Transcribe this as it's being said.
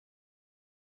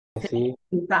Sí.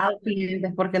 Sábado,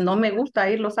 clientes, porque no me gusta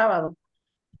ir los sábados.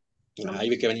 Ahí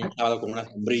vi que venía el sábado con una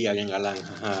sombrilla bien galán.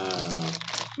 Ajá.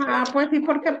 Ah, pues sí,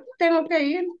 porque tengo que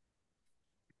ir.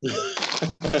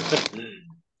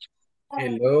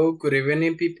 Hello, good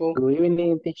evening, people. Good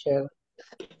evening, teacher.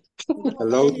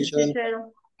 Hello, teacher.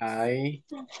 Chichero. Hi,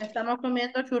 Estamos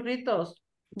comiendo churritos.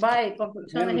 Bye,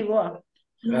 confecciones igual.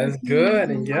 that's good.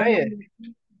 Enjoy it.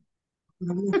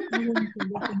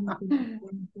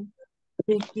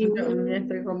 Yo también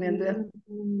estoy comiendo eso.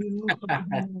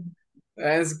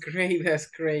 That's great. That's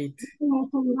great.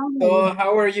 So,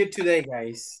 how are you today,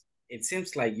 guys? It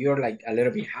seems like you're like a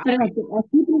little bit happy. Espérate,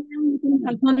 aquí tengo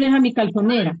calzones a mi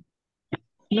calzonera.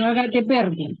 No haga que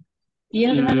perde. Y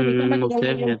es la de mi cama No que sé, voy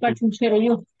a buscar fíjate. chuchero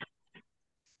yo.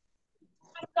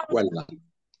 Guarda.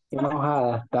 Qué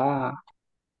enojada está.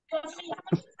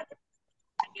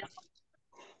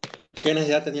 ¿Qué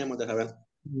necesidad teníamos de saber?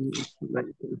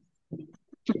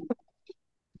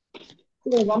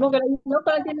 Pero vamos a ver, no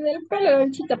para tiene del pelo,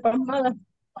 el chita pasmada.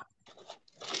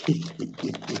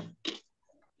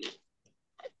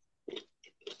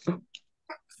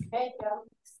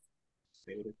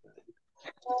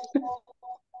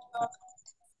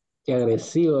 Qué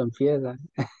agresivo empieza.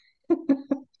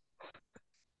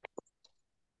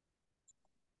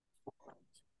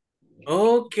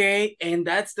 Okay, and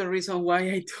that's the reason why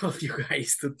I told you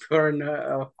guys to turn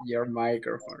off your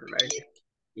microphone, right?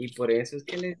 Y por eso es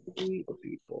que les digo,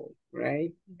 people,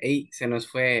 right? Ey, se nos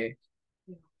fue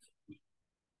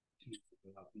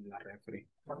la refri.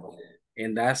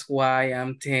 And that's why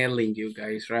I'm telling you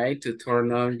guys, right? To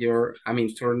turn on your,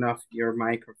 turn off your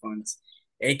microphones.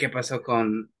 Hey, ¿qué pasó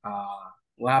con,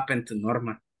 what happened to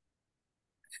Norma?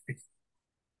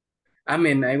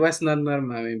 I was not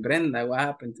Norma, Brenda, what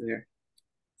happened to her?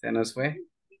 Se nos fue.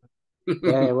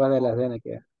 Ya igual de la cena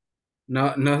que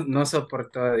No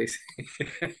soportó, dice.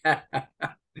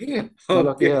 no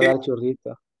lo quiso Okay, dar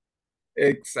churrito.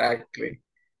 exactly.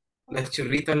 Los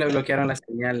churritos le bloquearon la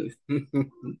señal.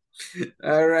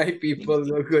 All right, people.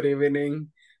 Good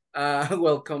evening.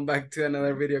 Welcome back to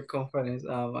another video conference.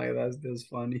 Oh my, that's just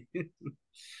funny.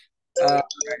 uh,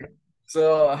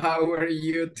 so how are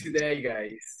you today,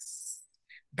 guys?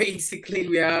 Basically,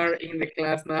 we are in the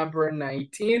class number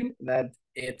 19. That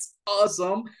it's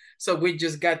awesome. So we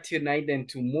just got tonight and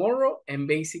tomorrow, and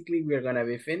basically we're gonna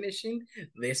be finishing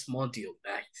this module,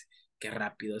 guys. Qué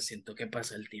rápido siento que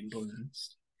pasa el tiempo,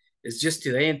 guys. It's just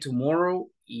today and tomorrow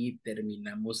y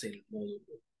terminamos el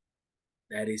módulo.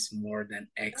 That is more than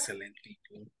excellent,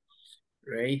 people.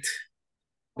 Right?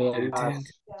 BECAS.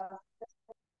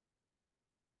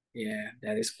 Yeah,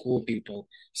 that is cool, people.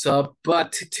 So,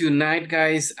 but tonight,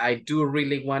 guys, I do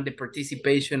really want the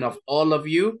participation of all of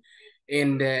you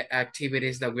in the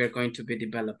activities that we're going to be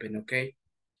developing, okay?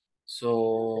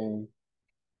 So,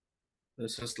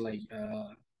 this is like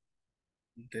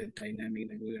the dynamic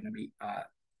that we're gonna be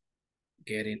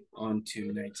getting on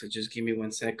tonight. So just give me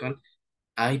 1 second.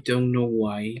 I don't know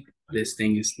why this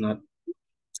thing is not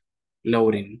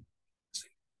loading.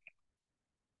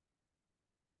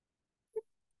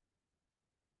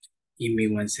 Give me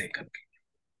 1 second.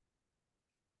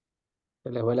 Se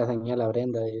le fue la señal a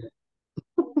Brenda. Y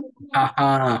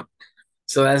Ajá.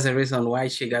 So that's the reason why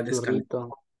she got disconnected.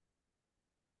 churrito.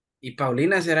 ¿Y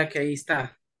Paulina será que ahí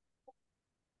está?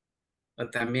 O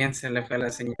también se le fue la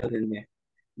señal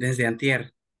desde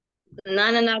antier. No,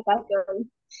 acá estoy.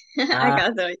 Ah, Acá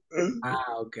estoy.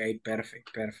 ok, perfect.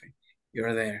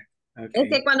 You're there. Es que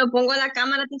Okay. cuando pongo la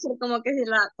cámara, teacher, como que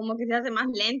se hace más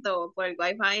lento por el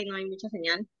wifi, no hay mucha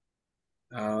señal.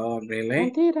 Oh, really?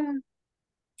 Mentira.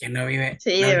 Que no vive,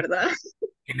 Sí, de verdad.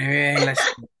 que no vive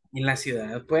en la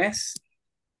ciudad, pues.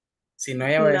 Si no,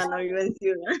 ya voy a No, decir, no vivo en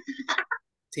ciudad.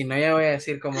 si no, ya voy a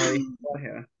decir como dijo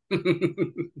Jorge, ¿va?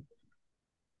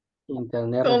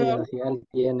 Internet ¿Cómo? residencial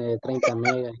tiene 30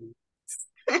 megas.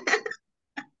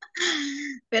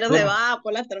 Pero se Pura, va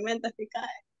por las tormentas que caen.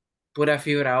 pura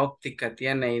fibra óptica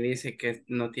tiene y dice que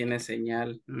no tiene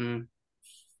señal.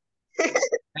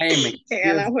 Ay, me Que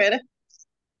ganan excuse. afuera.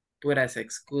 Puras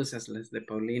excusas las de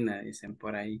Paulina, dicen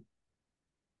por ahí.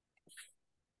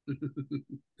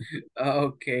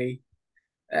 Okay,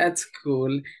 that's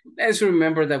cool. Let's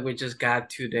remember that we just got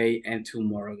today and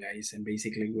tomorrow, guys, and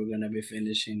basically we're gonna be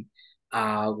finishing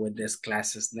with these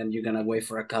classes. Then you're gonna wait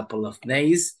for a couple of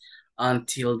days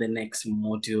until the next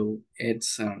module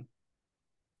it's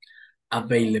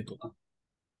available.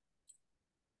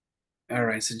 All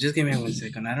right, so just give me 1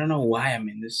 second. I don't know why.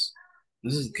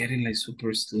 This is getting like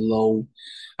super slow.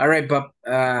 All right, but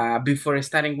before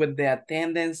starting with the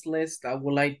attendance list, I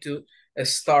would like to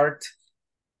start,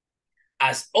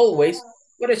 as always,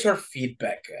 what is your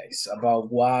feedback, guys,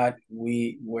 about what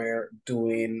we were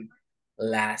doing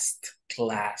last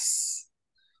class?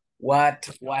 What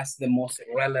was the most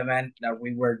relevant that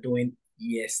we were doing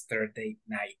yesterday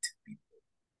night, people?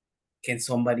 Can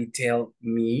somebody tell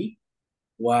me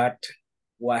what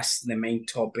was the main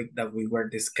topic that we were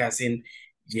discussing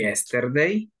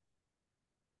yesterday?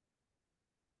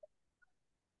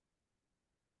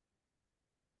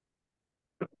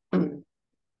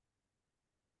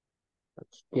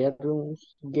 Gerunds.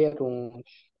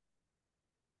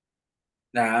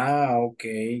 Ah,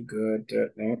 okay, good.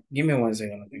 Give me 1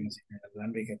 second. No tengo señal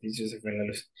alámbrica, teacher, se fue la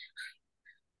luz.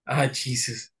 Ah,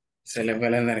 Jesus, se le fue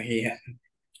la energía.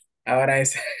 Ahora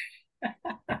es...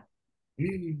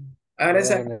 Ahora es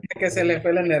Bueno, que se le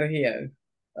fue la energía.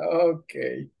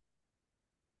 Okay.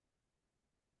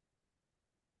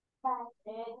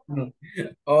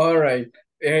 All right,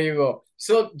 there you go.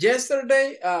 So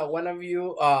yesterday, one of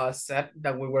you said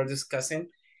that we were discussing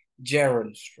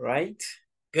gerunds, right?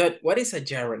 Good. What is a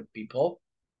gerund, people?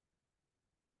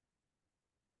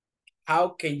 How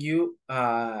can you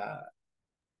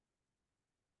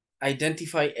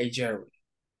identify a gerund?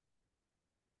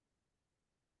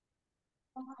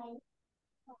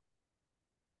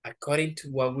 According to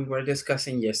what we were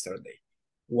discussing yesterday,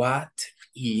 what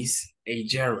is a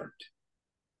gerund?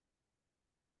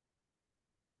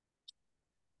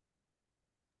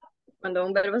 Cuando a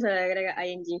un verbo se le agrega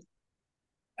ing.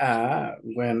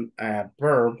 When a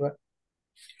verb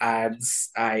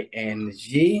adds ing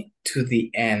to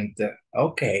the end.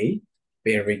 Okay,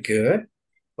 very good.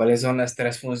 ¿Cuáles son las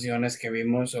 3 funciones que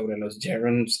vimos sobre los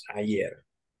gerunds ayer?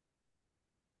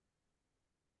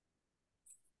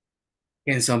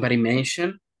 Can somebody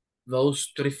mention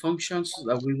those 3 functions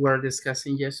that we were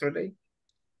discussing yesterday?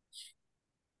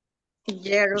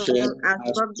 Gerund Gerund as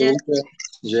as subject. subject,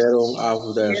 gerund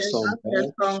after Gerund some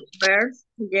after some verbs.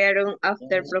 Gerund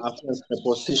after after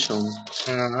preposition.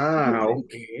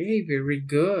 Okay, very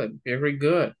good, very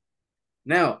good.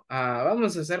 Now,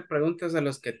 vamos a hacer preguntas a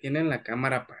los que tienen la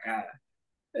cámara apagada.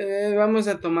 Vamos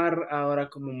a tomar ahora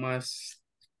como más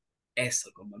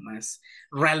como más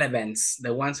relevance,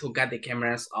 the ones who got the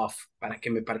cameras off, para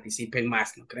que me participen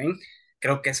más, ¿no creen?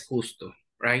 Creo que es justo,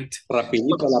 right?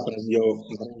 Rapidito la aprendió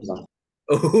Brenda.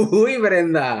 Uy,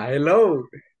 Brenda, hello.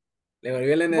 Le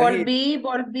volvió la energía.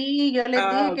 Volví, yo les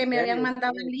dije que me Okay, habían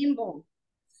mandado okay. el limbo.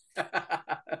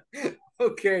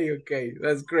 Okay,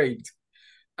 that's great.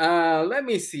 Let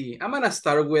me see. I'm gonna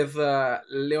start with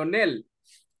Leonel.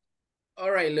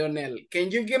 All right, Leonel, can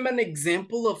you give an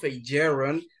example of a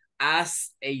gerund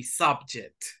as a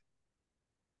subject?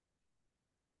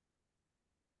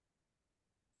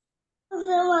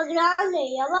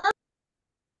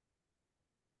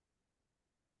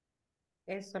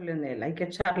 Eso, Leonel, hay que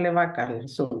echarle vaca al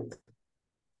asunto.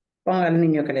 Ponga al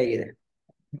niño que le ayude.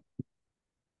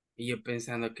 Y yo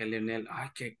pensando que Leonel, ay,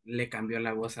 que le cambió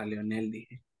la voz a Leonel,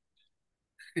 dije.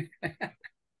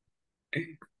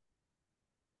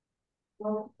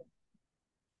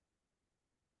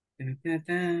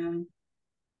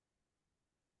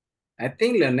 I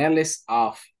think Leonel is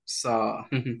off, so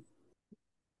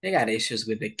they got issues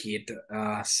with the kid.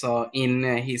 So in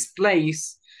his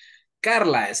place,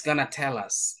 Carla is gonna tell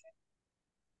us.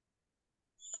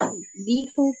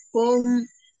 Dijo con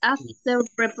after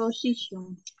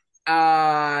preposition.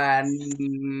 I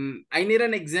need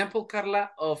an example,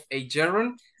 Carla, of a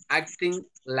gerund acting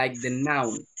like the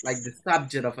noun, like the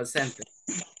subject of a sentence.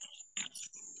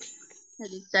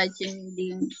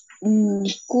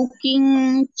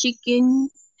 Cooking chicken.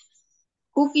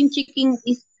 Cooking chicken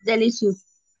is delicious.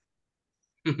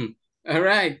 All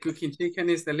right, cooking chicken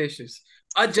is delicious.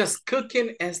 Just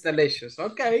cooking is delicious.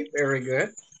 Okay, very good.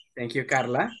 Thank you,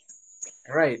 Carla.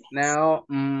 All right, now,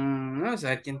 vamos a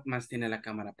ver quién más tiene la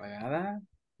cámara apagada.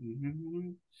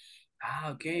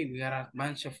 Okay, we got a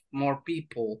bunch of more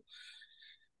people.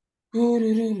 Let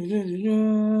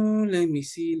me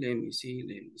see.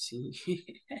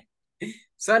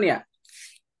 Sonia.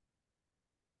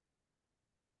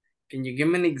 Can you give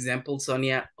me an example,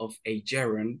 Sonia, of a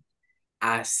gerund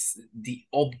as the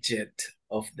object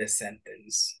of the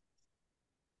sentence?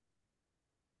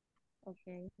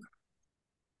 Okay.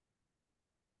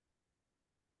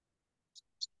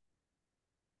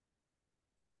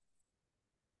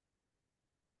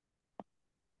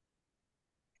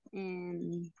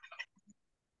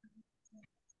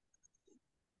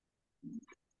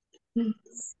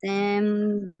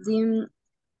 Sending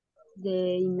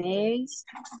the emails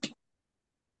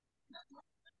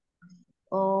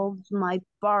of my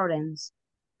parents.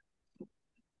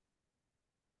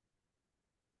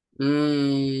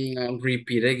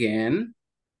 Repeat again.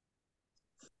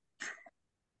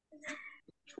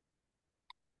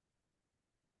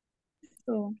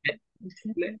 o...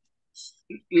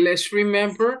 Let's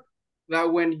remember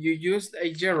that when you use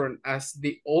a gerund as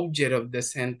the object of the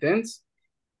sentence,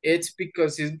 it's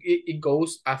because it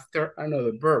goes after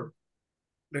another verb.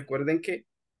 Recuerden que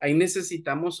ahí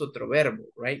necesitamos otro verbo,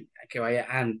 right? Que vaya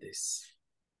antes.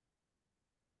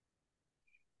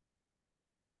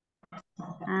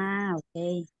 Ah,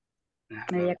 ok.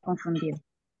 Me había confundido.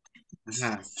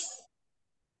 Ajá.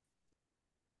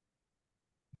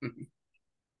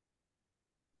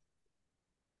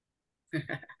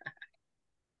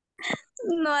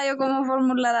 No hay cómo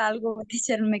formular algo,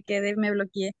 teacher, me quedé, me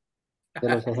bloqueé. De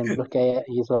los ejemplos que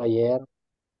hizo ayer,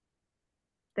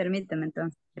 Permíteme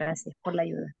entonces, gracias por la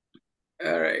ayuda.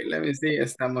 All right, let me see.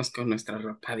 Estamos con nuestra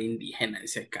ropa de indígena,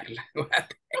 dice Carla.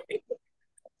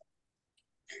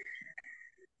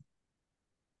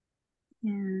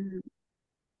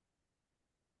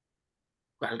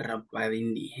 ¿Cuál ropa de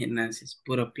indígena? Si es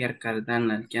puro Pierre Cardin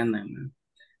el que anda, ¿no?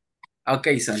 Ok,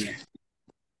 Sonia.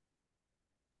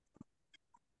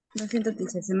 Lo siento,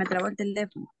 teacher, se me trabó el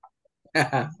teléfono.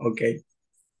 Ok.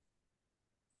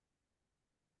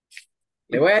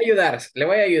 Le voy a ayudar, le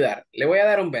voy a ayudar. Le voy a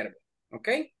dar un verbo, ¿ok?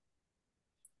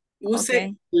 Use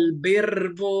Ok. el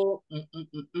verbo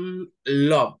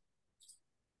love.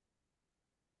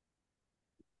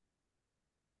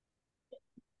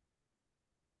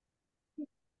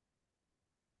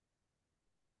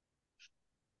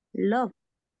 Love.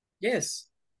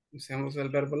 Yes. Usemos el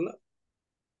verbo love.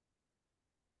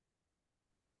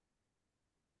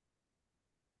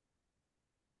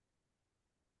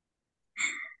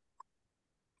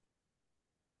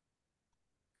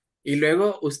 Y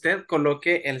luego usted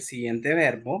coloque el siguiente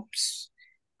verbo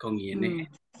con ing.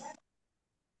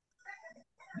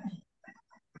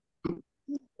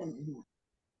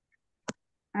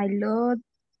 I love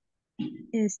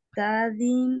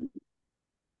studying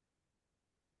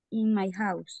in my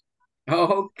house.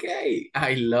 Okay,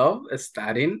 I love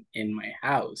studying in my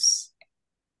house.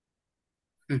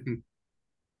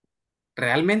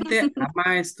 ¿Realmente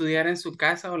ama estudiar en su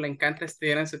casa o le encanta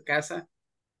estudiar en su casa?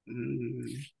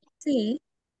 Sí.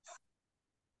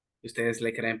 Ustedes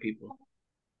le creen, people.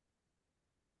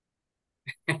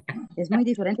 Es muy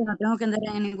diferente, no tengo que andar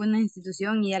en ninguna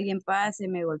institución y alguien pase,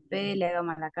 me golpee, le haga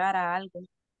mala cara, algo.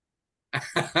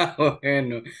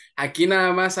 Bueno, aquí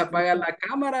nada más apaga la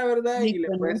cámara, ¿verdad? Me Y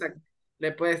conoce.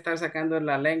 le puede estar sacando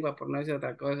la lengua, por no decir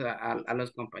otra cosa, a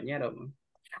los compañeros, ¿no?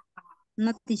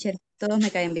 No, teacher, todos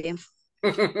me caen bien.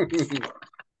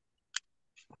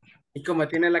 Y como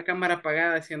tiene la cámara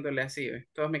apagada, haciéndole así, ¿ve?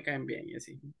 Todos me caen bien y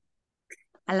así.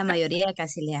 A la mayoría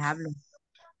casi les hablo.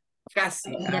 Casi.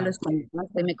 Ya los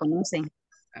conozco y me conocen.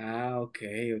 Ok.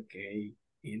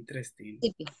 Interesting.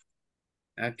 Sí,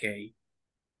 Ok. sí,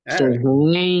 All right.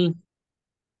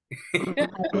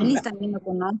 a Dennis también lo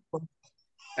conozco.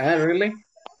 Really?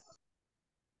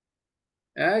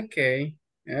 Okay.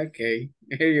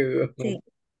 Here you go. Sí.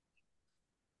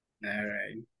 All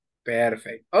right.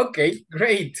 Perfect. Okay,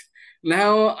 great.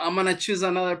 Now I'm gonna choose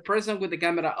another person with the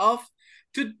camera off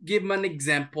to give an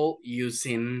example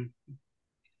using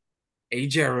a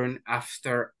gerund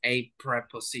after a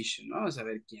preposition. Vamos a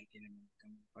ver quién tiene mi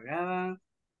cámara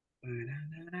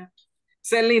apagada.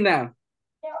 Selena.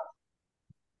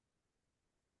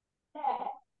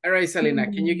 All right, Selena,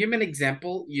 can you give me an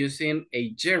example using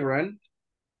a gerund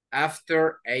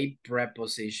after a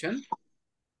preposition?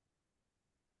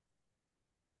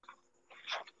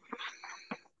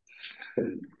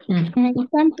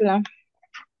 Ejemplo.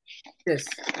 Yes.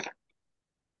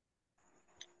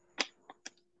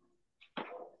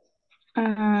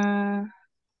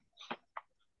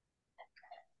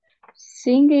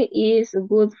 Singing is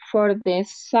good for the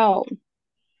soul.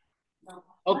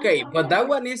 Okay, but that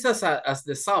one is as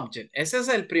the subject. Esa es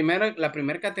la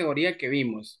primera categoría que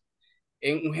vimos.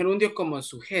 En un gerundio como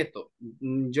sujeto.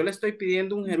 Yo le estoy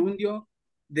pidiendo un gerundio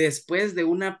después de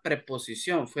una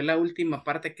preposición. Fue la última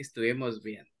parte que estuvimos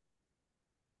viendo.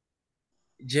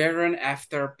 Gerund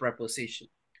after preposition.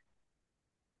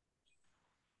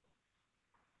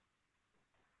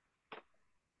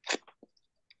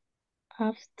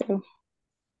 After.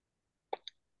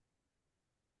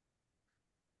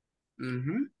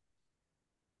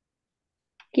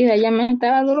 Quizá ya me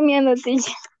estaba durmiendo,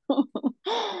 teacher.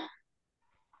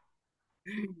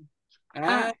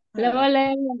 Le voy a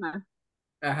leer más.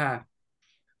 Ajá.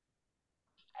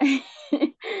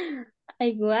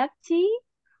 I got tea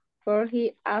for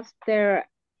he after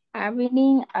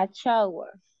having a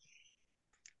shower.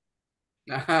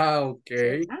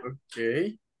 Okay.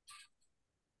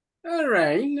 All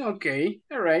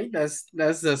right. That's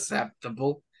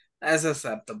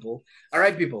acceptable. All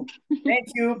right, people. Thank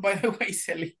you, by the way,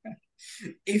 Selena.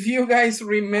 If you guys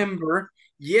remember,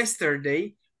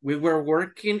 yesterday, we were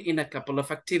working in a couple of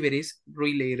activities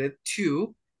related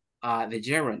to the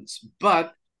gerunds,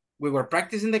 but we were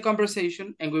practicing the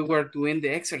conversation and we were doing the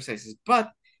exercises,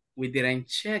 but we didn't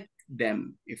check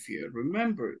them. If you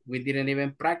remember, we didn't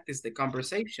even practice the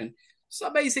conversation.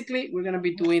 So basically, we're going to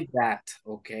be doing that,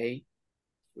 okay?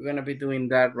 We're going to be doing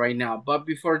that right now. But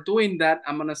before doing that,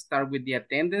 I'm going to start with the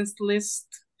attendance list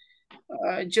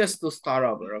just to start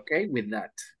over, okay, with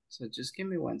that. So just give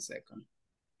me 1 second.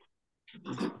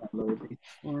 Let's download this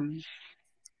one.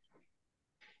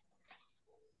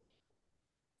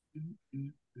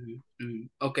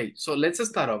 Okay, so let's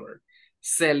start over.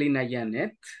 Selena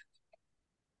Janet.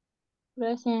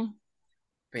 Present.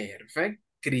 Perfect.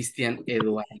 Cristian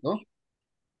Eduardo.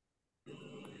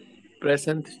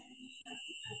 Present.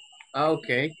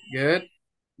 Okay, good.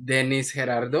 Dennis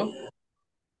Gerardo.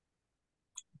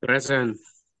 Present.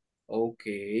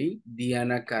 Okay.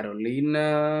 Diana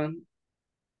Carolina.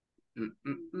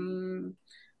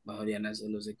 Bajo Diana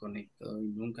solo se conectó y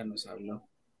nunca nos habló.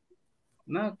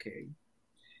 Ok.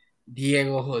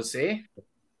 Diego José.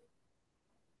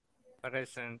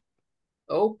 Present.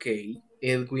 Ok.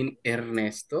 Edwin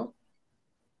Ernesto.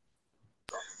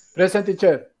 Present,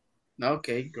 teacher. Ok,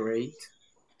 great.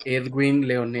 Edwin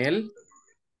Leonel.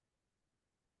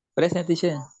 Present,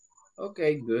 teacher. Ok,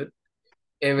 good.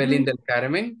 Evelyn del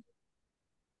Carmen.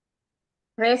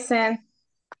 Present.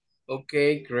 Ok,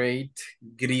 great.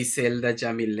 Griselda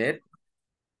Jamilet.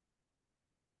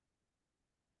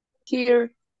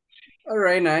 Here. All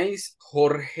right, nice.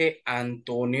 Jorge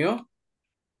Antonio.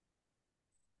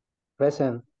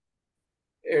 Present.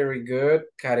 Very good.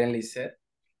 Karen Lisette.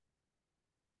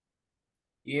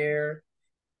 Here.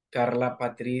 Carla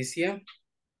Patricia.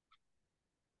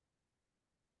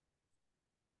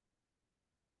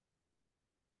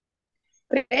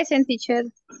 Present, teacher.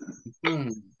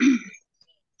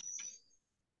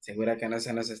 Segura que no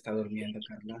se nos está durmiendo,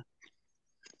 Carla.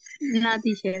 No,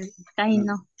 teacher. Casi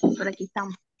no. Por aquí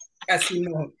estamos. Casi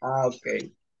no. Ah,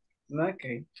 ok.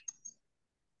 Ok.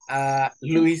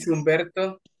 Luis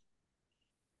Humberto.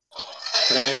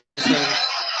 Present.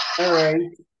 All right.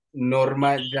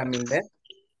 Norma Jamilet.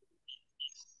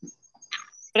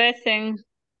 Present.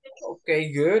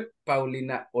 Okay, good.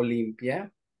 Paulina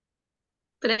Olimpia.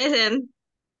 Present.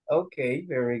 Okay,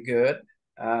 very good.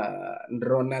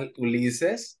 Ronald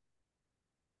Ulises.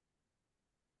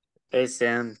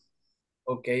 Present.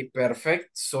 Okay,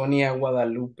 perfect. Sonia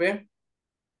Guadalupe.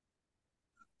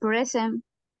 Present.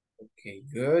 Okay,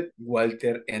 good.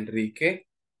 Walter Enrique.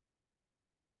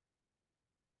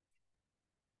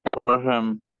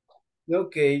 Present.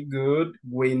 Okay, good.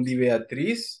 Wendy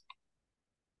Beatriz.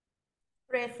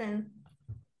 Present.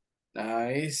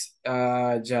 Nice.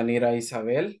 Janira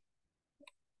Isabel.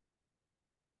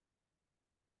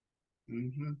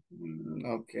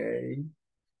 Okay.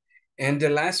 And the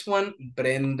last one,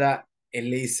 Brenda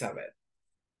Elizabeth.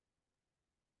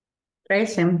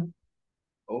 Present.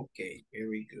 Okay,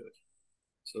 very good.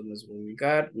 So that's what we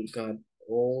got. We got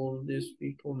all these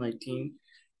people, 19,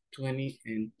 20,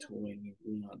 and 21.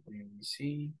 Let me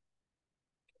see.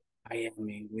 I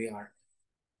mean, we are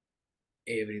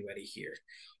everybody here.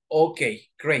 Okay,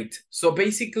 great. So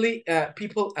basically,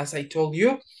 people, as I told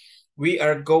you, we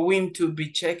are going to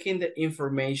be checking the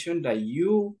information that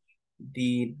you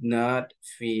did not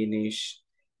finish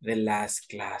the last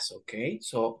class, okay?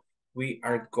 So we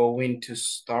are going to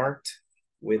start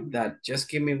with that. Just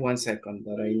give me 1 second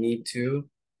that I need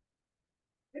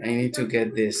to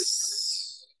get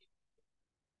this.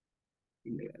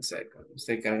 Give me 1 second.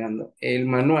 Estoy cargando el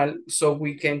manual so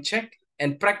we can check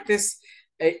and practice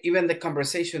even the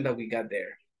conversation that we got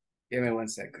there. Give me 1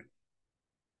 second.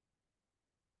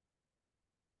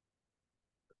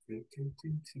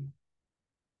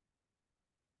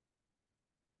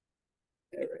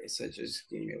 All right, so just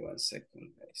give me 1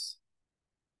 second, guys.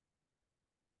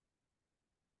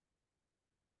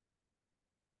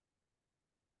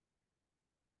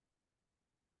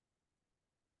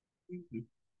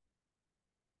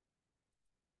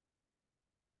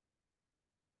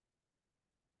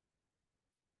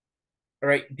 All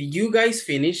right, did you guys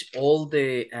finish all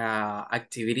the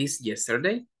activities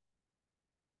yesterday?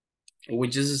 We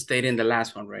just stayed in the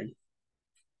last one, right?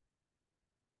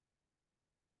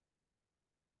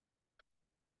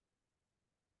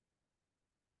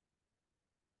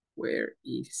 Where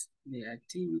is the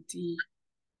activity?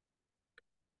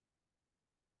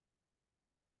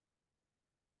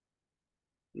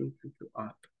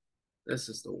 Up. This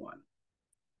is the one.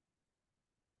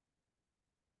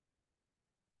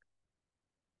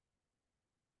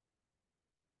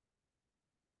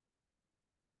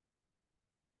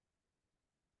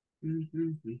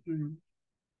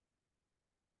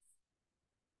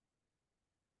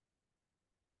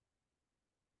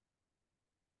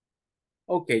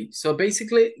 Okay, so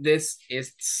basically this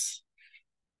is,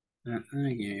 give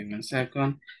me 1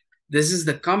 second. This is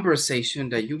the conversation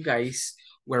that you guys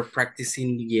were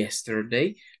practicing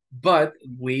yesterday, but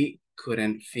we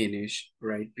couldn't finish,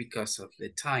 right, because of the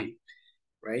time,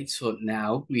 right? So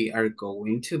now we are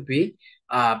going to be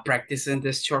practicing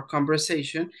this short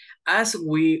conversation as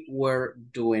we were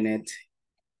doing it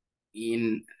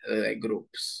in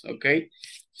groups, okay?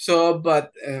 So,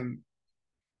 but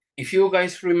if you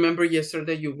guys remember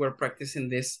yesterday, you were practicing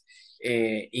this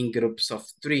in groups of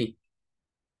 3.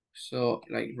 So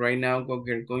like right now, what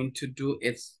we're going to do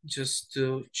is just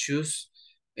to choose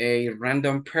a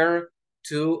random pair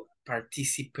to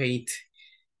participate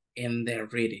in the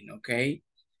reading, okay?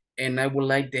 And I would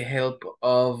like the help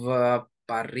of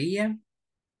Parrilla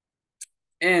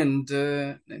and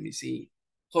let me see,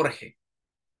 Jorge.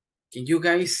 Can you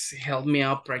guys help me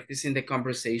out practicing the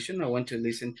conversation? I want to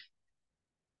listen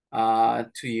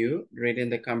to you reading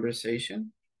the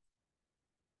conversation.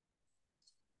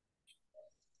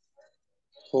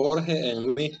 Jorge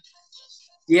and me.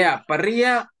 Yeah,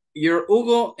 Parrilla, you're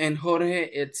Hugo, and Jorge,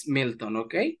 it's Milton,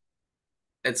 okay?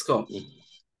 Let's go.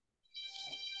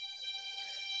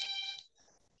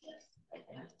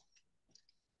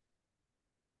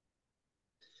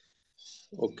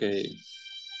 Okay.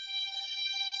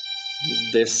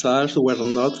 The sales were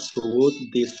not so good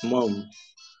this month.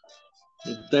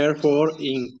 Therefore,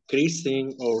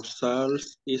 increasing our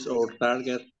sales is our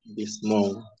target this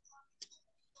month.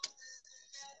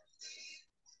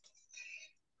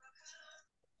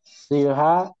 Do you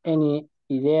have any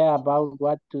idea about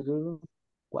what to do?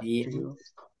 What Yeah. to do?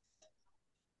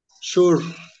 Sure,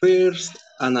 first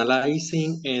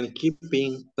analyzing and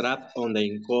keeping track on the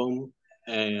income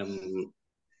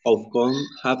outcome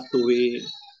have to be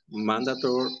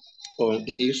mandatory on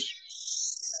each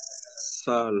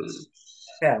cell.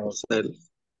 Sales.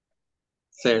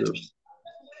 Cells.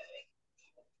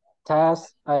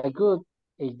 That's a good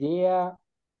idea.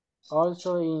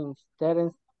 Also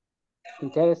interested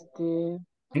Interested?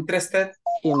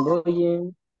 in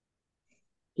buying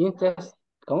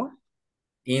 ¿cómo?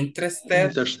 Interested?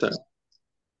 Interested.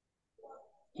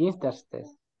 Interested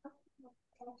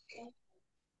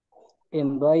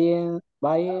in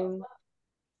buying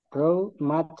raw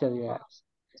materials.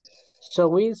 So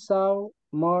we saw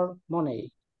more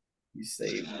money. You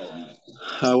save more money.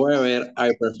 However,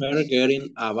 I prefer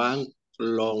getting a bank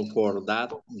loan for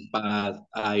that, but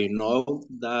I know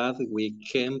that we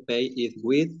can pay it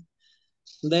with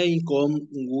the income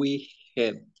we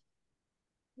have.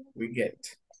 We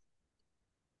get.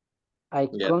 I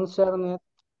Yeah. concerned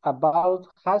about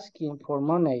asking for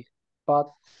money,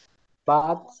 but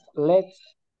let's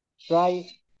try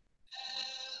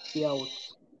it out.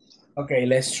 Okay,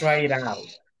 let's try it out.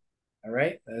 All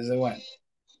right, that's the one.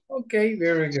 Okay,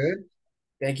 very good.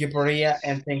 Thank you, Maria,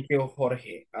 and thank you,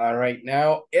 Jorge. All right,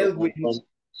 now, Elwin.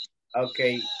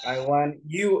 Okay, I want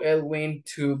you, Elwin,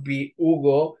 to be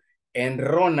Hugo, and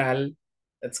Ronald,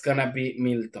 that's gonna be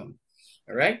Milton.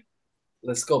 All right,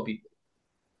 let's go, people.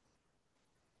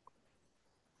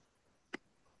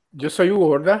 Yo soy Hugo,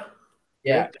 ¿verdad?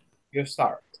 Yeah, you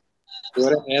start.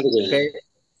 Edwin.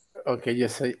 Okay,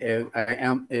 yes, I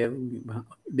am Edwin.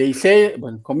 They say,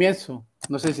 bueno, comienzo.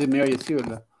 No sé si me oye, sí,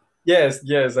 ¿verdad? Yes,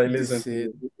 I listen to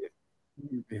you.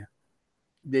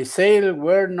 The sales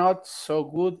were not so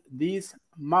good this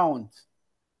month.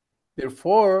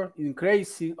 Therefore,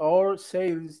 increasing our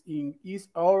sales is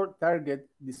our target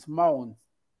this month.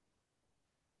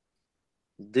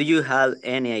 Do you have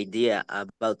any idea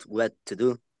about what to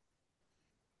do?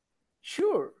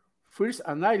 Sure. First,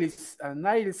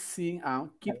 analyzing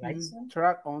and keeping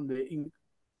track on the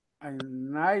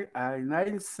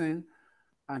analyzing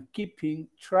and keeping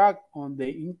track on the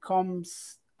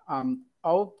incomes and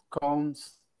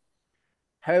outcomes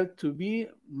have to be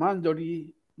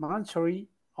mandatory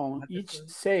on each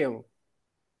sale.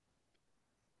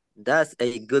 That's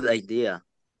a good idea.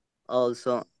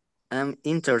 Also, I'm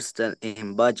interested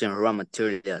in buying raw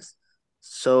materials,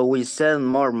 so we sell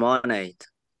more money.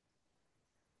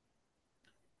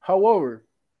 However,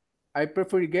 I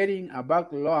prefer getting a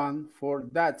bank loan for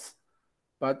that,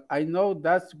 but I know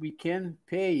that we can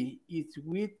pay it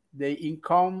with the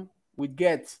income we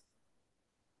get.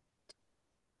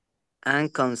 I'm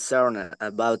concerned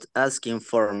about asking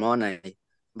for money,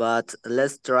 but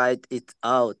let's try it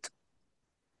out.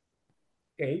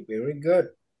 Okay, very good.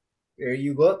 There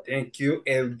you go. Thank you,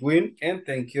 Edwin, and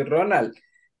thank you, Ronald.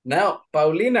 Now,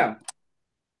 Paulina,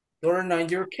 turn on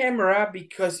your camera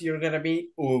because you're going to be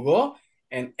Hugo,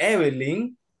 And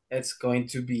Evelyn, it's going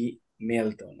to be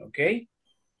Milton, okay?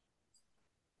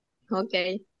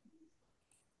 Okay.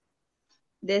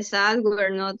 The sales were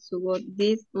not so good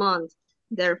this month.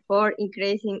 Therefore,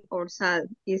 increasing our sales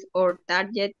is our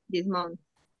target this month.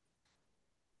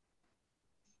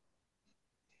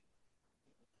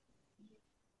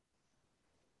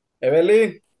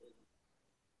 Evelyn?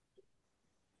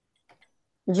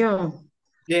 Yo.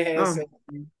 Yes. Oh.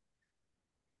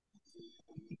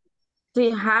 Do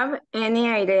you have any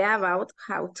idea about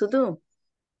how to do?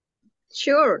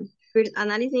 Sure. First,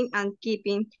 analyzing and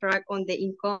keeping track on the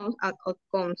incomes and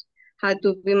outcomes had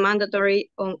to be mandatory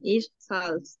on each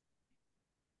sales.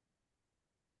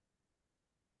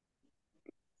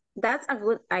 That's a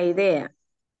good idea.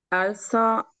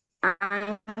 Also,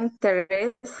 I'm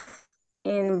interested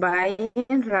in buying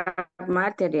raw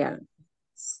material,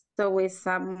 so we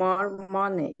save more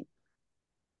money.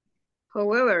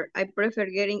 However, I prefer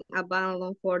getting a bank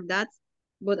loan for that,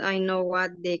 but I know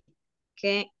what we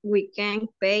can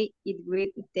pay it with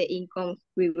the income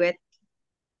we get.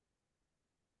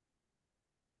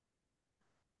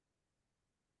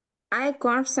 I'm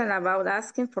concerned about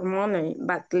asking for money,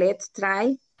 but let's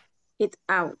try it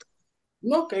out.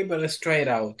 Okay, but let's try it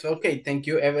out. Okay, thank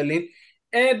you, Evelyn.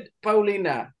 And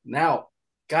Paulina, now,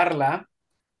 Carla,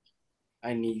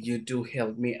 I need you to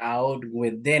help me out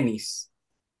with Dennis.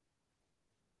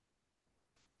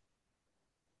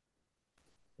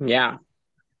 Yeah.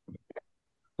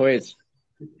 Pues.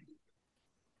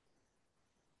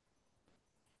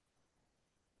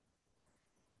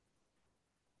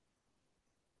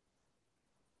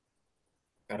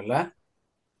 Carla,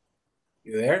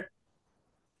 you there?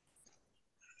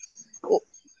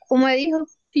 Como dijo,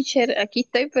 teacher, aquí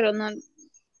estoy, pero no.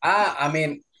 I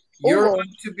mean, you're Hugo.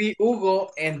 going to be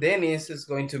Hugo and Dennis is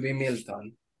going to be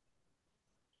Milton.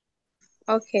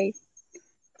 Okay.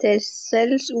 The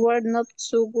sales were not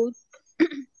so good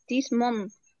this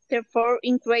month. Therefore,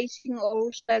 increasing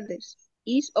our sales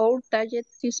is our target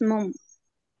this month.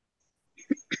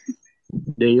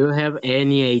 Do you have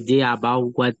any idea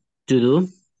about what to do?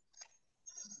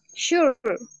 Sure.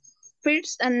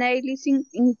 First, analyzing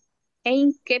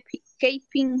and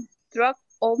keeping track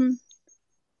on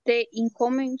the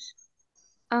incomes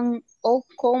and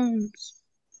outcomes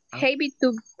have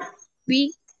to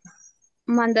be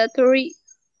mandatory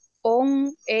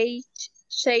on each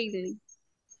sale.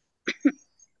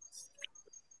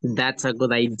 That's a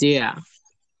good idea.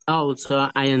 Also,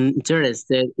 I am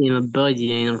interested in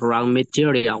buying raw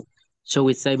material, so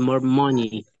we save more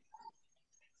money.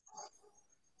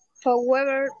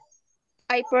 However,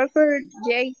 I prefer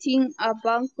getting a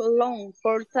bank loan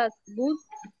for that, but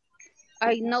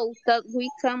I know that we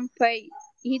can pay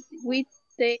it with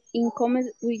the income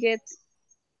we get.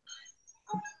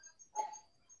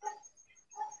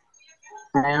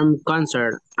 I am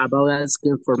concerned about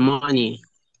asking for money,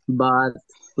 but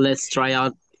let's try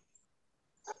out.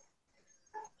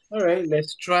 All right,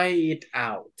 let's try it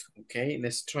out. Okay,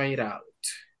 let's try it out.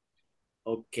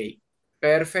 Okay,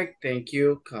 perfect. Thank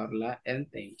you, Carla, and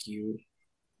thank you,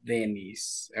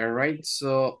 Dennis. All right,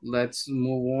 so let's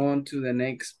move on to the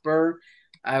next pair.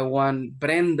 I want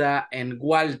Brenda and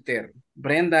Walter.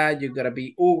 Brenda, you gotta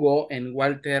be Hugo, and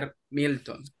Walter,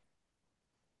 Milton.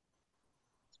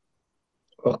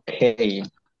 Okay.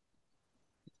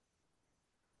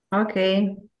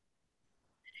 Okay.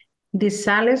 The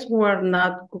sales were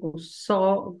not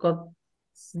so good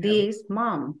this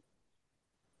month.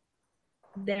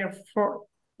 Therefore,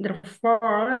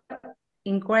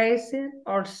 increasing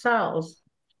our sales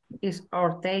is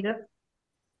our target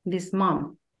this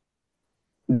month.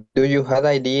 Do you have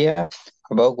idea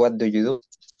about what do you do?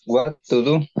 What to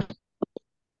do?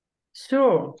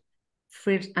 Sure.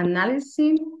 First,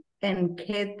 analyzing and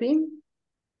keeping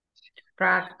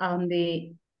track on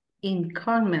the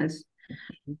incomes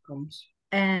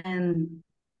and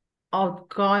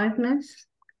outcomes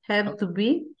have to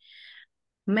be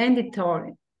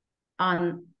mandatory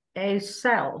on a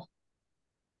sale.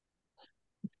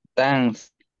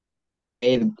 Thanks.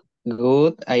 A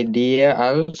good idea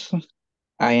also.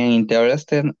 I am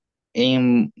interested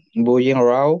in buying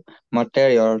raw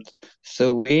materials,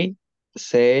 so we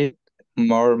save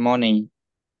more money.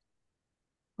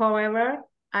 However,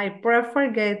 I prefer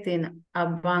getting a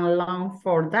bank loan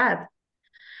for that,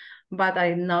 but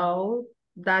I know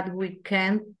that we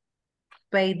can't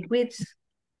pay with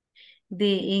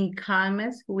the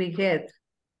incomes we get.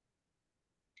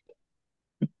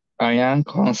 I am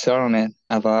concerned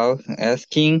about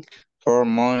asking for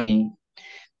money,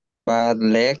 but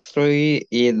let's try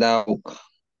it out.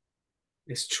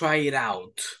 Let's try it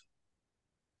out.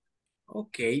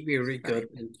 Okay, very good.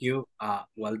 Thank you,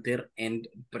 Walter and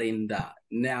Brenda.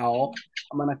 Now,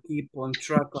 I'm gonna keep on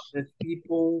track of these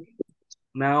people.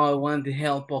 Now I want the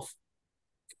help of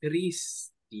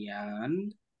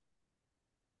Christian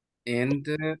and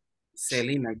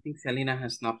Selena. I think Selena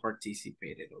has not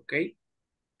participated, okay?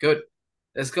 Good.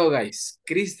 Let's go, guys.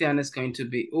 Christian is going to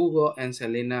be Hugo and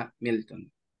Selena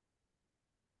Milton.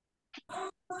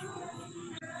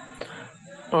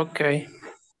 Okay.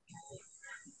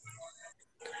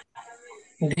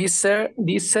 These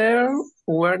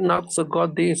were not so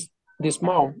good this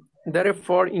month.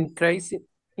 Therefore, increasing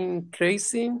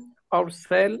our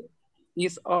sale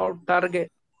is our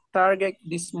target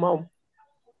this month.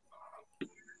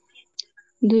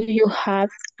 Do you have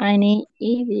any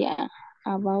idea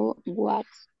about what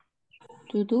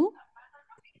to do?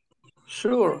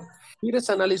 Sure. Here is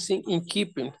analyzing in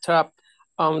keeping track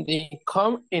on the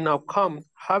income and outcome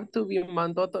have to be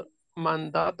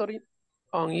mandatory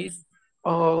on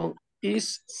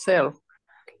each cell.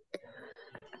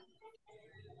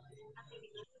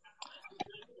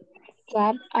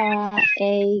 That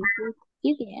a good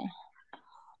idea.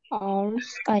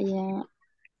 Also,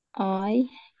 I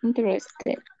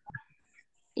interested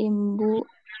in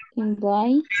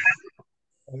buy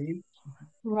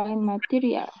raw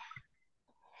material,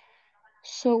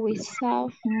 so we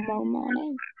save more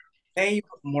money. Save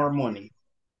more money.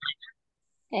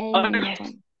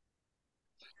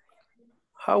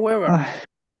 However,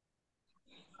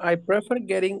 I prefer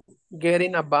getting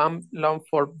a bank loan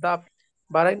for that,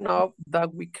 but I know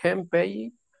that we can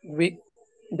pay with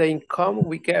the income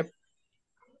we get.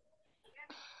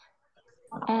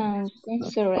 I'm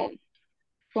concerned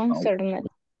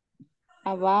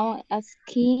about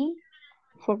asking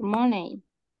for money,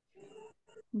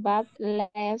 but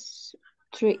let's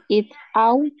try it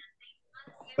out.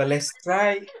 But let's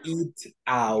try it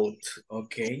out,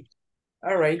 okay?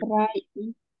 All right. Try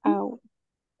it out.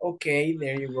 Okay,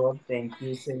 there you go. Thank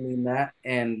you, Selena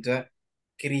and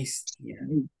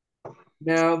Christian.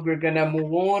 Now we're gonna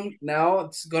move on. Now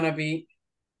it's gonna be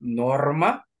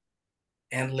Norma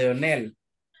and Leonel.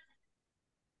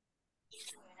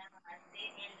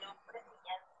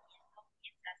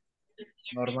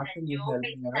 Norma, can you help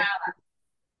me out?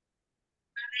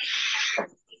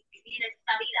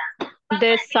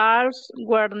 The sales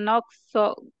were not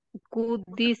so good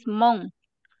this month,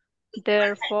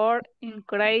 therefore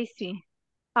increasing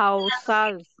our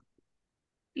sales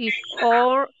is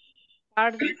our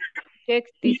target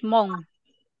this month.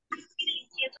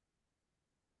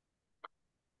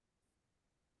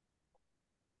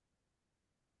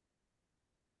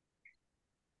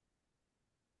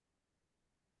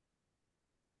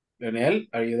 Leonel,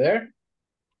 are you there?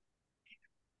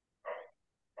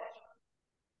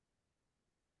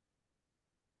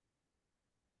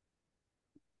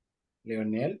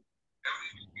 Leonel?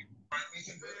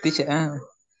 Teacher,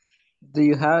 do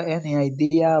you have any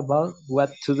idea about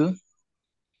what to do?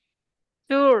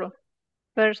 Sure,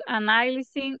 first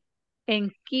analyzing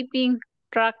and keeping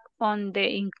track on the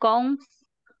incomes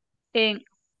and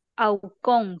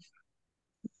outcomes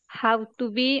have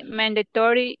to be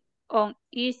mandatory on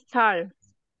each child.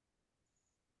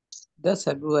 That's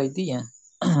a good idea.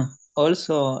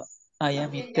 Also, I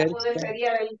am interested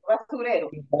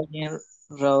in buying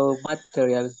raw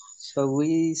material, so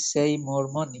we save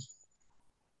more money.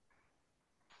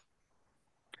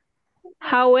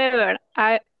 However,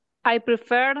 I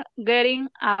prefer getting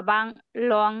a bank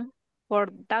loan for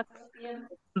that,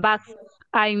 but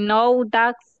I know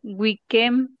that we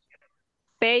can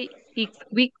pay it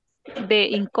with the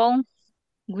income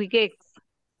we get.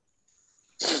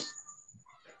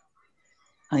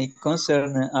 I'm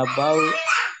concerned about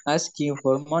asking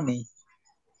for money,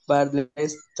 but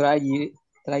let's try it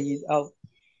out.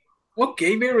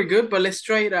 Okay, very good, but let's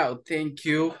try it out. Thank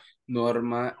you,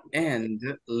 Norma and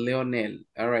Leonel.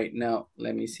 All right, now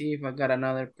let me see if I got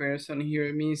another person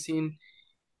here missing.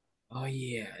 Oh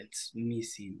yeah, it's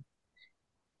missing.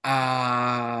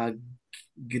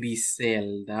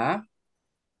 Griselda.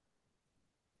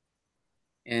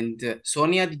 And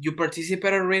Sonia, did you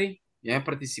participate already? ¿Ya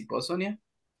participó, Sonia?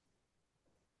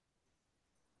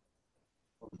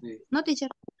 No, teacher.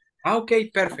 Okay,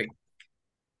 perfect.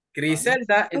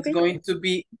 Griselda, it's going to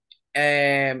be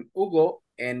Hugo,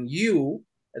 and you,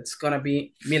 it's going to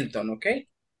be Milton, okay?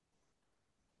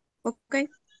 Okay.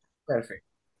 Perfect.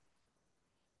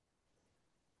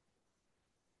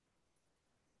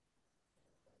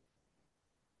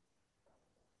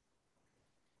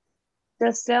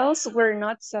 The sales were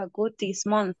not so good this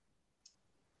month.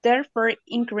 Therefore,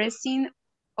 increasing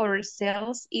our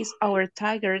sales is our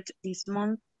target this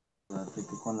month.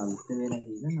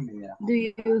 Do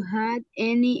you have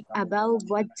any about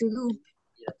what to do?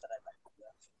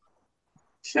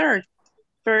 Sure.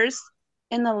 First,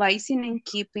 analyzing and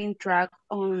keeping track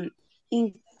on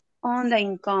the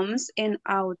incomes and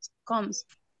outcomes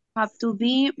have to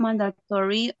be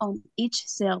mandatory on each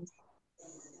cell.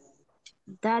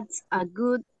 That's a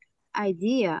good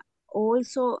idea.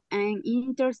 Also, I'm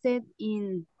interested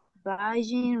in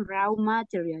buying raw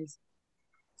materials.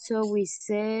 So we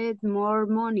save more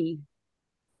money.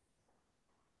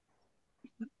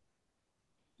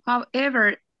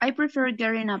 However, I prefer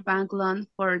getting a bank loan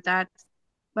for that,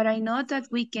 but I know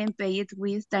that we can pay it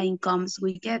with the incomes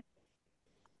we get.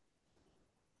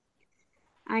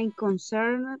 I'm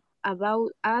concerned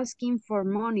about asking for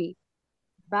money,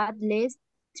 but let's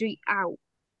try out.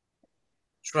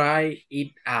 Try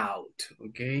it out,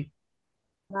 okay?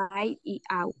 Try it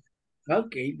out.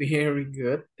 Okay, very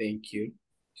good. Thank you,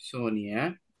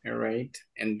 Sonia. All right,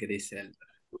 and Griselda.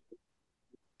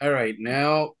 All right,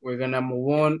 now we're gonna move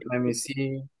on. Let me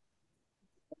see.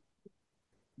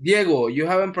 Diego, you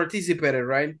haven't participated,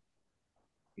 right?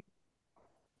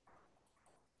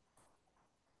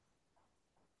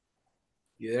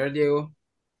 You there, Diego?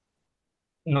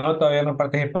 No, todavía no he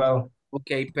participado.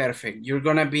 Okay, perfect. You're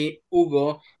gonna be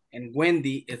Hugo, and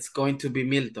Wendy, it's going to be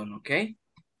Milton, okay?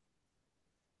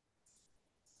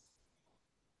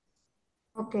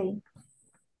 Okay.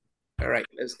 All right,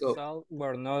 let's go. Sales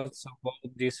were not so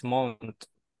good this month.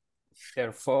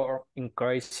 Therefore,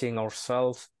 increasing our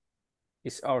sales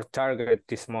is our target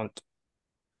this month.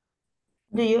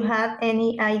 Do you have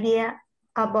any idea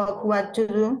about what to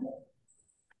do?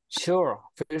 Sure,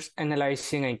 first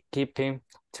analyzing and keeping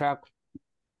track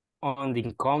on the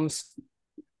incomes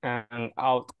and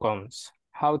outcomes.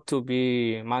 How to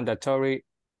be mandatory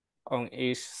on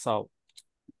each cell.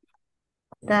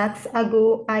 That's a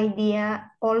good idea.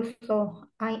 Also,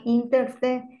 I'm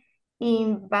interested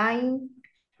in buying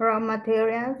raw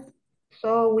materials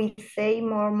so we save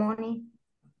more money.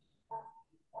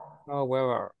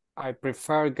 However, I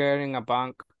prefer getting a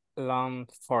bank loan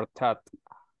for that,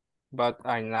 but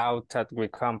I know that we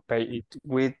can pay it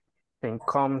with the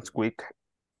incomes we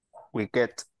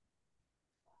get.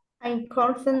 I'm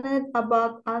concerned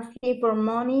about asking for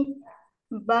money,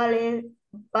 but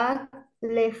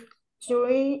let's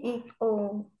try it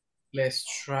out. Let's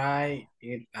try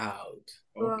it out.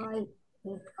 Okay. Try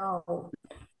it out.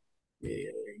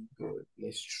 Very good.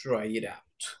 Let's try it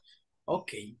out.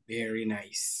 Okay, very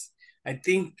nice. I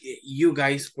think you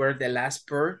guys were the last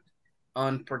part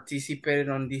on participated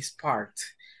on this part.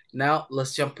 Now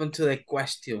let's jump into the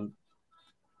question.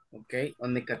 Okay,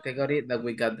 on the category that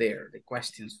we got there, the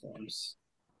questions forms.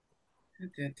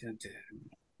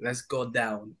 Let's go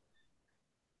down.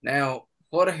 Now,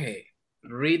 Jorge,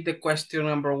 read the question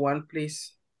number 1,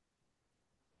 please.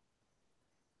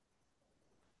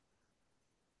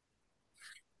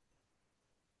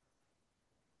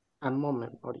 A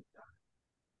moment, ahorita.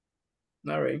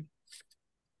 All right.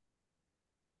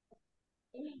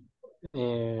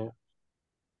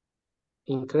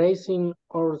 Increasing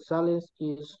our sales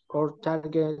is our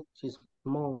target this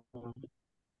month.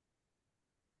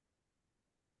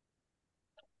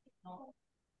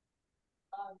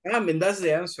 I mean, that's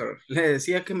the answer. Le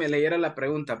decía que me leyera la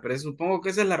pregunta, pero supongo que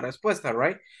esa es la respuesta,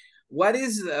 right? What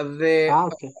is Okay.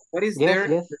 what is Yes, their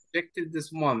yes. objective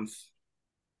this month?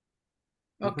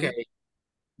 Okay.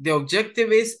 The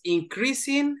objective is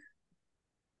increasing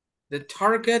the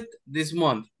target this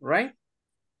month, right?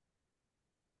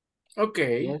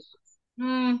 Okay. Yes.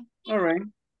 All right.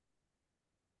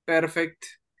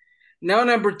 Perfect. Now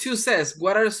number 2 says,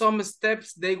 what are some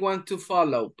steps they want to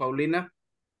follow, Paulina?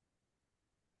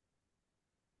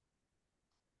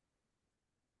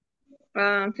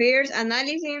 First,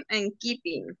 analyzing and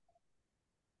keeping.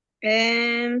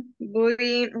 And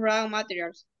buying raw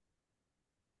materials.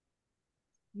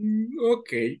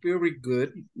 Okay, very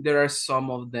good. There are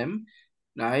some of them.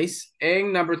 Nice.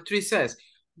 And number 3 says,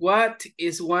 what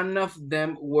is one of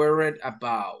them worried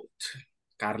about?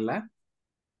 Carla?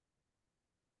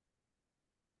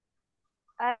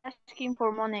 Asking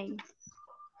for money.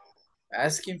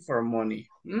 Asking for money.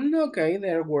 Okay,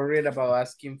 they're worried about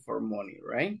asking for money,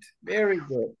 right? Very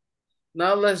good.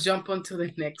 Now let's jump on to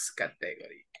the next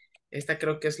category. Esta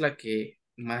creo que es la que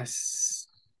más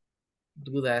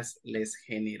dudas les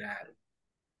generaron,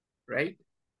 right?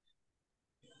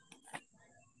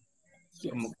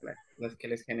 Como las que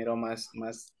les generó un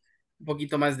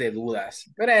poquito más de dudas.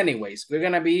 But anyways, we're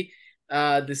gonna be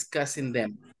discussing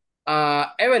them.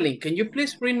 Evelyn, can you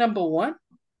please read number 1?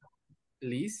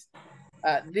 Please.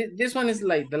 This one is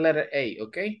like the letter A,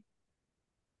 okay?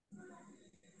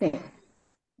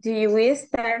 Do we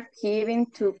start giving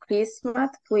to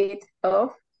Christmas with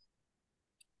off?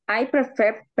 I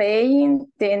prefer paying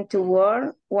than to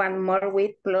work 1 more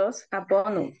week plus a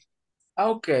bonus.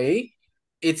 Okay.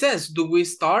 It says, do we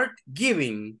start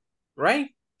giving, right?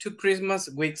 2 Christmas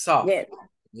weeks off. Yes.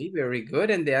 Okay, very good.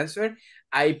 And the answer,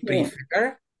 I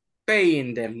prefer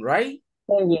paying them, right?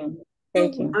 Paying.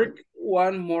 To work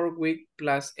 1 more week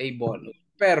plus a bonus.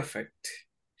 Perfect.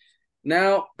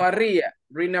 Now, Parrilla,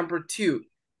 read number 2.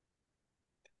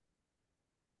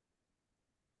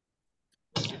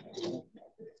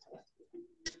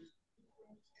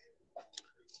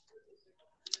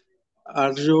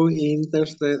 Are you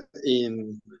interested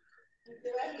in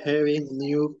having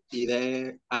new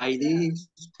ideas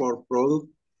for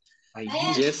product?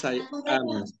 Yes, I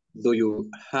am. Do you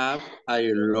have?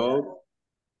 I love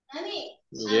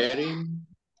getting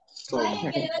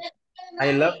some.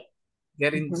 I love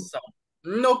getting some.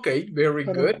 Okay, very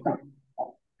good.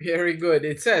 Very good.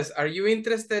 It says, are you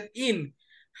interested in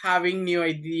having new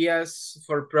ideas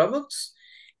for products?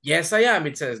 Yes, I am.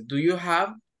 It says, do you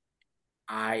have?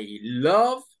 I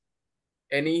love.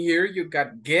 And in here you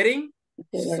got getting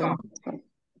some.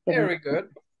 Very good.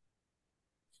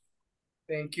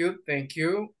 Thank you. Thank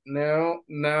you. Now,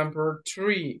 number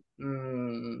 3.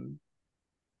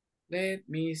 Let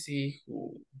me see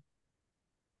who.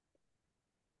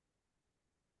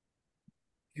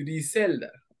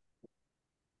 Griselda.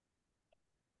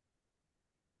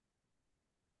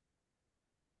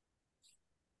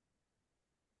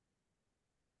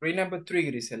 Read number 3,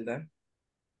 Griselda.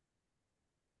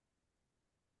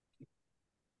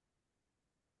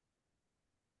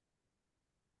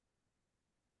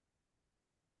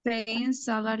 Paying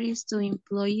salaries to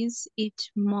employees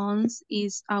each month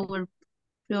is our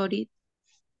priority.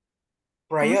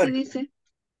 ¿Cómo se dice?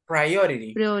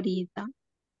 Priority. Prioridad.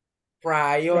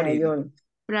 Priority.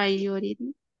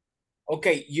 Priority.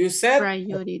 Okay, you said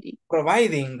priority.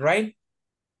 Providing, right?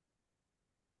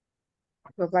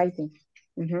 Providing.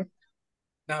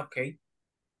 Okay,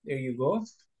 there you go.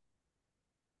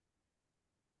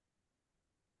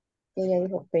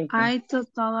 I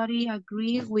totally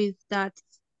agree with that.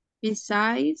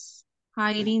 Besides,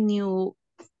 hiring new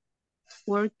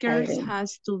workers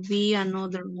has to be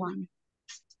another one.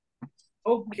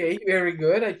 Okay, very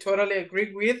good. I totally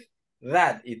agree with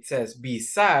that. It says,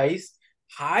 besides,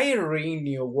 hiring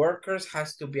new workers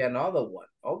has to be another one.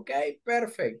 Okay,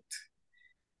 perfect.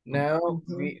 Now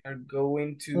we are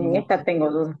going to... Esta tengo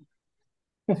duda.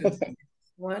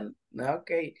 One.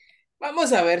 Okay.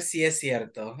 Vamos a ver si es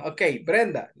cierto. Okay,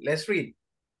 Brenda, let's read.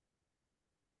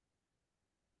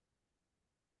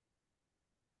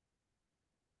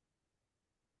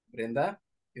 Brenda,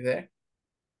 you there?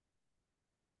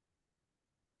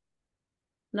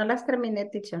 No las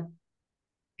terminé, teacher.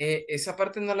 ¿Esa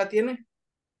parte no la tiene?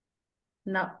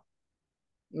 No.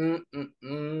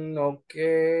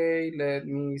 Okay, let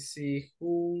me see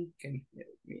who can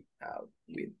help me out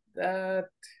with that.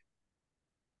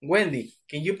 Wendy,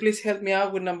 can you please help me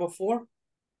out with number 4?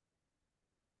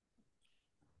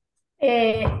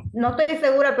 No estoy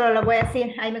segura, pero lo voy a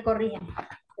decir. Ahí me corrigen.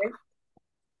 Okay.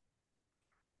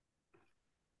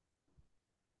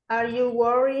 Are you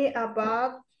worried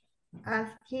about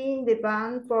asking the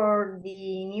bank for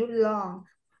the new loan?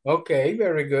 Okay,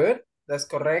 very good. That's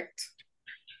correct.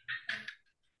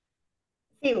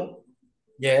 Sigo.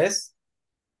 Yes.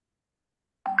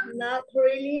 Not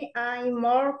really. I'm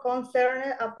more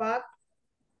concerned about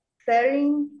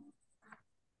selling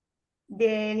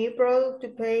the new product to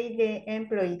pay the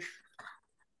employees.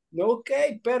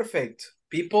 Okay, perfect.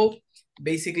 People,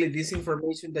 basically this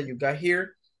information that you got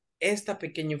here, esta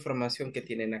pequeña información que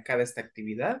tienen acá de esta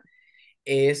actividad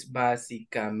es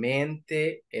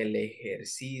básicamente el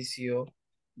ejercicio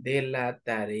de la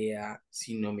tarea,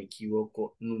 si no me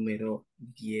equivoco, número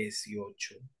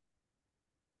 18.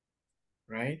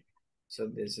 Right? So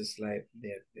this is like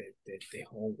the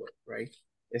homework, right?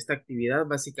 Esta actividad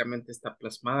básicamente está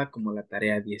plasmada como la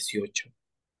tarea 18.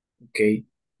 Okay?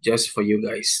 Just for you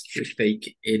guys to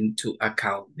take into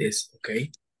account this,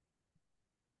 okay?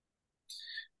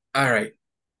 All right.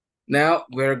 Now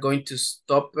we're going to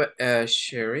stop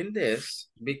sharing this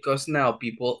because now,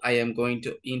 people, I am going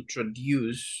to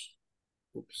introduce,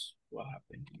 oops, what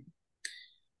happened here?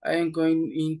 I am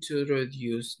going to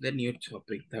introduce the new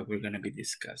topic that we're going to be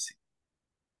discussing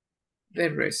the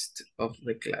rest of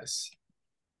the class.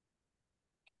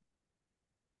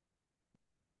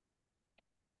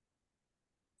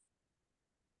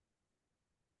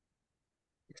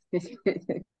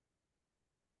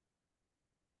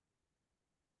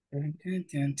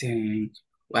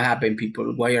 What happened,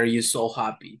 people? Why are you so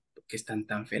happy? ¿Por qué están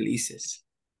tan felices?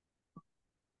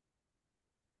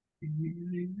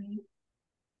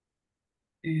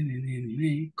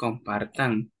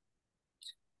 Compartan.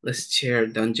 Let's share,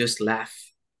 don't just laugh.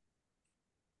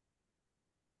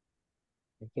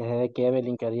 Es que se ve que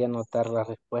Evelyn quería anotar la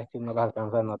respuesta y no la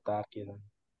alcanzó a anotar, quizás.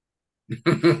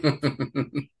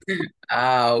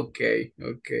 Ah, ok.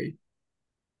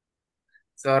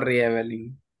 Sorry,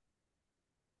 Evelyn.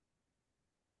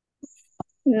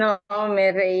 No,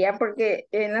 me reía porque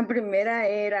en la primera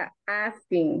era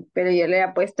asking, pero yo le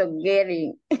había puesto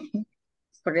getting.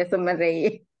 Por eso me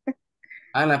reí.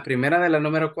 Ah, la primera de la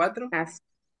número 4.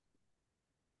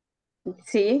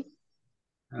 Sí,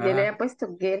 yo le Ah. había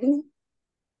puesto getting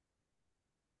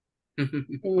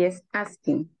y es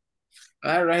asking.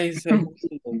 All right, so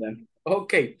then.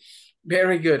 Okay,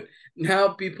 very good.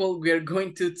 Now, people, we are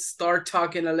going to start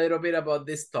talking a little bit about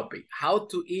this topic, how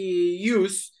to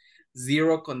use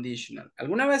zero conditional.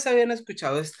 ¿Alguna vez habían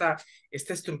escuchado esta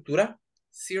estructura?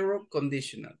 Zero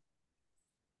conditional.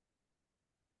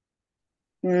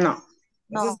 No.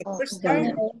 This is the first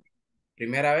time.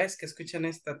 Primera vez que escuchan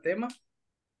este tema.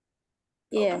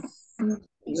 Yes.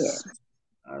 Yes.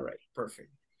 All right, perfect.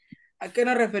 ¿A qué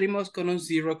nos referimos con un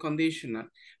zero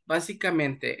conditional?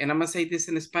 Básicamente, and I'm gonna say this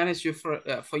in Spanish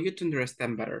for you to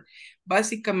understand better.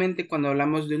 Básicamente, cuando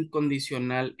hablamos de un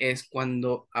condicional es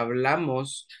cuando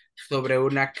hablamos sobre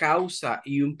una causa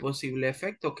y un posible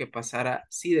efecto que pasara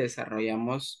si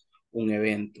desarrollamos un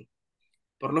evento.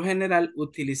 Por lo general,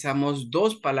 utilizamos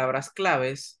dos palabras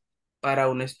claves para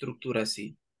una estructura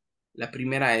así. La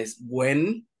primera es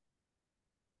when,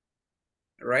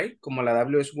 right? Como la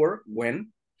W es word,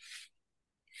 when.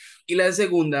 Y la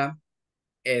segunda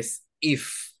es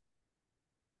if,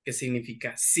 que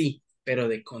significa sí, pero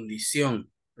de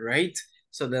condición, right?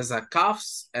 So there's a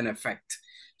cause and effect.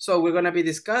 So we're going to be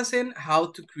discussing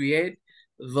how to create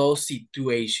those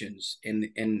situations in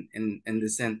the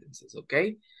sentences,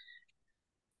 okay?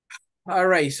 All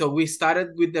right, so we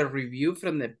started with the review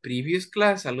from the previous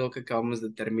class, algo que acabamos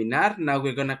de terminar. Now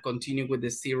we're going to continue with the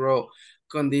zero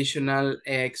conditional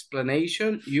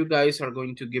explanation. You guys are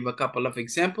going to give a couple of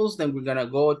examples, then we're going to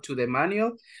go to the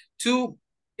manual to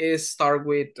start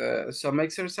with some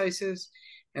exercises,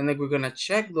 and then we're going to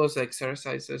check those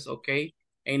exercises, okay?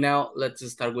 And now let's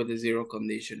start with the zero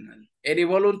conditional. Any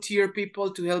volunteer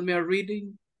people to help me out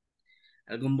reading?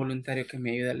 ¿Algún voluntario que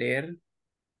me ayude a leer?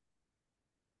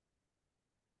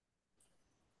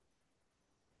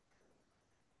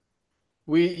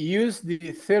 We use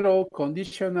the zero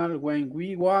conditional when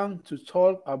we want to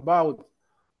talk about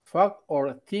facts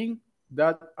or things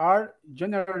that are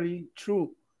generally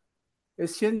true.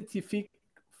 Scientific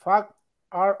facts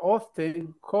are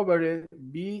often covered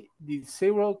by the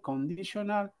zero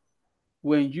conditional.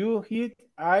 When you heat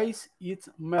ice, it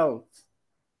melts.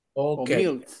 Okay.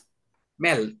 Or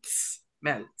melts.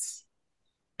 Melts.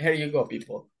 Here you go,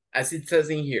 people. As it says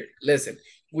in here, listen,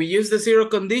 we use the zero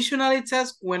conditional, it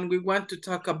says, when we want to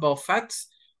talk about facts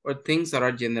or things that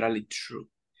are generally true.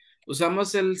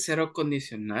 Usamos el cero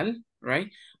condicional, right?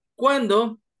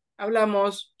 Cuando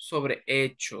hablamos sobre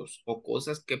hechos o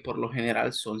cosas que por lo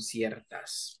general son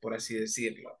ciertas, por así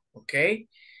decirlo, ¿ok?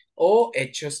 O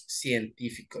hechos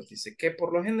científicos, dice que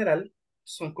por lo general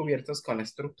son cubiertos con la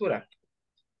estructura,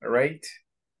 all right?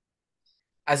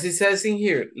 As it says in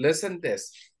here, listen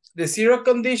this. The zero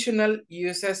conditional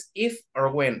uses if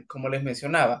or when, como les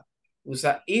mencionaba.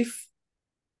 Usa if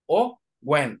o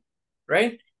when,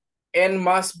 right? And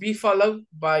must be followed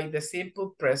by the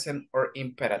simple present or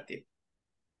imperative.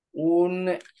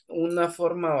 Una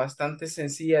forma bastante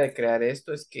sencilla de crear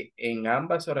esto es que en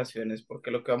ambas oraciones, porque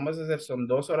lo que vamos a hacer son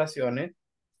dos oraciones,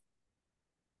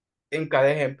 en cada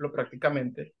ejemplo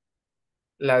prácticamente,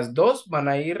 las dos van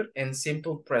a ir en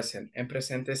simple present, en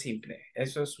presente simple.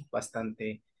 Eso es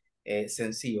bastante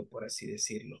sencillo, por así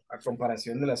decirlo, a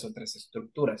comparación de las otras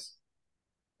estructuras.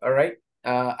 All right.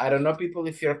 I don't know, people,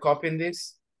 if you're copying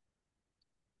this.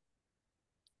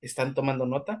 ¿Están tomando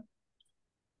nota?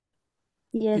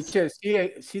 Yes. Teacher,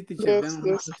 sí, teacher.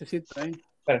 Yes.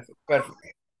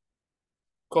 Perfect.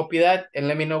 Copy that and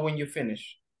let me know when you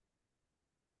finish.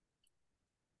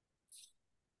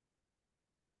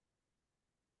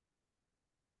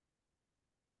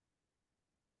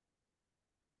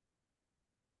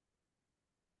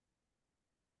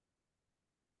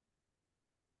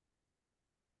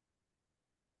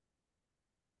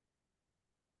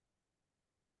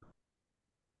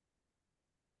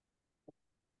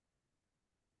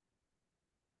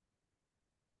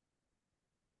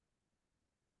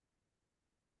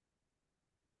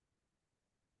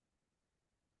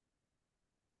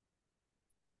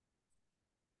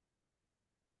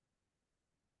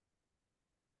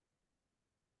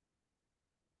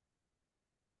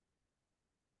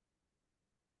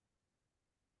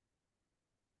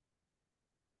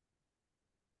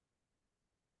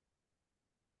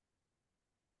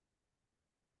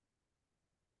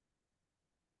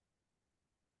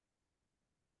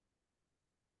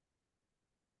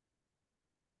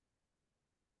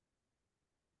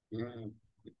 Mm.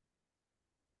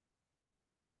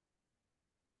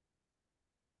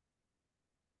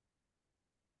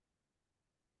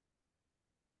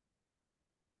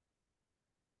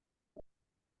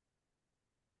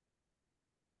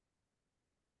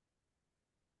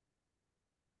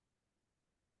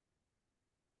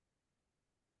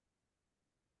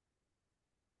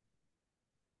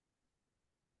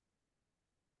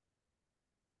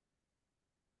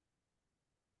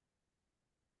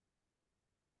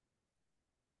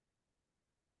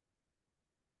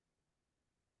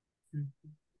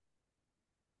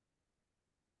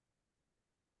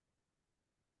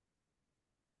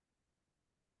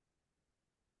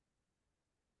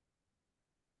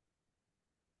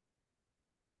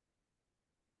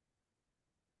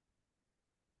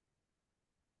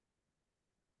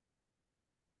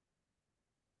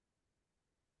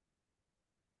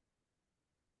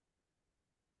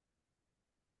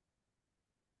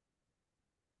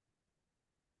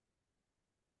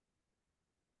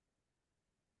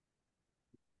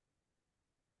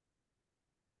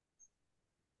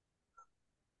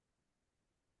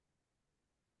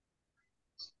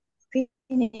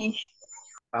 Finish.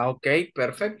 Okay,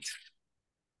 perfect.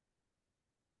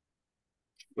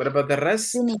 What about the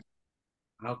rest? Finish.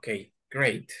 Okay,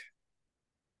 great.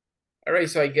 All right,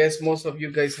 so I guess most of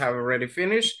you guys have already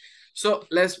finished. So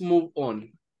let's move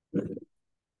on.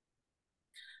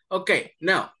 Okay,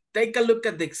 now take a look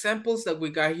at the examples that we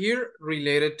got here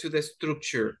related to the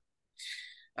structure.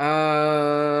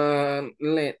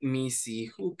 Let me see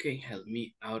who can help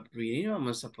me out reading.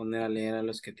 Vamos a poner a leer a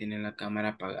los que tienen la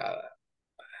cámara apagada.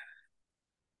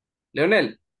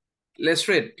 Leonel, let's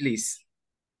read, please.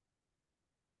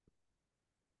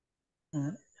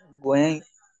 When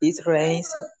it rains,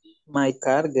 my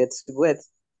car gets wet.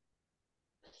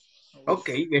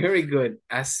 Okay, very good.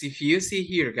 As if you see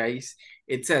here, guys,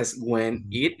 it says, when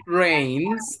it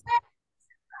rains,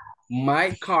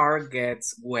 my car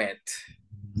gets wet.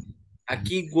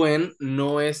 Aquí when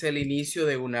no es el inicio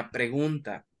de una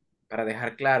pregunta, para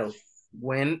dejar claro.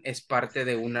 When es parte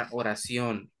de una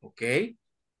oración, ¿ok?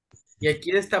 Y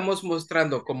aquí le estamos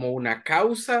mostrando como una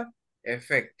causa,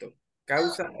 efecto.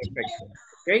 Causa, efecto,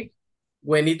 ¿ok?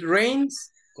 When it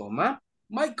rains, coma,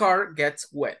 my car gets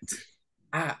wet.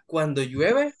 Ah, cuando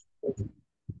llueve,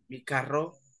 mi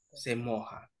carro se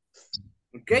moja.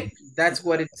 ¿Ok? That's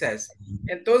what it says.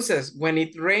 Entonces, when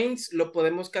it rains, lo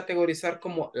podemos categorizar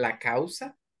como la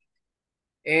causa.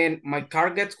 And my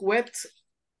car gets wet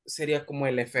sería como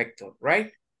el efecto,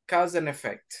 right? Cause and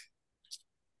effect.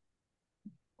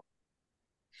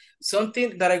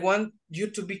 Something that I want you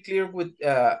to be clear with,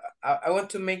 I want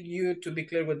to make you to be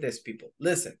clear with this, people.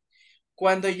 Listen,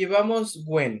 cuando llevamos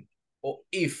when o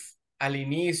if al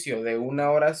inicio de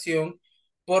una oración,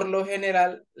 por lo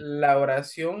general, la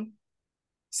oración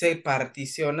se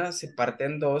particiona, se parte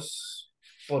en dos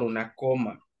por una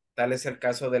coma. Tal es el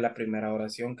caso de la primera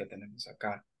oración que tenemos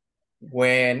acá.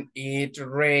 When it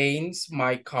rains,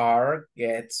 my car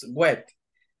gets wet.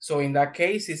 So in that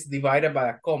case, it's divided by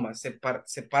a comma. Se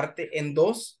parte en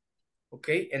dos, ¿ok?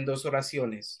 En dos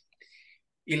oraciones.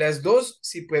 Y las dos,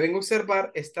 si pueden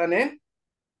observar, están en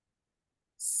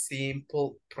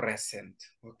simple present,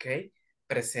 ¿ok?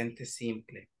 Presente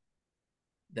simple.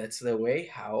 That's the way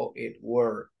how it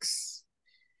works.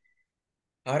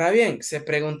 Ahora bien, se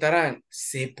preguntarán,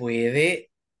 ¿se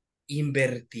puede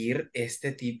invertir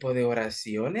este tipo de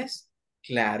oraciones?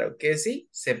 Claro que sí,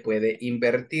 se puede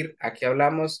invertir. Aquí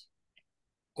hablamos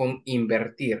con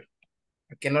invertir.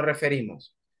 ¿A qué nos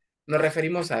referimos? Nos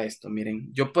referimos a esto,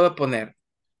 miren. Yo puedo poner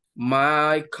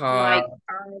my car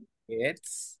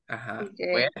gets,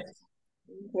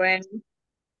 wet.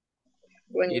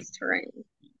 When It- it's rain.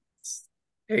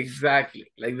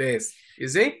 Exactly, like this. You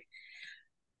see?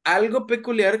 Algo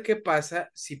peculiar que pasa,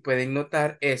 si pueden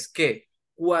notar, es que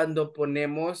cuando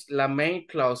ponemos la main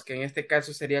clause, que en este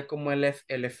caso sería como el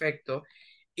efecto,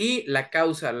 y la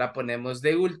causa la ponemos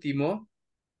de último,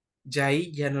 ya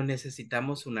ahí ya no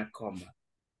necesitamos una coma.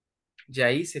 Ya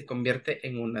ahí se convierte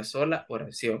en una sola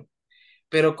oración.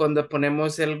 Pero cuando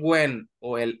ponemos el when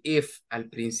o el if al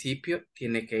principio,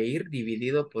 tiene que ir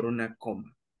dividido por una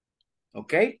coma.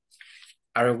 ¿Ok?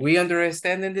 Are we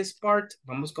understanding this part?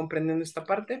 ¿Vamos comprendiendo esta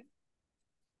parte?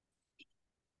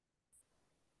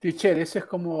 Teacher, eso es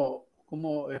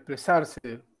como expresarse.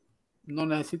 No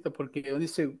necesita porque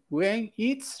dice when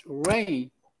it's rain.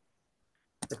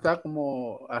 Está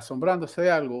como asombrándose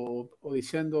de algo o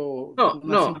diciendo una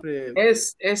No, simple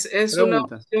es una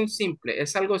pregunta. oración simple,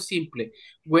 es algo simple.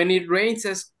 When it rains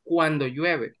es cuando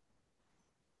llueve.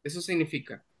 Eso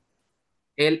significa.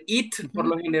 El it, por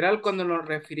lo general, cuando nos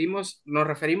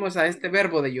referimos a este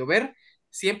verbo de llover,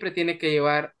 siempre tiene que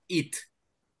llevar it.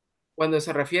 Cuando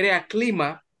se refiere a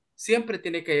clima, siempre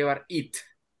tiene que llevar it.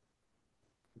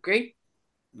 ¿Ok?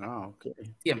 Ok.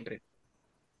 Siempre.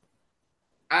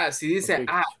 Si dice,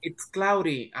 Okay. it's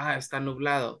cloudy. Está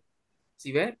nublado.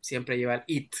 ¿Sí ve? Siempre lleva el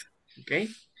it. ¿Ok?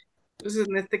 Entonces,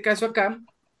 en este caso acá,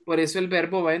 por eso el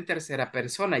verbo va en tercera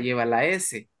persona, lleva la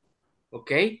S.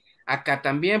 ¿Ok? Acá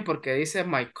también, porque dice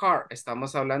my car,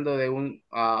 estamos hablando de un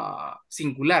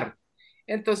singular.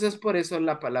 Entonces, por eso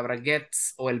la palabra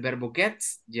gets o el verbo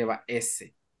gets lleva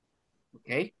S. ¿Ok?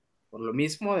 Por lo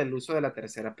mismo del uso de la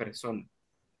tercera persona.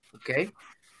 ¿Ok?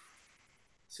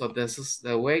 So this is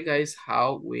the way, guys,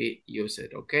 how we use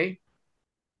it. ¿Ok?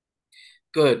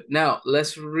 Good. Now,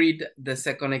 let's read the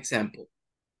second example.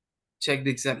 Check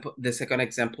the second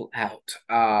example out.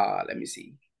 Let me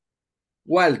see.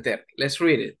 Walter, let's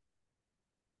read it.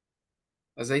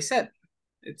 As I said,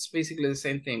 it's basically the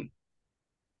same thing.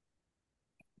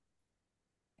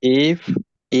 If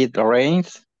it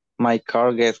rains, my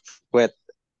car gets wet.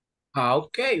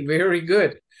 Ok, very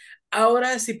good.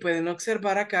 Ahora, si pueden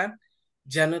observar acá,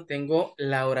 ya no tengo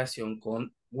la oración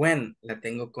con when, la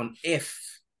tengo con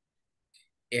if.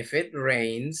 If it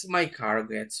rains, my car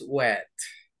gets wet.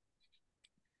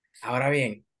 Ahora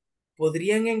bien,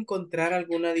 ¿podrían encontrar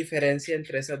alguna diferencia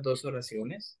entre esas dos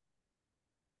oraciones?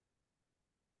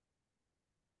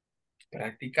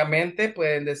 Prácticamente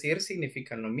pueden decir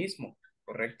significan lo mismo,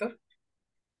 ¿correcto?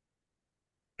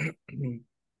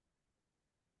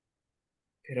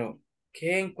 Pero,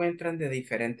 ¿qué encuentran de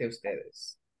diferente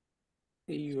ustedes?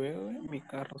 Si llueve, mi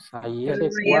carro se Ahí moja.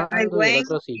 dice cuándo y el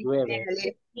otro si llueve.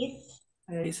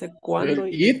 Dice El cuándo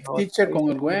y it, la teacher, otra con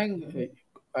dice el when,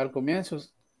 al comienzo.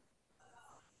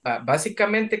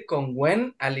 Básicamente con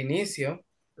when al inicio,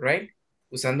 right?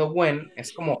 Usando when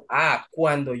es como,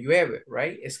 cuando llueve,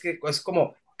 right? Es que es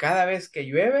como, cada vez que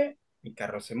llueve, mi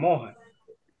carro se moja.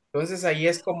 Entonces ahí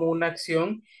es como una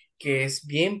acción que es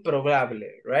bien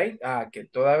probable, right? Que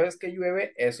toda vez que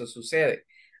llueve, eso sucede.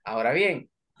 Ahora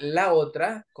bien, la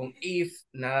otra con if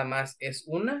nada más es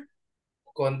una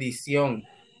condición.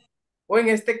 O en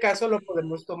este caso lo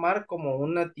podemos tomar como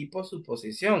una tipo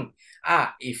suposición.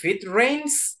 If it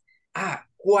rains,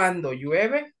 cuando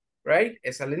llueve, right?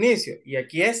 Es al inicio. Y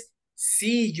aquí es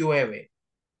si llueve.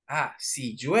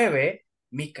 Si llueve,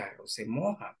 mi carro se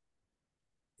moja.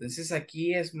 Entonces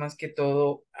aquí es más que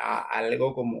todo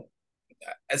algo como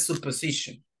a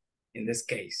supposition, in this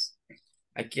case.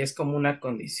 Aquí es como una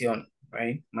condición,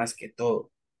 right? Más que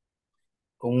todo.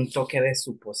 Con un toque de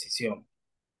suposición.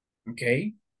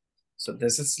 Okay? So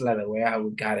this is the way how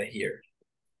we got it here.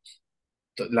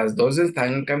 Las dos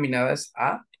están encaminadas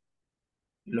a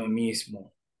lo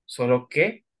mismo, solo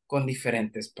que con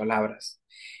diferentes palabras.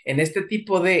 En este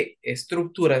tipo de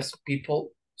estructuras,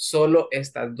 people, solo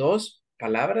estas dos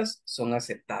palabras son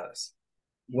aceptadas.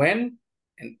 When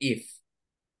and if,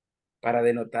 para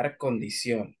denotar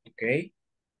condición, ¿ok?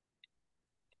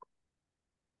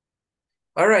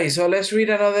 All right, so let's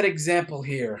read another example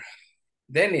here.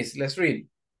 Dennis, let's read.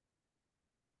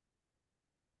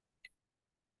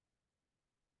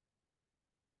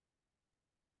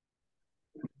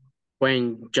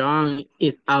 When John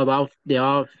is out of the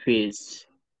office,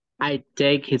 I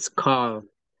take his call.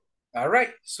 All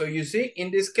right, so you see, in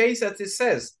this case, as it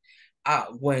says,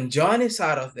 when John is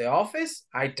out of the office,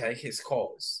 I take his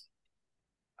calls.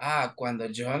 Cuando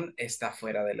John está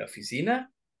fuera de la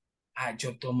oficina,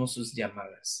 yo tomo sus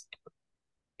llamadas.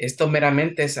 Esto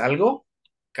meramente es algo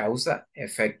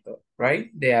causa-efecto,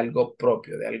 right? De algo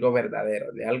propio, de algo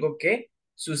verdadero, de algo que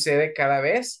sucede cada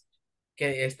vez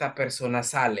que esta persona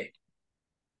sale.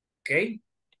 ¿Ok?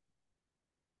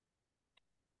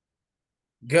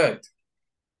 Good.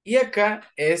 Y acá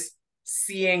es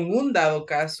si en un dado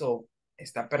caso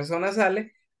esta persona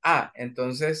sale,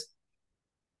 entonces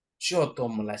yo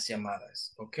tomo las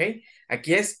llamadas, ¿ok?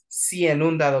 Aquí es si en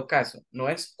un dado caso, no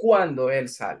es cuando él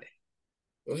sale.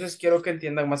 Entonces quiero que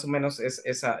entiendan más o menos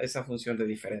esa función de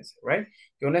diferencia, ¿right?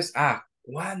 Que una es,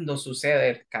 cuando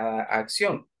sucede cada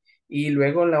acción. Y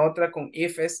luego en la otra con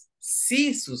if es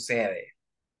si sucede,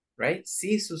 right?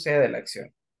 Si sucede la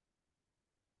acción.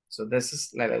 So this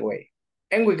is like the way.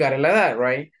 And we got it like that,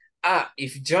 right?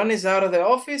 If John is out of the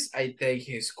office, I take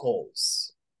his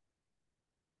calls.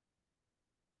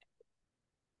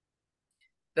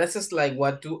 This is like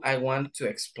what do I want to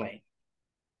explain.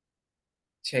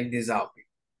 Check this out.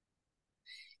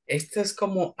 Esta es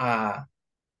como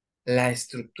la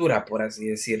estructura, por así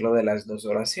decirlo, de las dos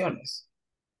oraciones.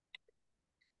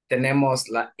 Tenemos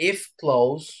la if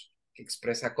clause, que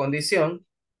expresa condición,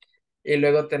 y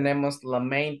luego tenemos la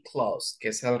main clause, que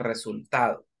es el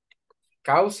resultado.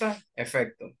 Causa,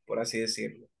 efecto, por así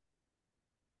decirlo.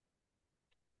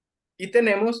 Y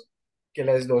tenemos que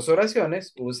las dos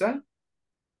oraciones usan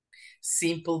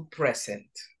simple present,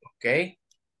 ¿ok?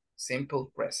 Simple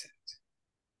present.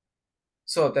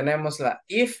 So, tenemos la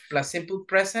if plus simple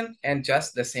present and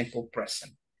just the simple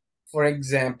present. For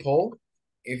example,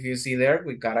 if you see there,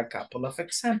 we got a couple of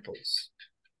examples.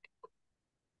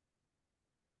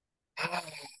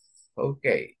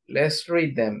 Okay, let's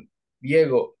read them.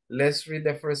 Diego, let's read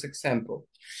the first example.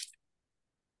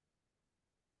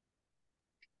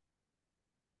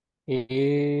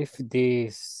 If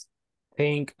this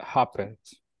thing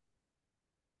happens.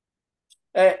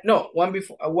 No, one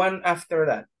before, one after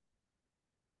that.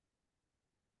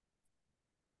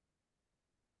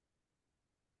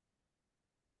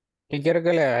 ¿Qué quiere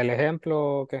que lea? ¿El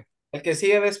ejemplo o qué? El que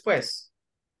sigue después.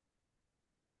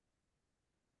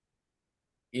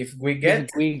 If we get.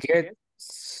 If we get,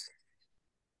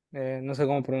 no sé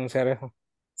cómo pronunciar eso.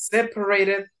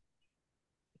 Separated.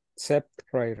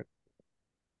 Separated.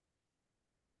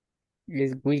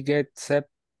 If we get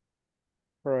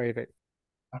separated.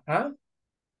 Ajá.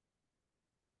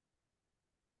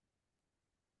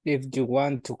 If you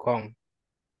want to come.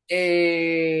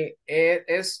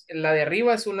 Es, la de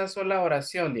arriba es una sola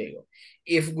oración, Diego.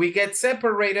 If we get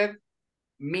separated,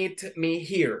 meet me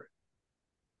here.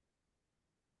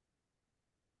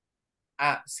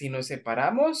 Ah, si nos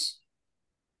separamos,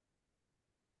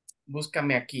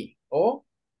 búscame aquí. O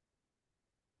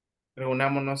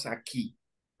reunámonos aquí.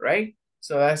 Right?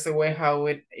 So that's the way how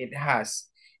it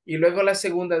has. Y luego la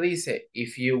segunda dice,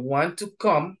 if you want to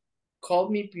come, call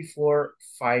me before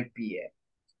 5 p.m.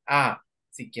 Ah,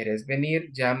 si quieres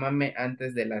venir, llámame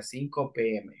antes de las 5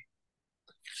 p.m.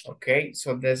 Okay,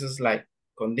 so this is like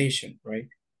condition, right?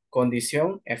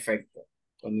 Condición, efecto.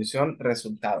 Condición,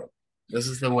 resultado. This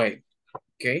is the way.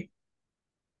 Okay.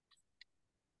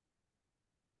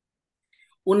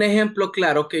 Un ejemplo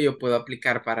claro que yo puedo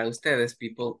aplicar para ustedes,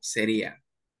 people, sería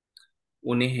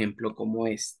un ejemplo como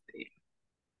este.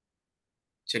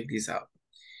 Check this out.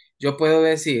 Yo puedo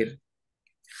decir,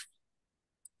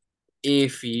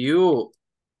 if you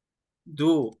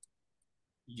do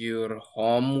your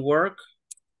homework,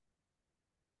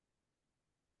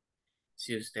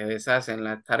 si ustedes hacen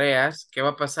las tareas, ¿qué va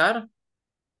a pasar?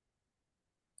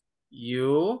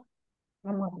 You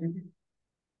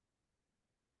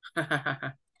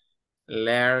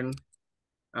learn,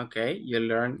 okay, you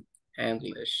learn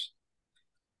English.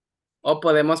 O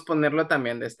podemos ponerlo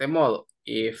también de este modo.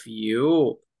 If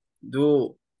you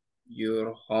do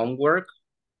your homework,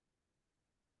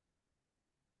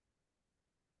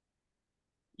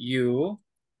 you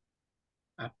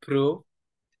approve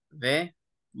the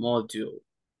module.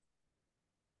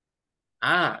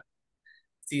 Ah,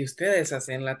 si ustedes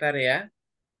hacen la tarea,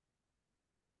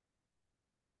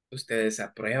 ustedes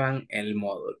aprueban el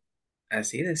módulo.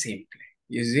 Así de simple.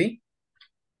 You see?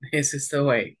 This is the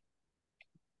way.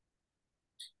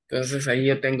 Entonces ahí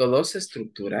yo tengo dos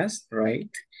estructuras, right?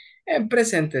 En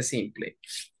presente simple.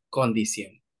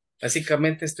 Condición.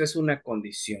 Básicamente esto es una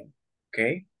condición.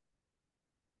 ¿Ok?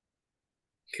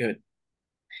 Good.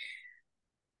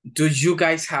 Do you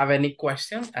guys have any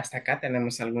question? Hasta acá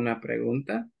tenemos alguna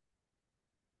pregunta.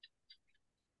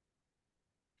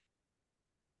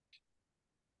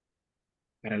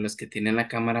 Para los que tienen la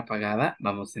cámara apagada,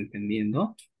 vamos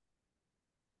entendiendo.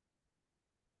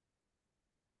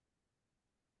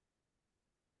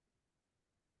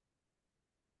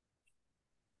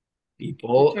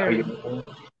 People, are you...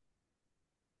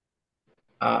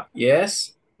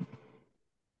 yes.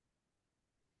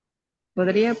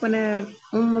 ¿Podría poner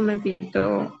un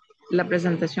momentito la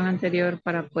presentación anterior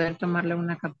para poder tomarle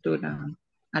una captura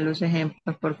a los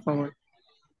ejemplos, por favor?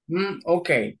 Ok.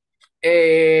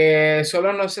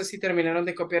 Solo no sé si terminaron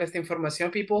de copiar esta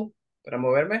información, people, para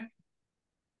moverme.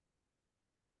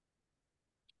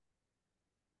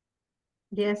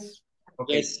 Yes.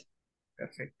 Okay. Yes.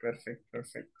 Perfect, perfect,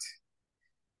 perfect.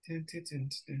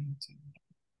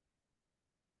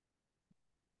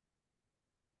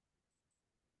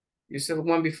 You said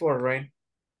one before, right?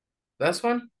 That's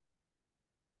one?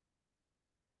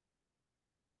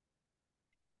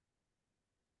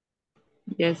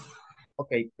 Yes.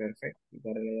 Okay, perfect. You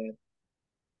got it.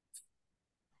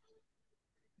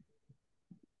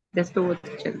 Ya estuvo,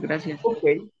 teacher. Gracias.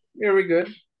 Okay, very good.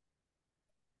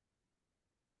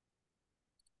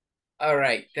 All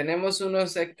right, tenemos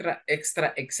unos extra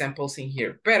examples in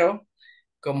here, pero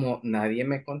como nadie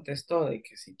me contestó de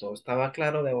que si todo estaba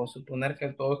claro, debo suponer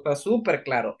que todo está súper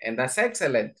claro. And that's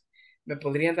excellent. ¿Me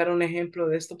podrían dar un ejemplo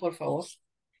de esto, por favor?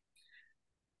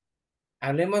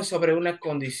 Hablemos sobre una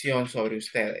condición sobre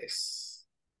ustedes.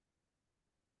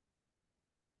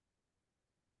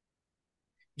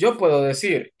 Yo puedo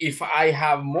decir, if I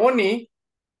have money,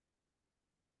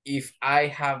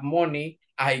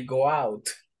 I go out.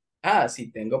 Ah,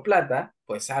 si tengo plata,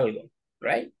 pues salgo,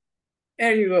 right?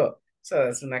 There you go. So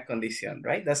that's una condición,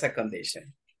 right? That's a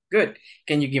condition. Good.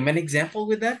 Can you give me an example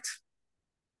with that?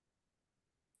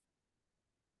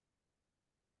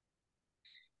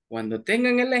 Cuando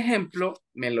tengan el ejemplo,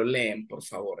 me lo leen, por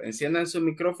favor. Enciendan su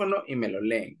micrófono y me lo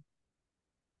leen.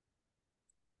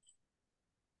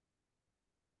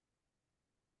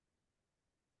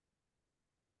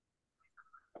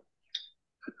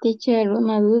 Teacher,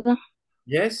 una duda.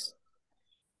 Yes.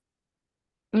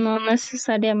 No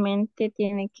necesariamente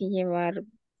tiene que llevar,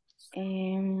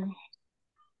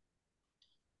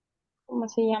 ¿cómo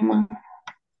se llama?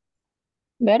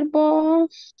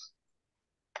 Verbos.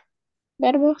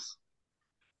 Verbos.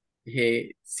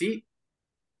 Sí.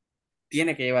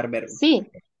 Tiene que llevar verbos. Sí.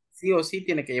 Sí o sí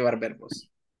tiene que llevar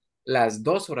verbos. Las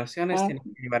dos oraciones tienen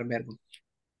que llevar verbos.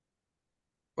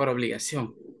 Por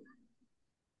obligación.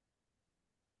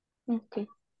 Ok.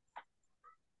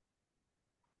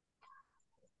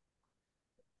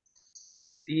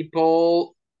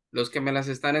 People, los que me las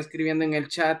están escribiendo en el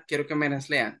chat, quiero que me las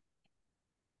lean.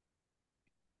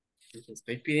 Les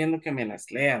estoy pidiendo que me las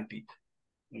lean, people.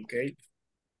 Ok.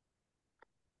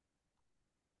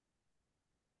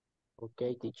 Ok,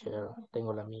 teacher,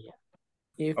 tengo la mía.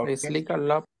 If I sleep a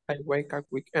lot, I wake up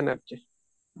with energy.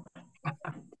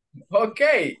 Ok.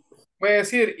 Puede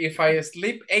decir, if I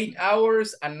sleep 8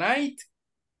 hours a night,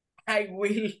 I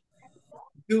will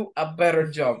do a better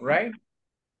job, right?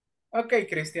 Okay,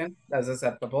 Christian, that's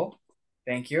acceptable.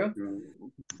 Thank you.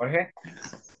 Jorge?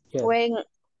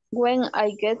 When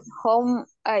I get home,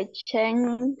 I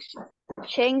change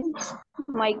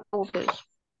my clothes.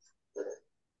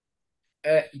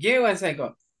 Give me 1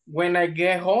 second. When I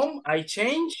get home, I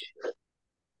change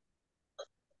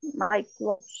my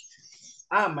clothes.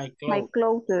 My clothes. My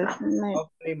clothes.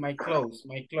 Okay, my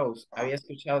clothes. Había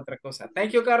escuchado otra cosa.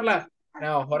 Thank you, Carla.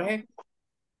 Now, Jorge.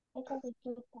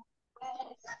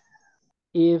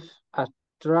 If I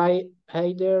try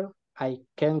harder, I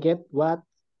can get what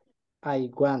I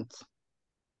want.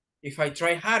 If I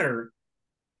try harder.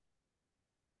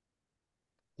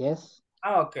 Yes.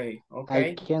 Okay.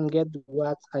 I can get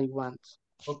what I want.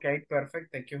 Okay,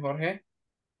 perfect. Thank you, Jorge.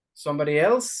 Somebody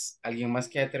else? ¿Alguien más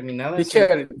que haya terminado?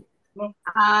 Teacher,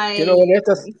 quiero ver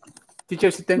estas.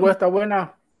 Teacher, si tengo esta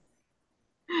buena.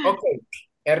 Ok.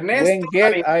 Ernesto.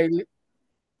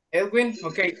 Edwin,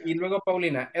 ok. Y luego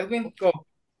Paulina. Edwin, go.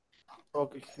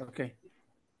 Okay.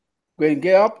 When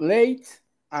get up late,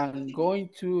 I'm going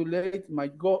to late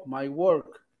my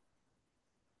work.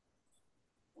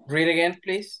 Read again,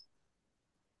 please.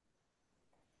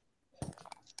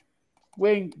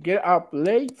 When get up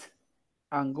late,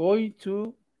 I'm going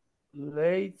to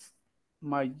late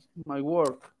my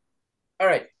work. All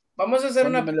right. Vamos a hacer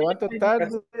Cuando me levanto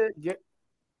tarde.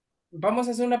 Vamos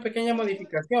a hacer una pequeña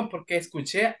modificación porque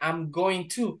escuché I'm going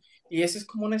to y eso es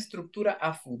como una estructura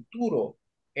a futuro,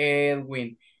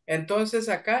 Edwin. Entonces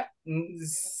acá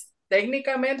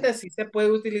técnicamente sí se puede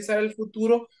utilizar el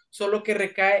futuro, solo que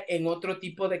recae en otro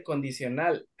tipo de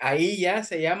condicional. Ahí ya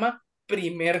se llama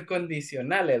primer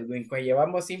condicional, Edwin, que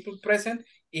llevamos simple present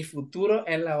y futuro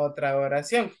en la otra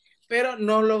oración. Pero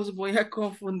no los voy a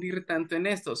confundir tanto en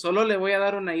esto, solo le voy a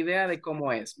dar una idea de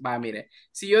cómo es. Va, mire,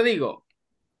 si yo digo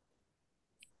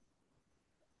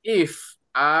if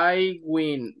I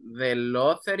win the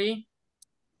lottery.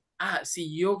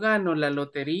 Si yo gano la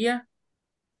lotería,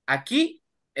 aquí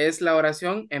es la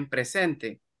oración en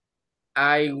presente.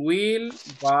 I will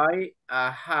buy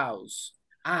a house.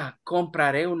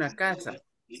 Compraré una casa.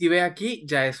 Si ve aquí,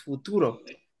 ya es futuro.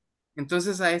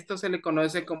 Entonces a esto se le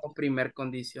conoce como primer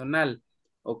condicional.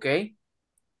 ¿Ok?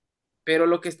 Pero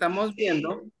lo que estamos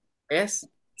viendo es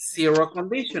zero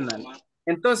conditional.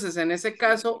 Entonces, en ese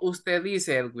caso, usted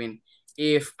dice, Edwin,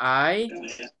 if I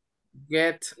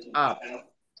get up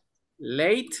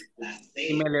late,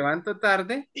 y me levanto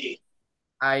tarde,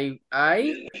 I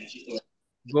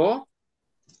go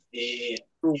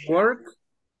to work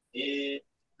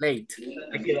late.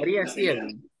 Me quedaría así,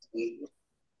 Edwin.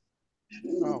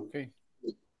 Okay.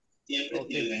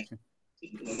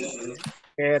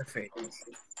 Perfect.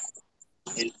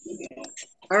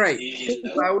 All right,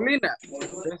 Paulina,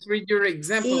 let's read your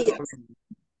example.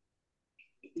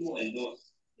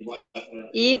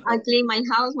 If I clean my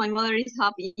house, my mother is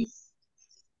happy.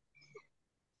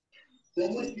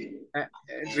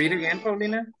 Read again,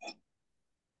 Paulina.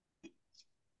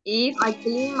 If I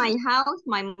clean my house,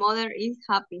 my mother is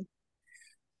happy.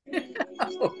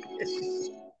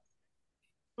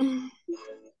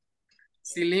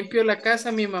 Si limpio la casa,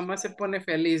 mi mamá se pone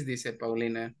feliz, dice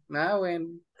Paulina. Ah,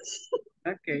 bueno.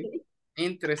 Ok.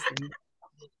 Interesting.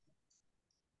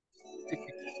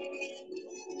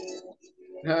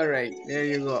 All right, there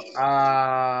you go.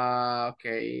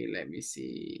 Okay, let me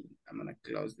see. I'm gonna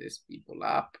close these people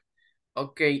up.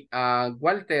 Okay,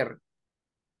 Walter.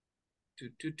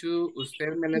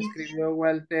 Usted me lo escribió,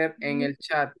 Walter, en el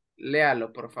chat.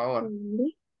 Léalo, por favor.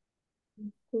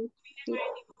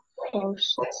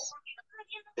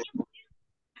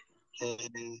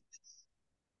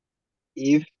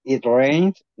 If it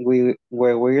rains, we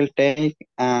will take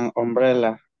an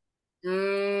umbrella.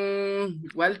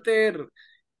 Walter,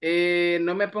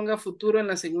 no me ponga futuro en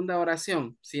la segunda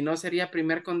oración, si no sería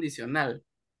primer condicional.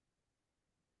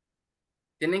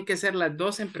 Tienen que ser las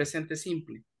dos en presente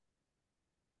simple.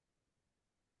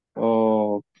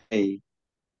 Ok.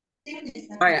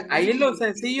 Vaya, ahí lo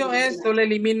sencillo es solo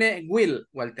elimine will,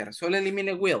 Walter, solo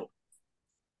elimine will.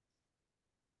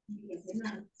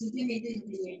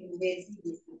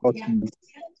 Okay.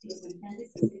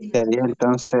 Sería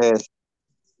entonces,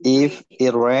 if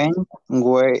it rains,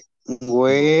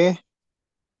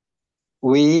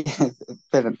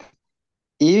 espérate.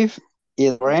 If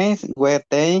it rains, we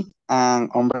take an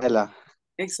umbrella.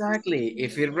 Exactly.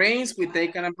 If it rains, we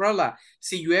take an umbrella.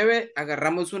 Si llueve,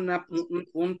 agarramos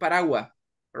un paraguas,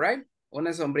 right?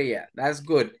 Una sombrilla. That's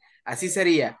good. Así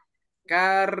sería.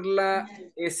 Carla,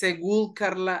 ese good,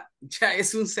 Carla, ya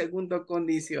es un segundo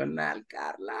condicional,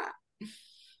 Carla.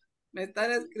 Me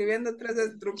están escribiendo tres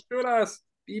estructuras,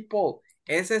 people.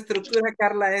 Esa estructura,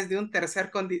 Carla, es de un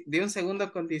de un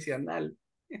segundo condicional.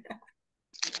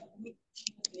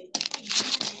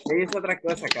 Es otra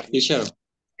cosa, Carla. Teacher.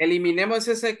 Eliminemos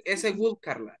ese good,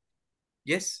 Carla.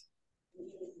 Yes.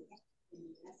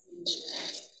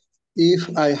 If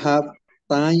I have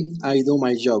time, I do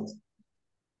my job.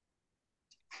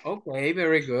 Okay,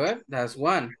 very good. That's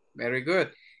one. Very good.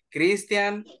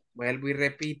 Cristian, vuelvo y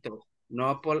repito.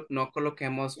 No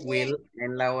coloquemos will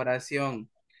en la oración.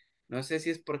 No sé si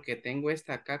es porque tengo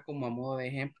esta acá como a modo de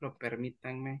ejemplo.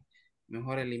 Permítanme.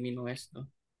 Mejor elimino esto.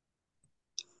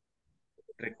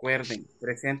 Recuerden,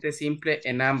 presente simple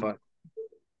en ambas.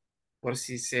 Por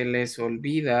si se les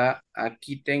olvida,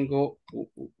 aquí tengo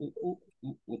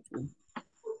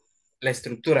la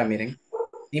estructura, miren.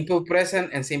 Simple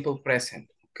present and simple present,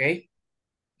 ¿ok?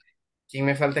 ¿Quién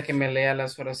me falta que me lea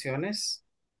las oraciones?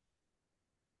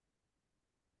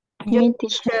 Yo,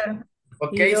 teacher.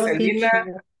 Ok, Yo,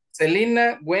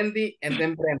 Selena, Wendy, and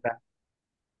then Brenda.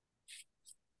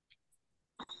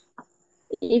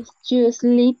 If you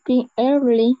sleeping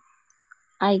early,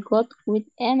 I got with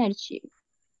energy.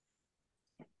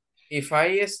 If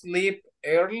I sleep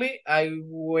early, I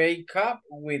wake up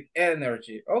with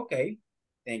energy. Okay.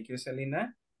 Thank you,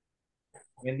 Selena.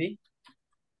 Wendy?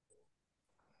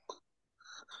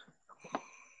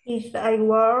 If I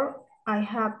work, I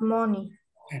have money.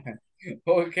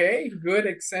 Okay, good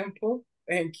example.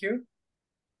 Thank you.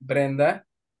 Brenda?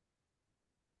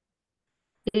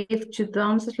 If you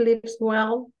don't sleep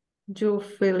well, you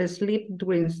feel sleep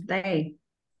during the day.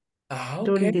 Okay.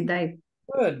 During the day.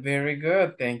 Good, very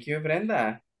good. Thank you,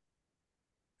 Brenda.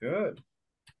 Good.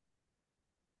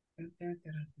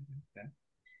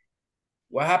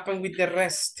 What happened with the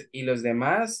rest? ¿Y los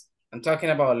demás? I'm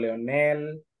talking about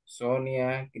Leonel,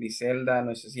 Sonia, Griselda,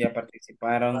 no sé si ya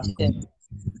participaron.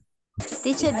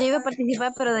 Teacher, yo iba a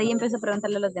participar, pero de ahí empecé a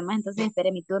preguntarle a los demás, entonces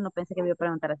esperé mi turno, pensé que me iba a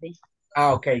preguntar así.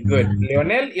 Ah, ok, good.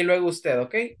 Leonel y luego usted,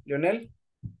 ¿ok? Leonel.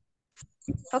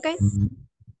 Ok.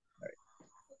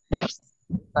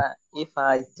 If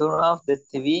I turn off the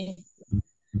TV,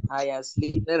 I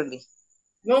sleep early.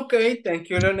 Okay, thank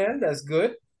you, Leonel. That's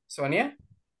good. Sonia?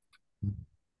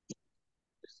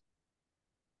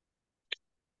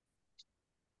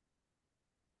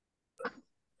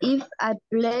 If I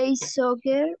play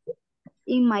soccer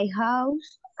in my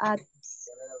house at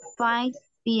 5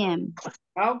 p.m.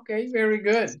 Okay, very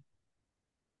good.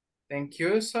 Thank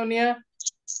you, Sonia.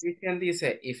 Christian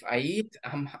dice, if I eat,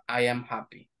 I am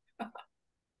happy.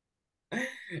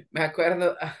 Me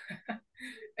acuerdo,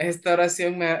 esta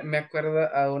oración me acuerdo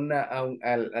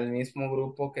al mismo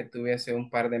grupo que tuve hace un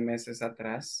par de meses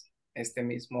atrás, este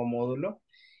mismo módulo,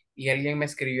 y alguien me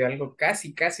escribió algo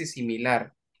casi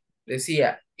similar.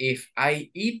 Decía, if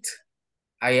I eat,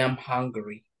 I am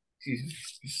hungry.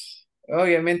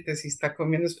 Obviamente, si está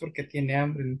comiendo es porque tiene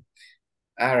hambre.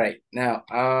 All right, now,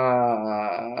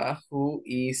 who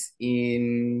is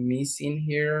missing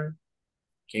here?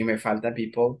 ¿Quién me falta,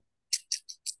 people?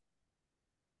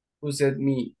 Who said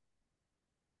me?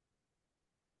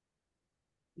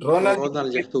 Ronald.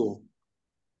 Ronald ya estuvo.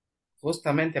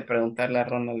 Justamente a preguntarle a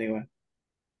Ronald igual.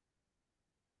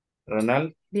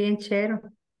 Ronald. Bien chero.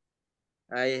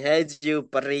 I hate you,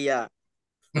 parrilla.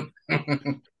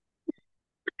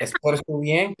 Es por su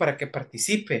bien para que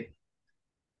participe.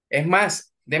 Es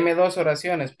más, deme 2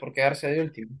 oraciones por quedarse de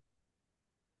último.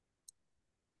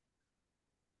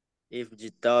 If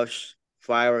you touch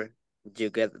fire, you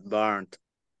get burned.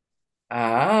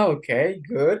 Ah, okay,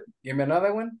 good. Give me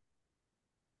another one.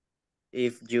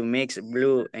 If you mix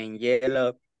blue and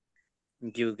yellow,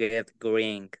 you get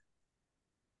green.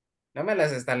 No me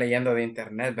las está leyendo de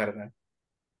internet, ¿verdad?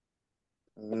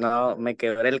 No, me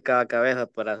quebré el cabeza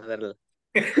por hacerlo.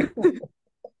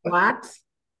 What?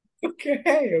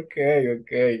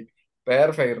 Okay.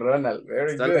 Perfect, Ronald.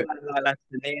 Very Solo good.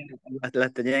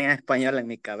 las tenía en español en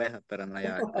mi cabeza, pero no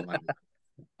ya como.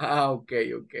 Ah,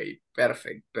 okay.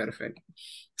 Perfect.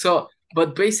 So,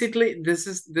 but basically, this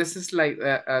is like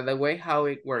the way how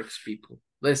it works, people.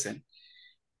 Listen,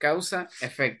 causa,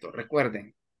 efecto.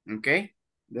 Recuerden, okay?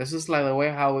 This is like the way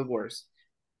how it works.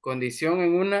 Condición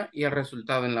en una y el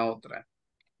resultado en la otra.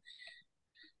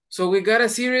 So we got a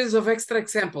series of extra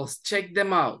examples. Check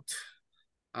them out.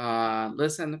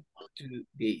 Listen to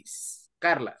this.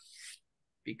 Carla,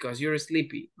 because you're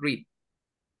sleepy, read.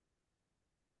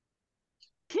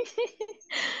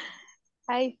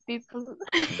 Hay people.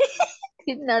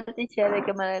 No te sé de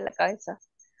qué manera la cabeza.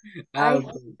 Ah,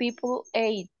 If people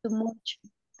ate too much,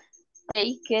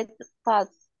 they get fat.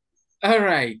 all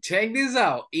right, check this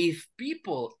out. If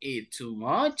people eat too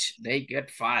much, they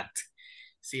get fat.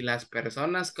 Si las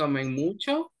personas comen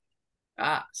mucho,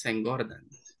 se engordan.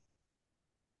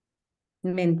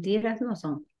 Mentiras no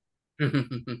son.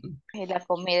 Y la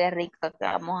comida es rica que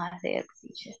vamos a hacer.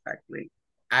 Exactly.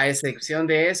 A excepción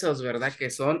de esos, ¿verdad? Que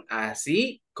son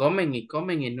así, comen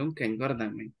y nunca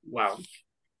engordan. Wow,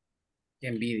 qué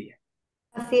envidia.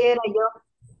 Así era yo,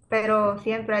 pero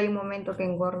siempre hay un momento que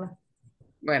engorda.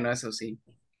 Bueno, eso sí,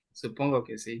 supongo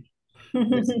que sí.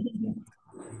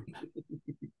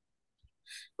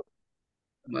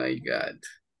 My God.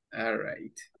 All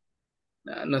right.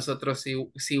 Nosotros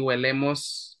si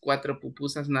huelemos 4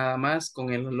 pupusas nada más,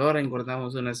 con el olor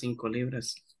engordamos unas 5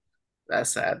 libras.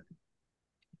 That's sad.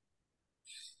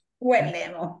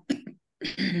 Huelemos.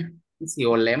 Si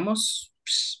olemos,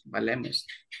 valemos.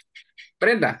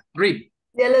 Brenda, read.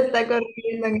 Ya lo está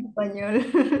corrigiendo en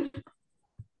español.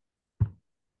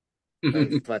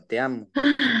 Olfateamos.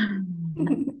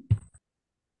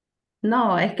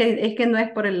 No, es que no es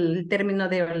por el término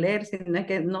de oler, sino es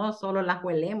que no solo las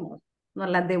huelemos, nos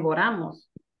las devoramos.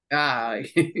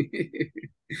 Ay,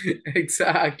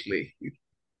 exactly.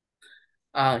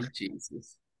 Oh,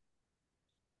 Jesus.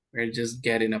 We're just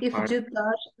getting If apart. you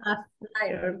touch a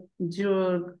fire,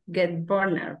 you'll get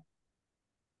burned.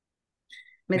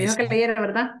 Me dijo que leyera,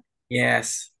 ¿verdad?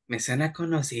 Yes, me suena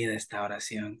conocida esta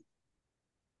oración.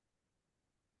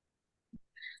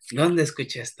 ¿Dónde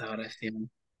escuché esta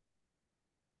oración?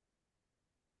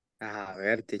 A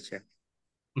ver, teacher.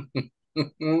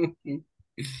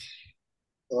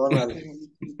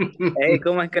 Hey,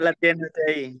 ¿cómo es que la tiene usted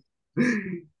ahí?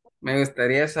 Me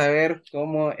gustaría saber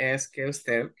cómo es que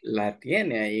usted la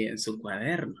tiene ahí en su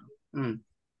cuaderno.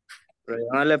 Pero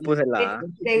yo no le puse la A.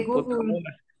 De Google.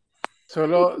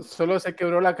 Solo se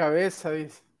quebró la cabeza,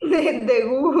 dice. De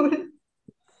Google.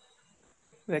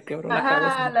 Le quebró la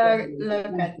Ajá, cabeza. lo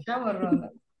cachamos,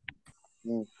 Ronald.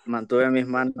 Mantuve mis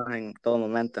manos en todo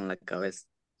momento en la cabeza.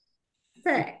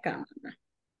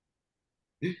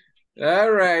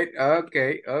 All right.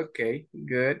 Okay.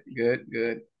 Good.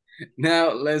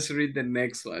 Now let's read the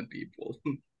next one, people.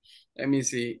 Let me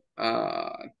see.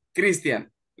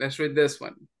 Christian, let's read this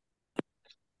one.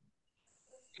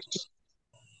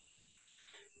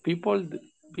 People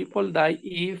die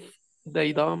if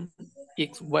they don't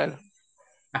eat well.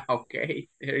 Okay,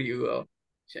 there you go.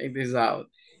 Check this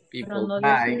out. Pero People no dio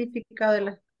el die significado de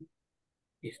la...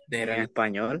 if they En don't.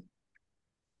 español.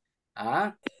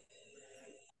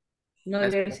 No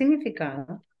dio el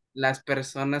significado. Las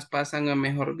personas pasan a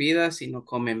mejor vida si no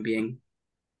comen bien.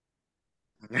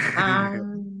 Ah.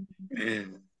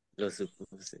 Lo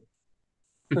supuse.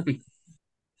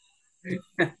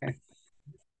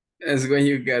 That's when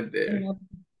you get there.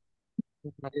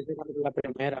 La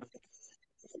primera.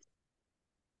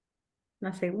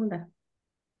 La segunda.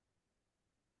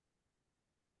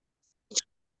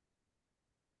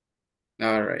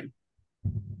 All right.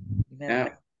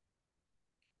 Now,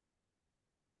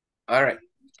 all right.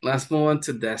 Let's move on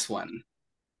to this one.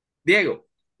 Diego,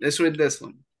 let's read this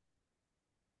one.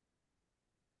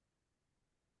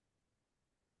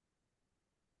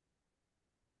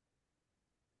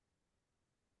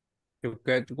 You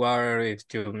get water if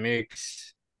you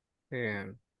mix.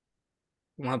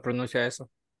 ¿Cómo se pronuncia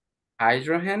eso?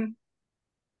 Hydrogen.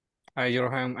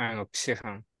 Hydrogen and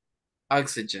oxygen.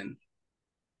 Oxygen.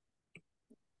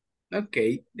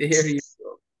 Okay, there you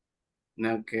go.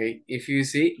 Okay, if you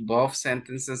see, both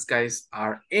sentences, guys,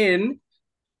 are in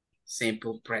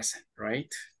simple present,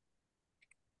 right?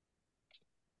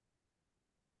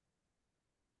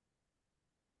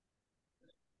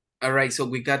 All right, so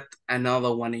we got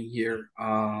another one in here.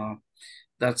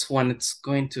 That's one it's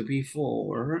going to be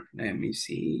for, let me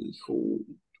see who.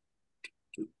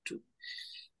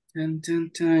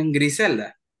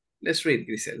 Griselda. Let's read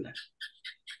Griselda.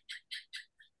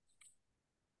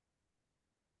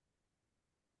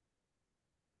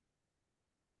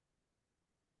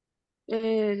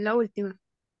 La última.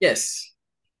 Yes.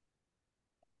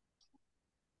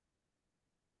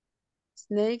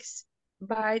 Snakes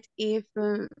bite if,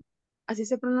 ¿así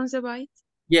se pronuncia bite?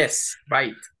 Yes,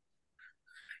 bite.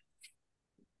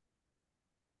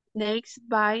 Snakes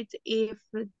bite if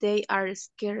they are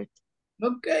scared.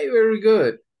 Okay, very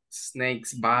good.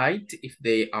 Snakes bite if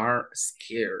they are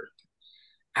scared.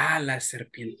 Ah, las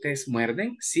serpientes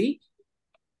muerden, sí.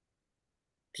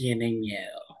 Tienen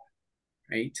miedo,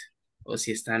 right? O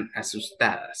si están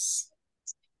asustadas.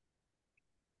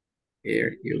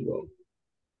 Here you go.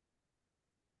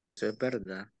 Eso es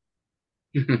verdad.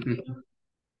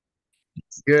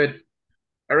 Good.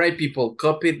 All right, people,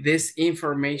 copy this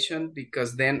information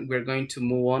because then we're going to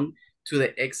move on to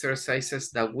the exercises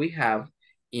that we have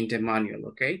in the manual,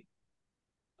 okay?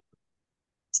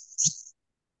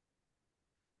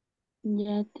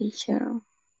 Yeah, teacher.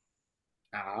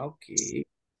 Ah, okay.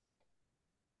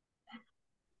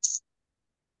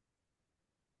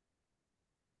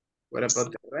 What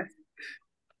about the rest?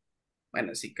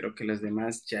 Bueno, sí, creo que los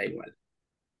demás ya igual.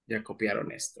 Ya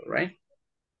copiaron esto, right?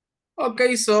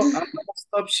 Okay, so I'm gonna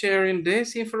stop sharing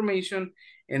this information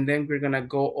and then we're gonna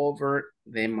go over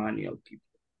the manual, people.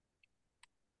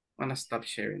 I'm gonna stop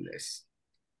sharing this.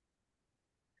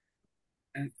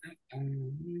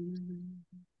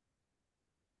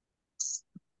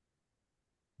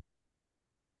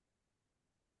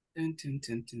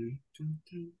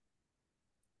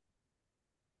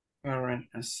 Current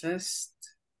assessed.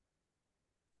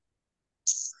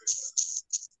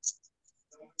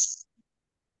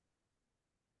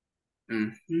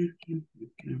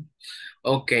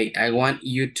 Okay, I want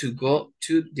you to go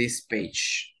to this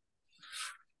page.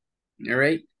 All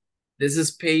right, this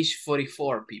is page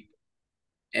 44, people.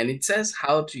 And it says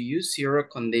how to use zero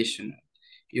conditional.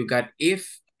 You got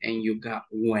if and you got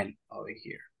when over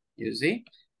here. You see?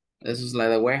 This is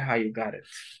like the way how you got it.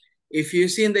 If you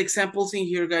see in the examples in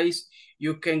here, guys,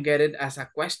 you can get it as a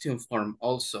question form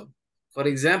also. For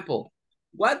example,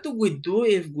 what do we do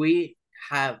if we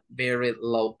have very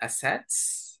low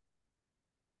assets?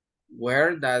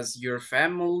 Where does your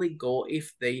family go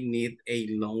if they need a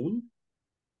loan?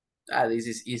 Ah, this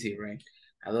is easy, right?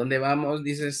 ¿A dónde vamos?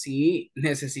 Dice, si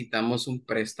necesitamos un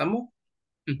préstamo.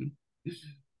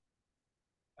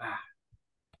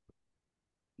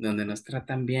 Donde nos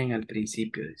tratan bien al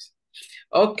principio.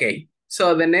 Okay,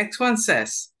 so the next one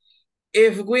says,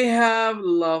 if we have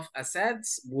low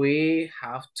assets, we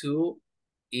have to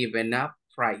even up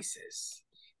prices.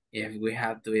 If we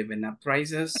have to even up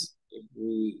prices,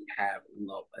 we have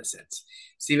low assets.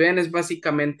 Si ven, es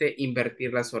básicamente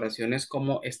invertir las oraciones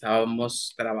como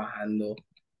estábamos trabajando,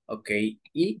 ok,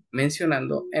 y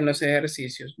mencionando en los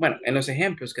ejercicios, bueno, en los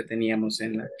ejemplos que teníamos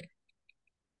en la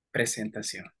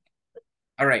presentación.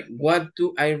 All right, what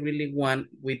do I really want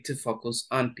we to focus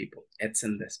on, people? It's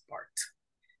in this part.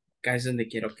 Acá es donde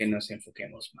quiero que nos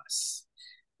enfoquemos más,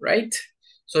 right?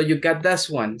 So you got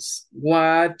those ones.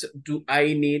 What do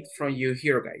I need from you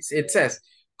here, guys? It says,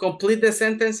 complete the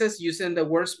sentences using the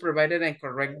words provided and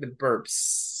correct the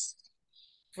verbs.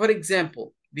 For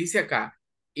example, dice acá,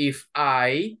 if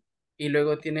I, y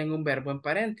luego tienen un verbo en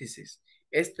paréntesis.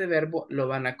 Este verbo lo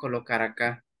van a colocar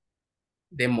acá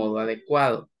de modo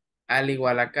adecuado. Al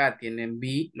igual acá tienen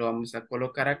be, lo vamos a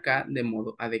colocar acá de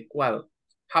modo adecuado.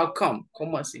 How come?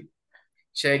 ¿Cómo así?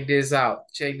 Check this out.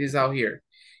 Check this out here.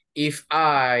 If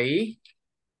I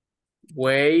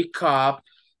wake up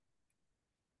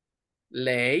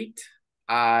late,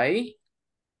 I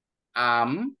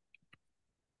am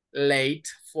late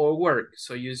for work.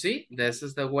 So you see, this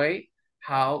is the way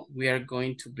how we are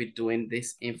going to be doing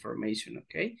this information,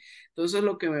 okay? Entonces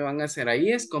lo que me van a hacer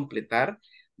ahí es completar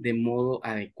de modo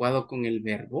adecuado con el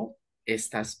verbo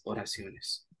estas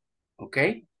oraciones,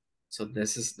 okay? So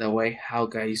this is the way how,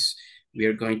 guys, we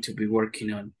are going to be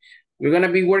working on. We're going to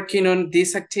be working on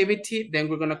this activity, then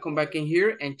we're going to come back in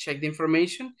here and check the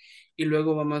information y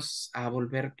luego vamos a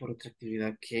volver por otra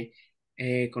actividad que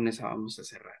con esa vamos a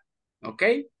cerrar,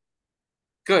 okay?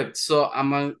 Good. So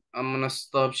I'm gonna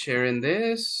stop sharing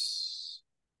this.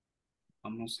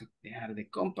 Vamos a dejar de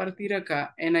compartir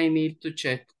acá. And I need to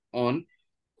check on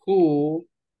who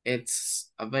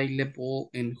it's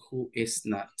available and who is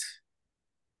not.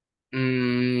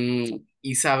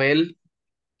 Isabel,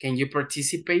 can you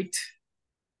participate?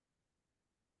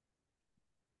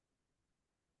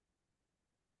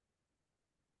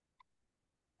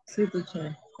 Sí,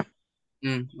 teacher.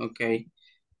 Ok.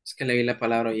 Es que leí la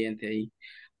palabra oyente ahí.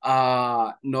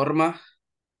 Norma.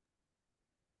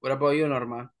 What about you,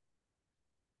 Norma?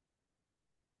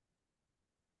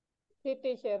 Sí,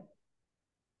 teacher.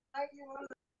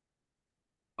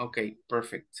 Ok,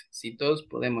 perfect. Si todos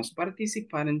podemos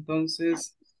participar,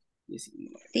 entonces...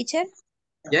 19. Teacher,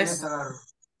 Yes.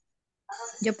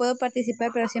 yo puedo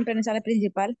participar, pero siempre me sale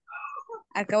principal.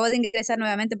 Acabo de ingresar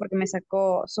nuevamente porque me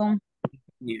sacó Zoom.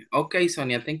 Yeah. Ok,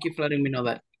 Sonia, thank you for letting me know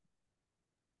that.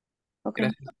 Okay.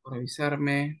 Gracias por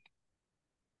avisarme.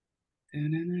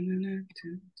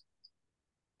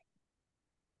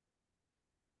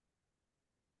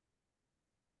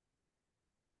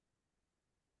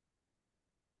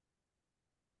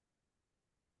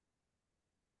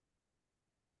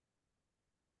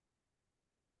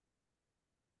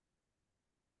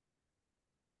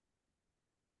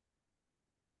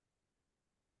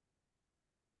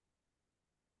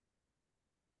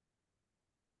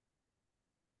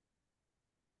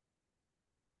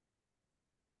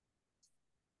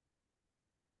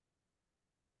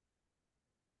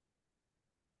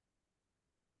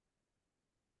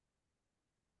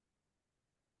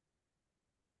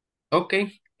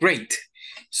 Okay, great.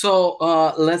 So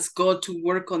let's go to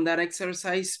work on that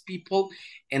exercise, people,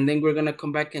 and then we're going to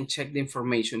come back and check the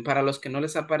information. Para los que no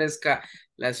les aparezca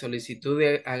la solicitud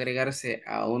de agregarse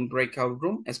a un breakout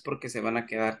room, es porque se van a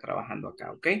quedar trabajando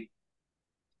acá, ¿ok?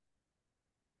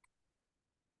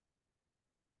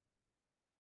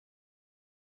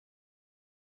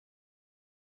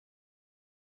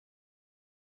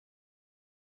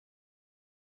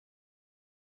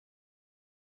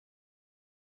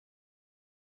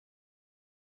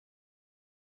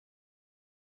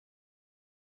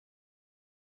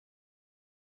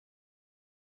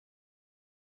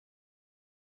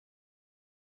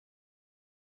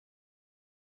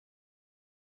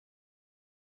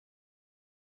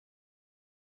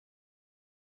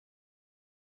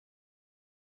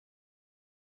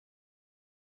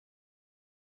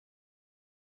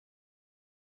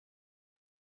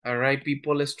 All right,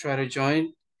 people, let's try to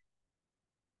join.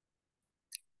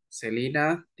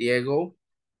 Selena, Diego.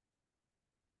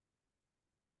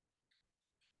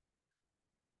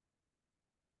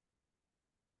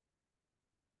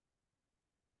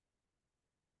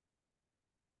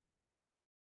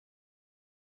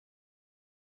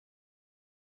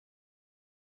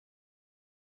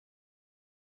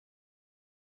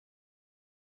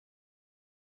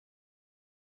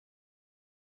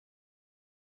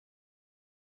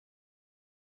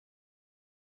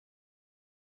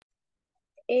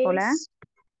 Hola.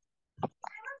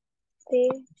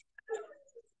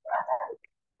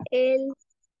 El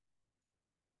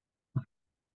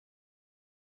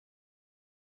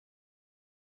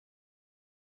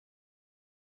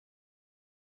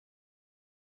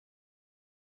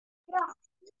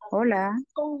Hola.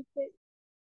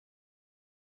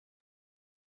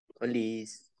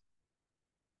 Olis.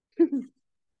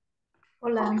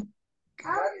 Hola.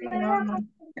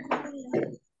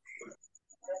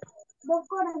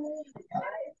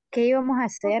 ¿Qué íbamos a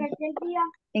hacer?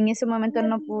 En ese momento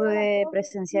no pude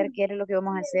presenciar qué era lo que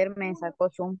íbamos a hacer. Me sacó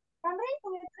Zoom.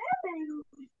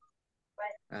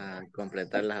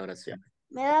 Completar las oraciones.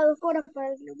 Me da 2 horas para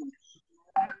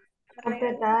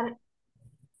Completar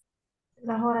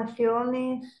las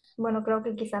oraciones. Bueno, creo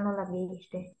que quizás no las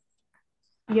viste.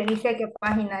 Yo ni sé qué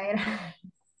página era.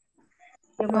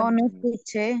 No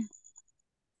escuché.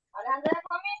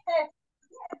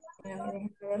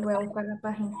 Voy a buscar la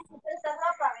página.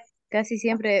 Casi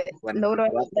siempre logro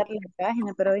dar la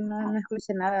página, pero hoy no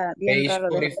escuché nada bien Page raro.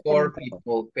 44,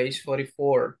 people. Page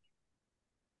 44.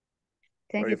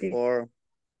 Thank you, teacher.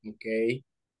 Okay.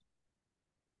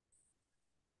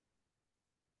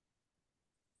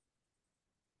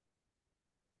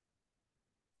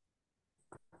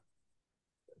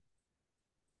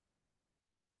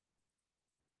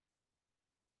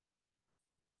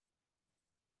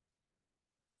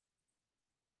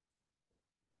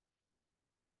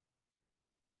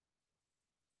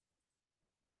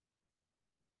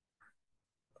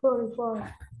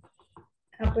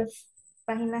 Pues,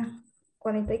 página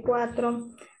 44.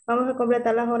 Vamos a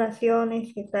completar las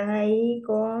oraciones que están ahí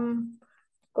con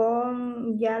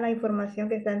ya la información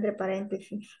que está entre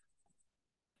paréntesis.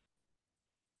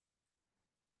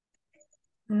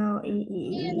 No,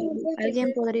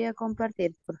 ¿alguien podría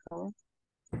compartir, por favor?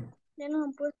 Ya nos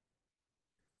han puesto.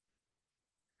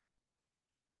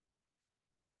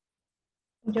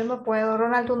 Yo no puedo.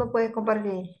 Ronald, tú no puedes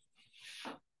compartir.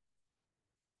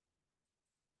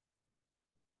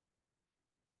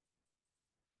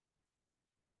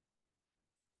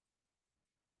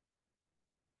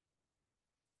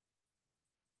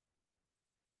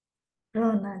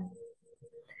 Ronald.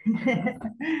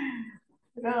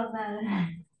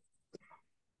 Ronald.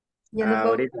 Yo no puedo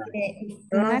Ahorita. porque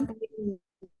Ronald.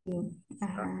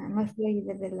 no estoy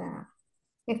desde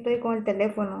estoy con el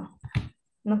teléfono.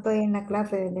 No estoy en la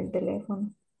clase desde el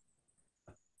teléfono.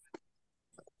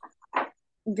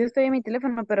 Yo estoy en mi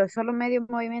teléfono, pero solo medio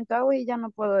movimiento hago y ya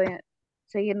no puedo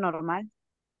seguir normal.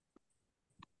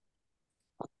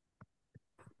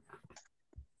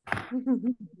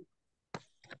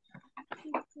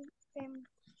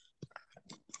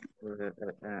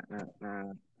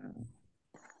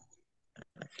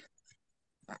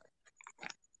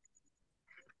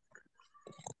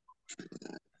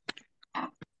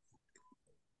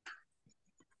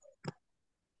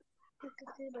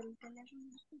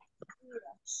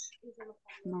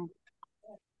 No.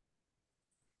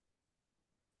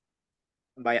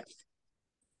 Vaya.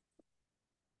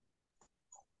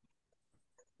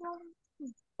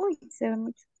 Uy, se ve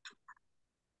mucho.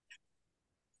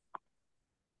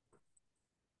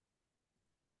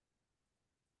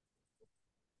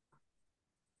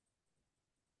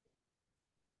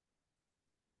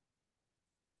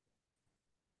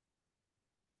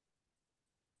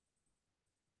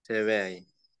 Se ve ahí.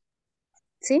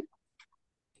 ¿Sí?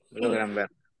 Logran ver.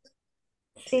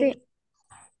 Sí.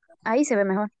 Ahí se ve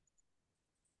mejor.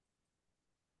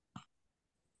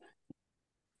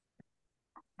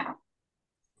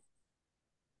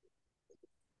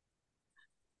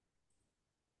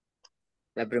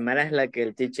 La primera es la que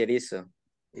el teacher hizo.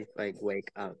 If I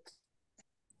wake up.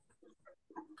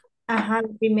 Ajá, la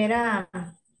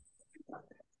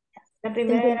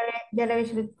primera ya la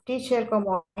hizo el teacher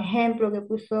como ejemplo que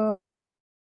puso.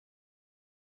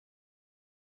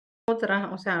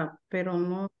 Otra, o sea, pero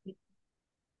no.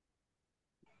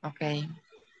 Ok.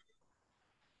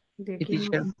 De Sí, aquí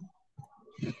teacher. no.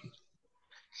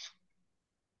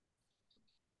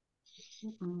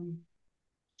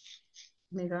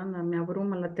 Me gana, me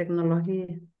abruma la tecnología.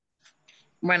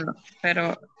 Bueno,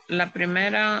 pero la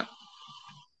primera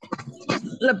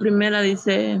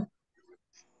dice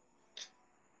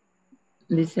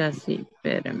así,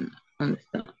 espérenme, ¿dónde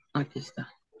está? Aquí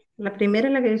está. La primera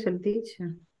es la que dice el teacher.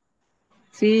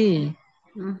 Sí,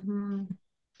 Ujú.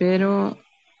 pero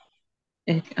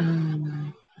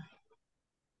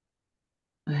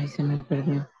ay, se me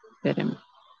perdió. Espérenme.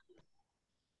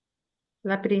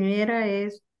 La primera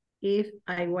es if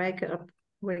I wake up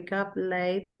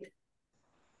late.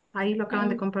 Ahí lo acaban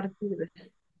de compartir.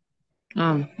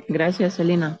 Gracias,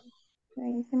 Celina.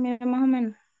 Ahí se mira más o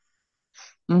menos.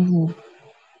 Ujú.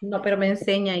 No, pero me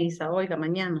enseña Isa, oiga,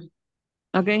 mañana.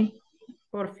 Ok.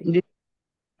 Por fin.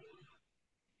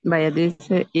 Vaya,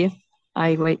 dice, if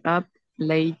I wake up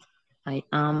late, I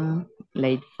am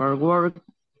late for work.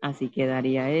 Así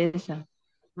quedaría esa,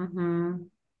 Ujú.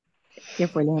 que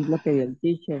fue el ejemplo que dio el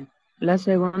teacher. La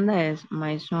segunda es,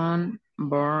 my son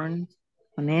born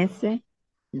con S,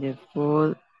 the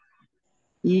food,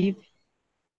 if.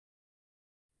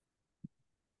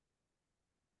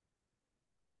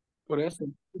 Por eso.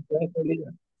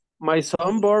 My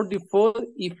son bought the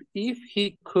food if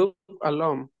he cooked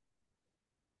alone.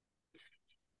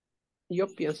 Yo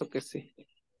pienso que sí.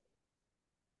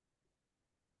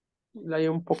 Le hay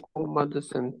un poco más de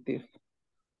sentido.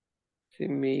 Si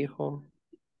mi hijo.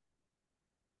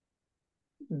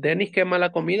 Dennis quema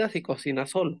la comida si cocina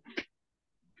solo.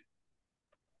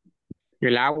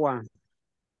 El agua.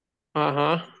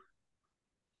 Ajá.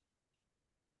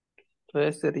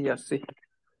 Entonces sería así.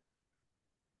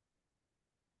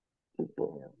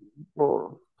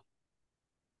 Oh.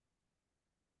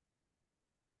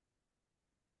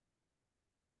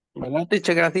 ¿Verdad,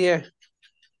 teacher? Gracias.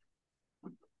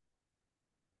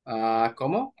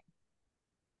 ¿Cómo?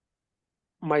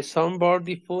 My son bought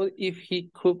the food if he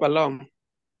cooked alone.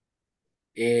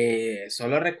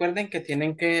 Solo recuerden que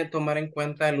tienen que tomar en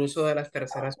cuenta el uso de las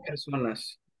terceras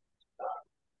personas.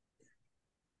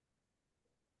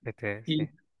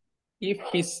 If,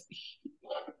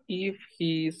 if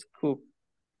he's cooked.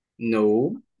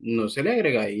 No, no se le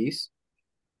agregáis.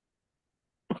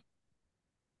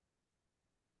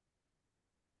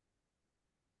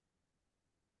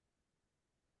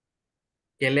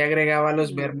 ¿Qué le agregaba a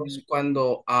los verbos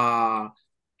cuando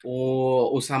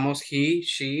usamos he,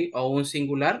 she o un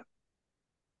singular?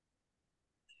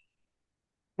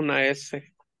 Una S.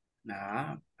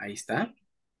 Ah, ahí está.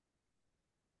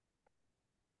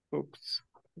 Oops.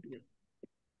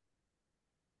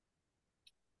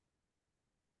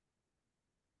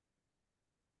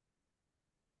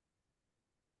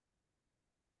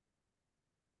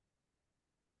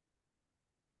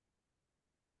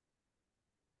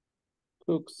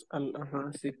 Cooks,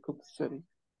 ajá, sí, cooks sería.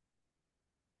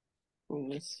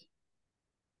 Con S.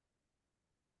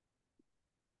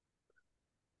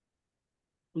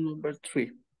 Number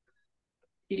 3.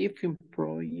 If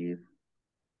employee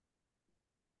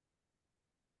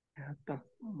está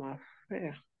más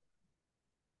fea.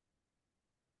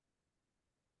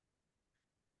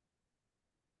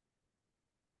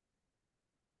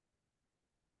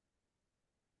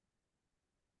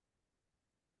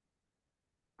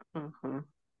 Ajá.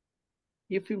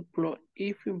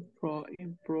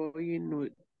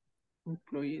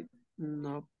 Employee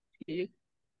not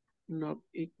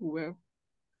eat well,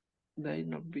 they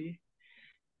not be,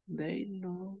 they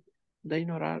not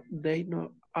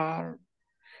are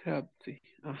healthy.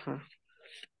 Ajá.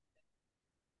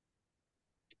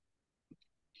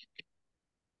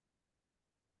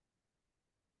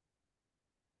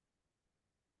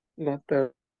 La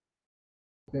ter-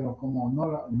 Pero como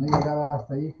no he llegado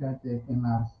hasta ahí, fíjate, en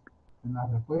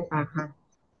las respuestas. Ajá.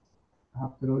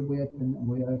 Pero hoy voy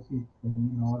a ver si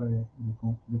termino ahora de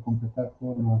completar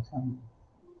todos los exámenes.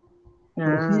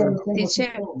 Pero sí, ya Ah, los tengo aquí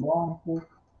Teacher, todos.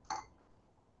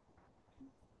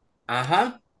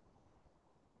 Ajá.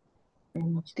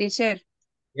 teacher,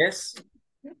 Yes.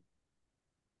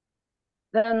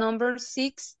 the number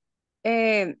 6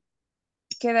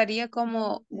 quedaría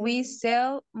como we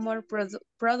sell more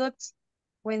products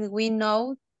when we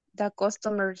know the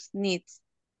customer's needs.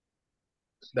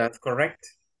 That's correct.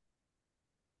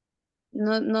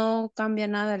 No cambia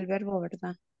nada el verbo,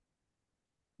 ¿verdad?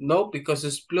 No, because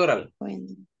it's plural.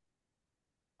 Bueno.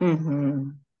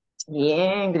 ujú.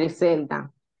 Bien,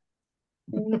 Griselda.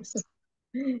 Ujú.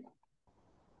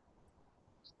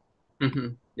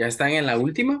 ¿Ya están en la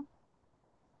última?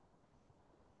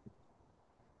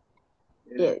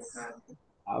 Yes.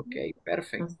 Ok,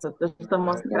 perfect. Nosotros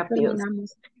somos Ya rápidos.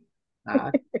 terminamos.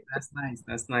 Ah, that's nice.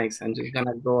 That's nice. I'm just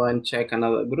gonna go and check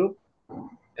another group,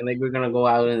 and then we're gonna go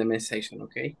out in the main section,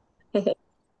 okay?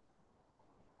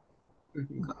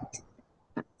 Mhm.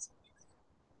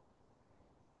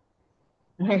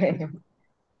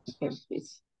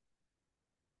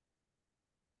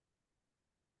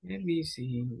 Let me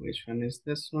see which one is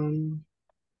this one.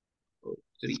 Oh,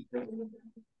 3.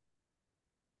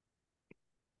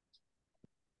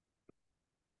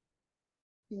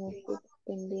 Nosotros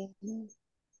pendemos,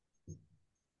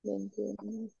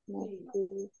 vendemos,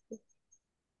 nosotros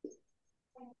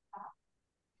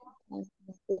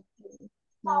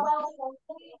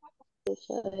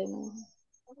sabemos,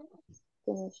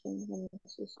 conocemos la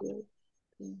necesidad.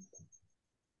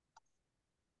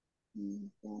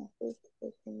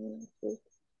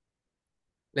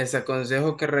 Les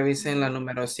aconsejo que revisen la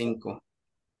número 5.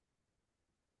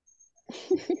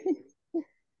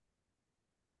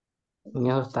 En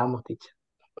eso estamos, teacher.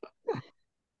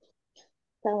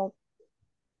 Estamos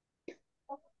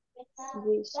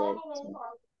researching.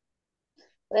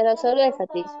 Pero solo es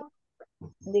satisfecho.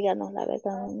 Díganos la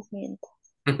verdad, no nos mienta.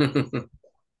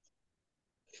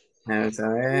 Vamos a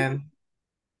ver.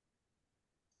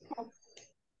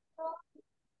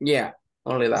 Yeah,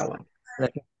 only that one.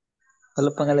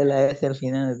 Solo póngale la S al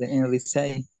final en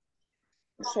recite.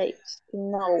 Say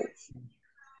no.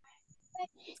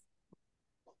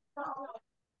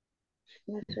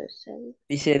 Nuestro say.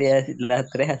 Y sería la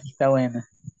 3 así está buena.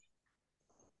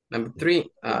 Number 3,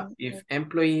 if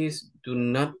employees do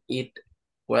not eat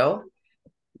well,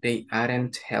 they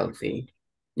aren't healthy.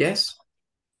 Yes?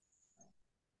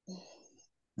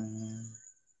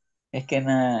 Es que en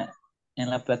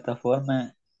la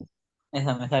plataforma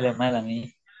esa me sale mal a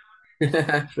mí.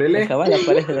 Really? Cabal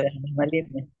aparece de la misma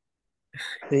línea.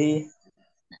 Sí.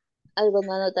 ¿Algo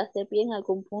no anotaste bien?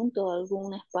 ¿Algún punto?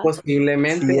 ¿Algún espacio?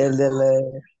 Posiblemente. Sí, el de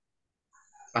la,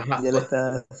 Ajá, ya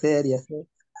está seria. Sí.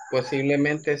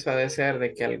 posiblemente eso ha de ser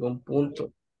de que algún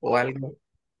punto o algo.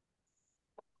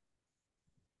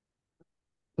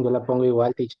 Yo la pongo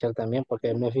igual, teacher, también,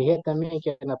 porque me fijé también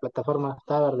que en la plataforma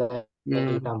está, ¿verdad?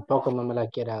 Y tampoco no me la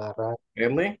quiere agarrar.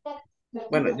 Really?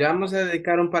 Bueno, ya vamos a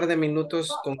dedicar un par de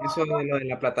minutos con eso de lo de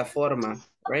la plataforma,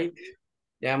 right?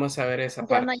 Ya vamos a ver esa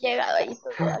Ya no parte. he llegado ahí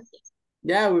todavía.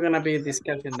 Yeah, we're gonna be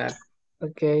discussing that.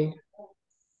 Ok.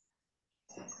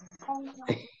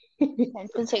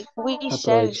 Entonces, we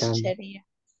shall Aprovechando. sería.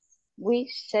 We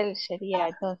shall sería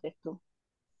entonces tú.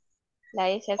 La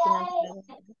S al final.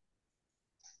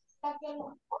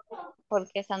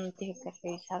 Porque esa no dijo que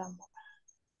revisáramos.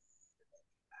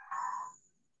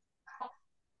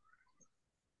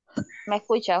 ¿Me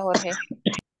escucha, Jorge?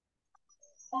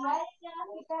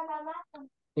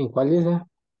 ¿En cuál dice?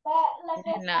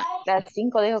 La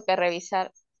 5 dijo que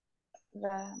revisar.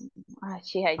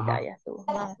 Sí, ahí está, Ajá. ya estuvo.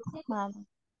 Nada, nada.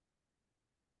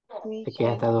 Es que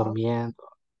ya está durmiendo.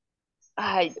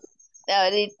 Ay,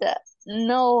 ahorita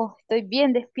no, estoy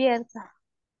bien despierta.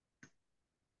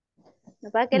 La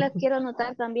verdad que las quiero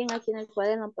anotar también aquí en el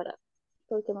cuaderno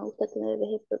porque me gusta tener el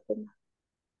ejemplo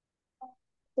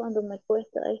cuando me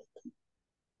cuesta esto.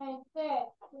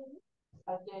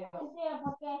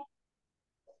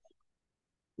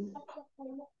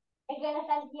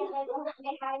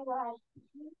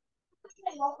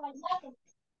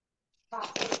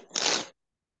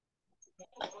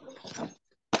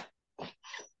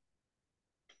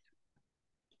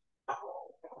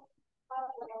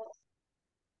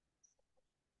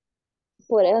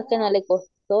 Por eso es que no le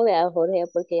costó ver a Jorge,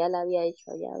 porque ya la había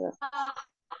hecho allá. ¿Verdad?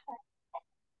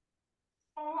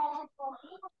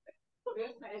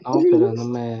 No, pero no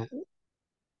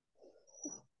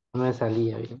me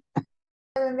salía bien.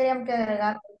 Tendríamos que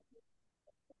agregar.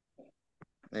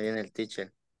 Ahí viene el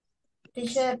teacher.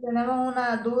 Teacher, tenemos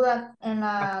una duda en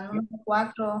la número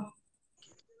 4.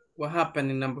 What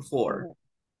happened in number 4?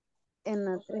 En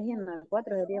la 3 y en la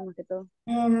 4 sería más que todo.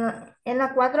 En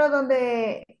la 4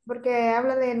 donde, porque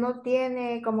habla de no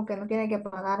tiene, como que no tiene que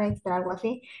pagar extra, algo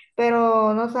así,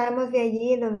 pero no sabemos de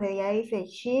allí donde ya dice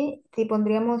she, si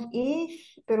pondríamos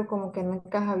is, pero como que no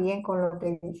encaja bien con lo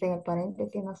que dice en el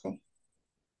paréntesis, no sé.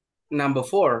 Number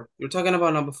 4. You're talking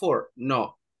about number 4?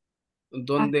 No.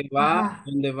 Donde Ajá.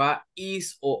 va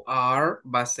is o are,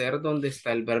 va a ser donde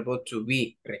está el verbo to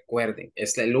be. Recuerden,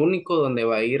 es el único donde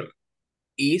va a ir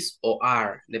is o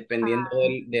are, dependiendo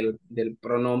del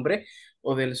pronombre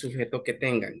o del sujeto que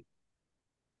tengan.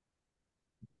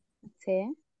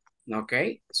 Sí.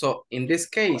 Okay, so in this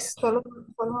case. Solo.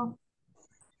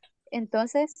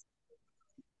 Entonces,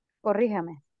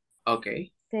 corríjame.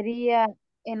 Okay. Sería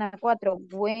en la 4,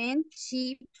 when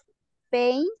she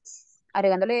paints,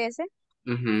 agregándole ese.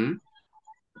 Her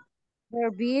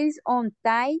bills on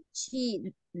time,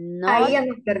 she not Ahí ya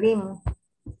nos perdimos.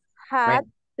 had,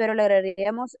 pero le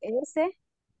agregaríamos ese.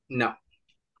 No.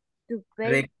 To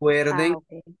pay. Recuerden,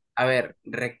 Okay. a ver,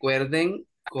 recuerden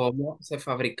cómo se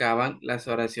fabricaban las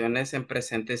oraciones en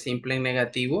presente simple en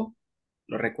negativo.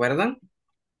 ¿Lo recuerdan?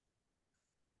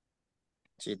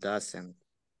 She doesn't.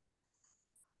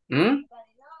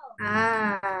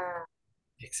 Ah.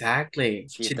 Exactly.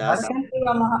 She doesn't.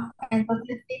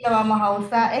 Entonces sí lo vamos a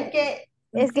usar. Es que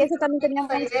sí eso también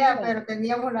teníamos esa idea, duda. pero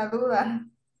teníamos la duda.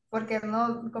 Porque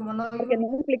como no Porque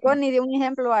no me explicó ni de un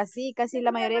ejemplo así. Casi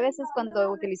la mayoría de veces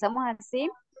cuando utilizamos así,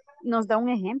 nos da un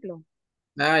ejemplo.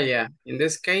 Ah, yeah. In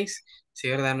this case, sí,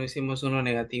 ¿verdad? No hicimos uno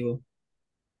negativo.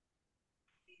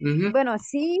 Bueno,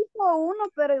 sí hizo uno,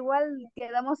 pero igual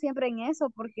quedamos siempre en eso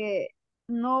porque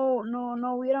no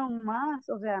hubieron más,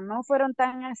 o sea, no fueron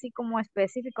tan así como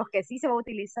específicos que sí se va a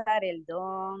utilizar el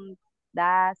don't,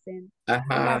 doesn't, cosas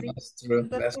Ajá, así. that's true,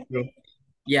 that's true.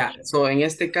 Yeah, so en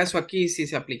este caso aquí sí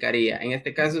se aplicaría. En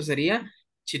este caso sería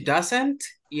she doesn't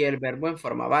y el verbo en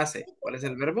forma base. ¿Cuál es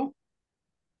el verbo?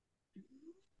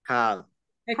 Have.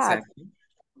 Exactly.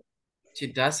 She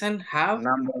doesn't have.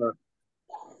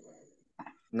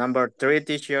 Number 3,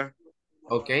 teacher.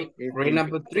 Okay, read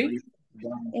number 3.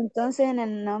 Entonces en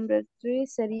el number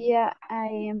 3 sería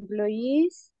I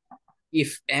employees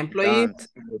If employees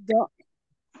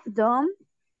don't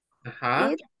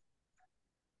ajá, eat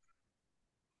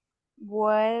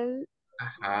well,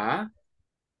 ajá,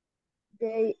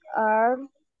 they are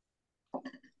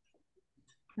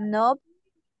not.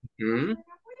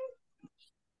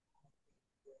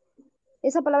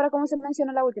 Esa palabra, ¿cómo se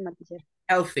menciona la última, teacher?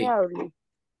 Healthy.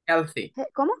 Healthy.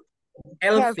 ¿Cómo?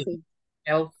 Healthy.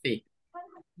 Healthy.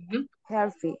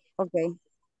 Healthy, okay.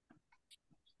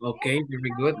 Okay, very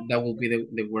good. That will be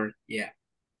the word, yeah.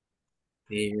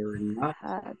 They're not.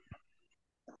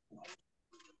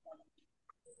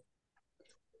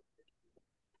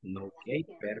 Okay,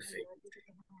 perfect.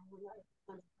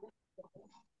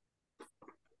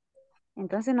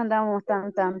 Entonces no andamos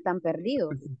tan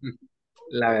perdidos.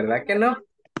 La verdad que no.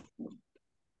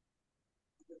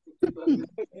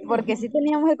 Porque sí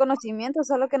teníamos el conocimiento,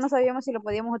 solo que no sabíamos si lo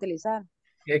podíamos utilizar.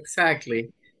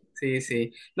 Exactly. Sí,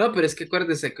 sí. No, pero es que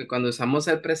acuérdese que cuando usamos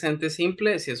el presente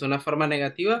simple, si es una forma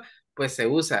negativa, pues se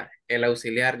usa el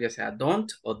auxiliar, ya sea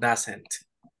don't o doesn't.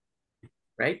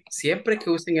 Right? Siempre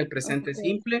que usen el presente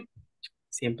simple,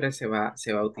 siempre se va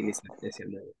a utilizar ese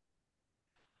nuevo.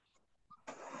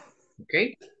 Ok.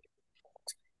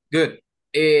 Good.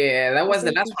 That was the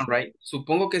Okay, last one, teacher. right?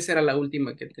 Supongo que esa era la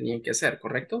última que tenían que hacer,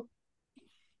 ¿correcto?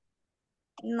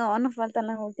 No, nos faltan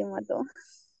las últimas dos.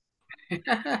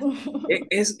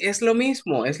 Es lo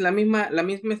mismo, es la misma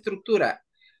estructura.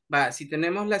 Va, si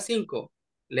tenemos la 5,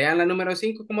 lean la número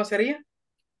 5, ¿cómo sería?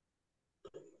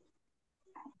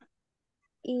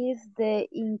 Is the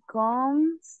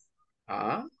incomes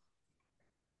Ah,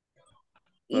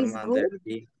 is good?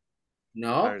 Formaldehyde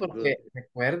no, are good. porque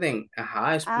recuerden,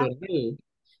 ajá, es Ah, plural.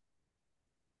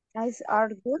 is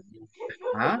are good?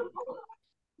 Ah,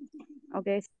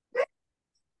 Okay. If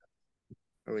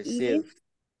Received.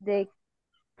 the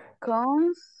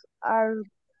cons are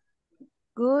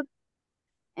good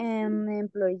and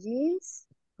employees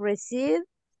receive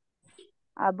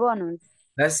a bonus.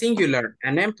 that's singular,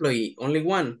 an employee, only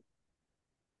one.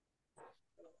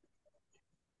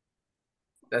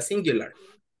 That's singular.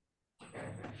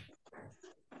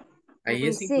 Ahí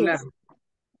es Receive. singular.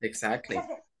 Exactly.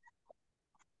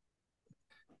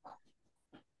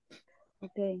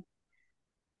 Okay.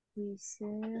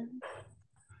 Receive.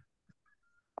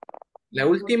 La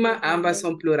última, ambas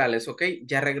son plurales, ¿ok?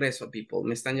 Ya regreso, people.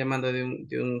 Me están llamando de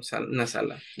una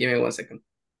sala. Give me 1 second.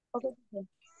 Okay.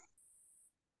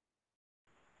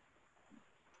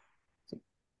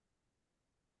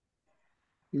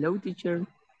 Hello, teacher.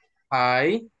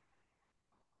 Hi.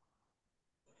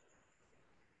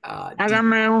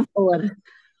 Hágame un favor.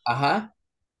 Ajá.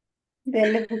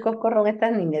 Denle un coscorrón a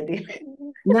estas niñas, tío.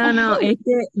 No, es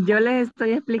que yo les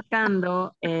estoy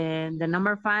explicando the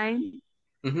number 5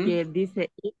 que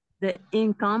dice if the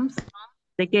incomes,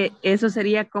 de que eso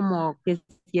sería como que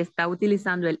si está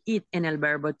utilizando el it en el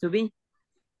verbo to be.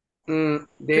 De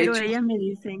Pero hecho, ellas me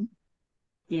dicen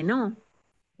que no.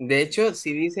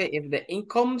 si dice if the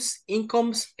incomes,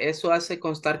 eso hace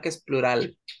constar que es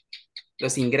plural.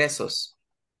 Los ingresos.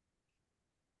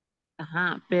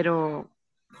 Ajá, pero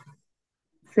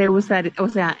se usaría, o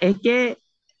sea, es que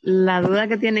la duda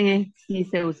que tienen es si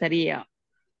se usaría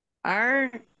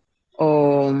are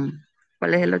o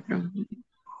 ¿cuál es el otro?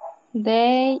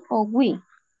 They o we.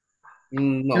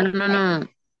 No. No.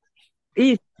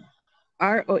 Is,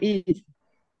 are o is.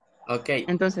 Ok.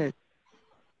 Entonces,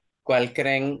 ¿Cuál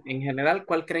creen, en general,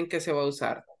 cuál creen que se va a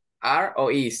usar? ¿Are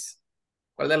o is?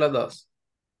 ¿Cuál de los dos?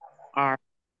 are.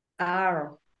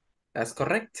 Are. That's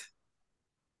correct.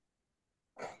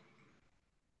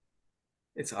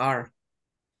 It's are.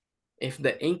 If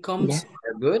the incomes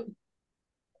are good.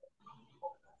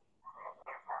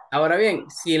 Ahora bien,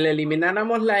 si le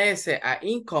elimináramos la S a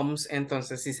incomes,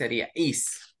 entonces sí sería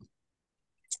is.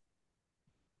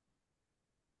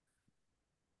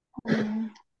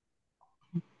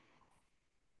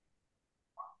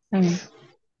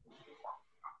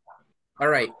 All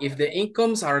right. If the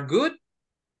incomes are good,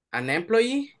 an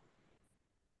employee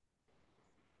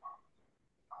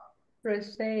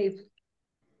Receive.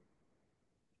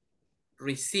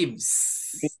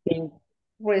 receives.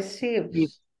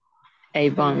 Receives. A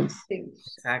bonus.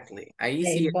 Receives. Exactly. Ahí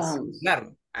sí A es bonus.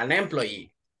 singular. An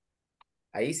employee.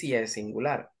 Ahí sí es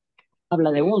singular.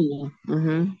 Habla de uno.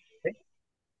 Ujú.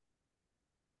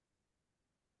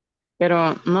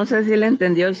 Pero no sé si le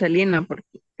entendió Celina,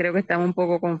 porque creo que estaba un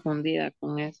poco confundida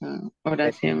con esa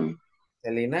oración.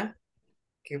 Selena,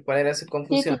 ¿cuál era su Sí,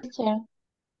 confusión? teacher.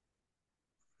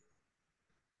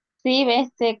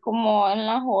 Sí, como en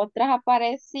las otras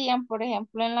aparecían, por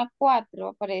ejemplo, en la 4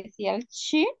 aparecía el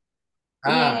she y en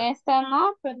Ah, esta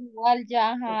no, pero igual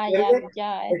ya, ajá, ya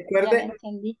la recuerde,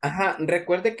 entendí. ajá,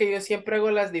 recuerde que yo siempre hago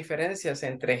las diferencias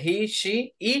entre he,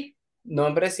 she y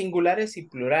nombres singulares y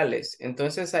plurales.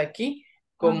 Entonces aquí,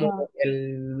 como Ajá.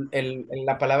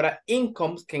 la palabra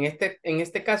incomes, que en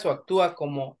este caso actúa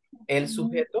como el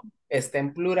sujeto, está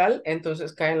en plural,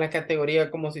 entonces cae en la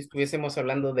categoría como si estuviésemos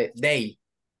hablando de they.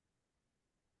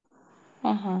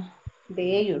 Ajá.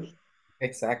 De ellos.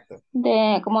 Exacto.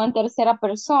 Como en tercera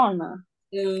persona.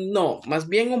 No, más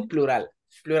bien un plural.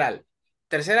 Plural.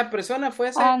 Tercera persona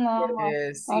fuese No,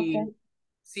 ok.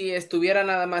 si estuviera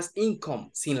nada más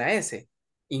income, sin la S.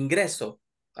 Ingreso.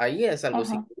 Ahí es algo Ajá.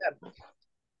 singular.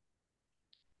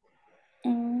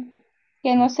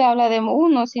 Que no se habla de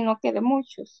uno, sino que de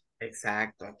muchos.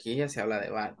 Exacto. Aquí ya se habla de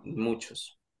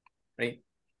muchos. Right?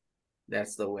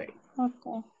 That's the way.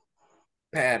 Okay.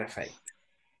 Perfect.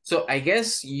 So I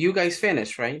guess you guys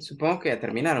finished, right? Supongo que ya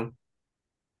terminaron.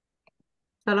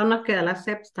 Solo nos queda la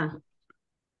sexta.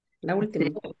 La última.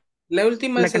 La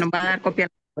última La es que nos va a dar copia.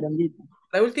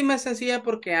 La última es sencilla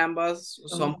porque ambas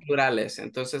son plurales,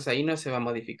 entonces ahí no se va a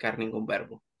modificar ningún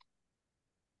verbo.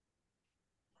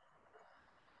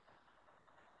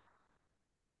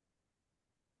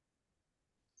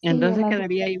 Entonces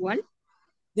quedaría igual.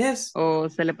 Yes. O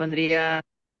se le pondría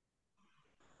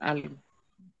algo.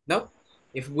 No.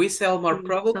 If we sell more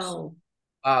products, So,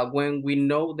 when we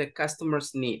know the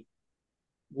customer's need.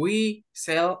 We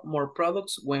sell more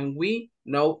products when we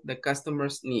know the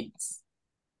customer's needs.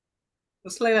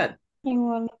 Just like that.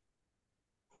 Igual.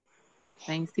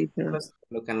 Thanks, teacher.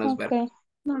 Lo que nos ver. Okay.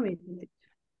 no me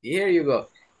Here you go.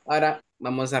 Ahora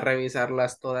vamos a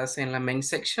revisarlas todas en la main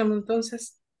section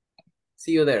entonces.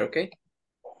 See you there, okay?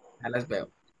 Ya las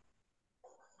veo.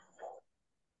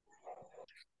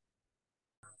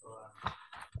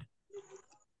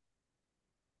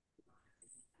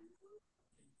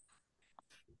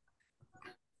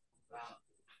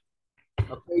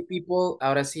 Ok, people,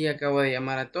 ahora sí acabo de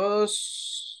llamar a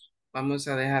todos. Vamos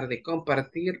a dejar de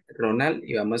compartir, Ronald,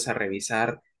 y vamos a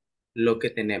revisar lo que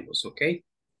tenemos, ¿ok?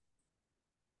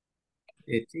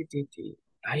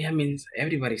 I mean,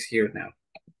 everybody's here now.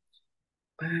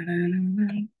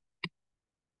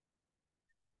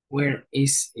 Where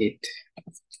is it?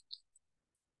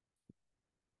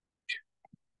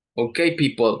 Okay,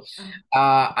 people.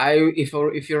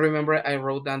 If you remember, I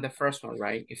wrote down the first one,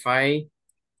 right? If I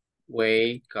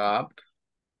wake up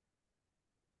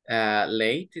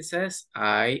late, it says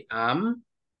I am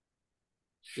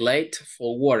late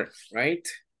for work, right?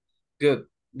 Good.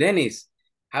 Dennis,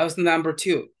 how's number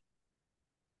 2?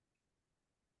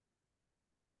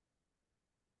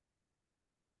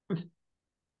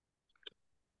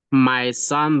 My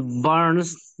son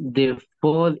burns the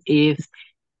food if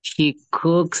he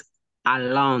cooks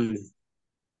alone.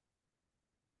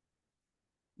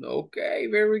 Okay,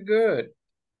 very good.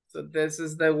 So this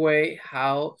is the way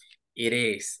how it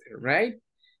is, right?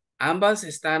 Ambas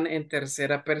están en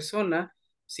tercera persona,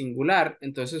 singular,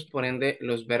 entonces por ende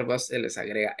los verbos se les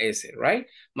agrega S, right?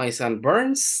 My son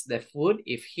burns the food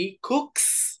if he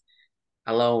cooks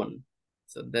alone.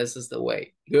 So this is the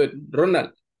way. Good.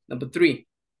 Ronald, number 3.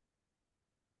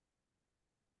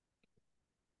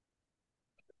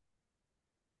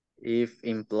 If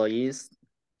employees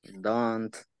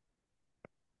don't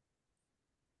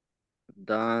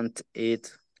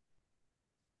eat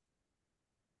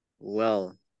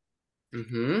well,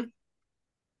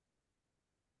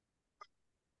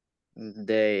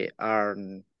 they are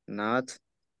not,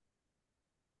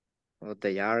 or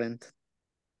they aren't.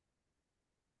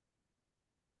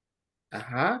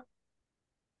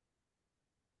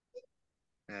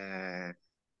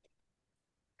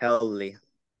 Healthy.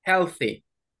 Healthy.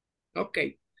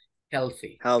 Okay.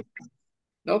 Healthy. Healthy.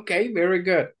 Okay, very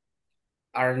good.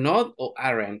 Are not or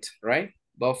aren't, right?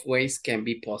 Both ways can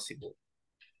be possible.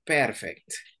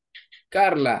 Perfect.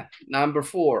 Carla, number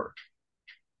 4.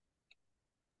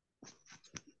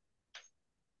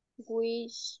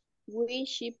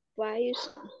 She pays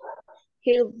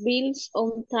her bills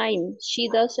on time. She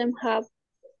doesn't have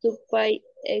to pay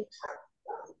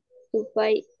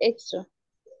extra.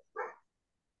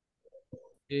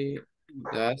 She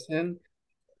doesn't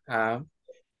have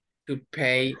to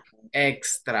pay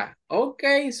extra.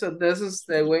 Okay, so this is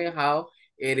the way how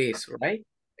it is, right?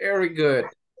 Very good.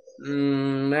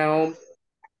 Now,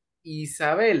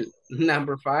 Isabel,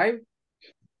 number 5.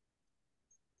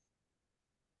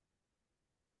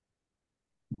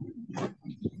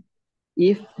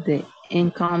 If the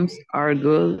incomes are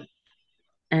good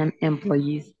and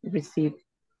employees receive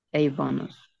a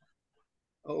bonus.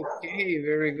 Okay,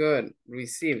 very good.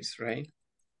 Receives, right?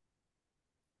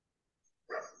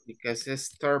 Because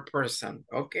it's third person.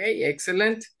 Okay,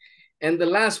 excellent. And the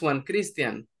last one,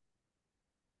 Christian.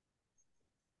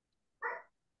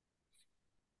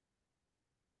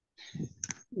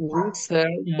 We sell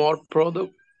more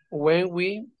product when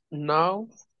we know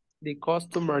the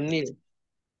customer need.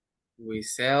 We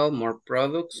sell more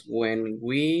products when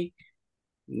we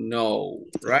know,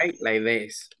 right? Like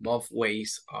this. Both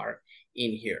ways are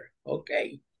in here.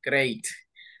 Okay, great.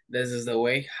 This is the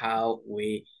way how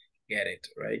we get it,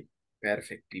 right?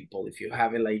 Perfect, people. If you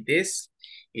have it like this,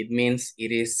 it means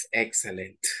it is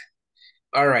excellent.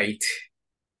 All right.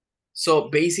 So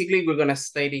basically, we're going to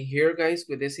stay in here, guys,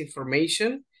 with this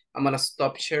information. I'm going to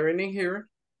stop sharing it here.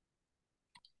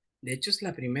 De hecho, es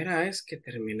la primera vez que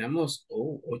terminamos.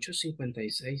 Oh,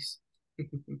 8:56.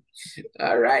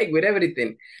 All right, with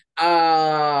everything.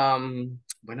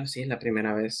 Bueno, sí, es la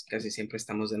primera vez. Casi siempre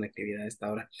estamos en actividad a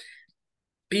esta hora.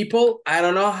 People, I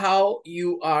don't know how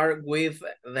you are with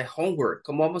the homework.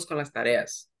 ¿Cómo vamos con las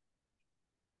tareas?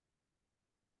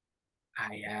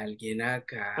 Hay alguien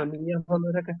acá. A mí ya solo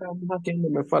era que estábamos haciendo,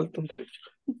 me faltan.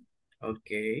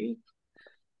 Ok.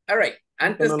 All right.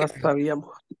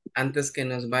 Antes que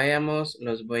nos vayamos,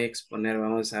 los voy a exponer.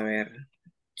 Vamos a ver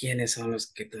quiénes son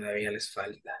los que todavía les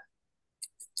falta.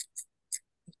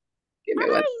 Ok, Give me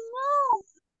one.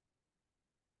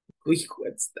 Uy,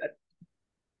 what's that?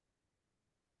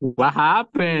 What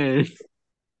happened?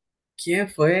 ¿Quién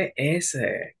fue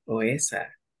ese o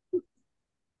esa?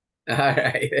 All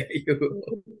right, there you go.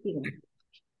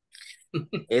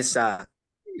 Esa.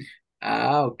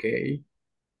 Ah, ok.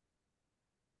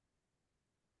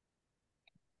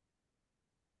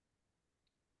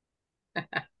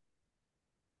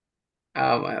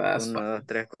 Oh, my, that's 1, fun. 2,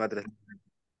 3, 4.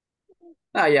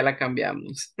 Ah, ya la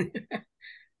cambiamos.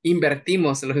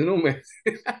 Invertimos los números.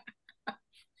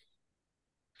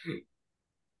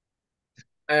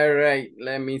 All right,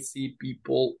 let me see,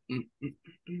 people.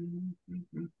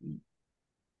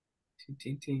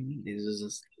 This is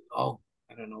just, oh,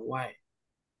 I don't know why.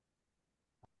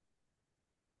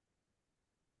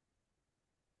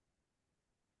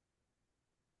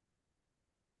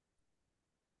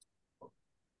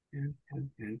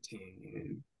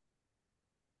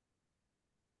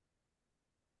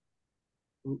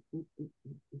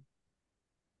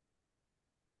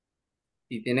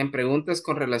 Si tienen preguntas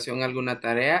con relación a alguna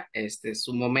tarea, este es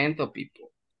su momento, people.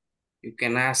 You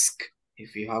can ask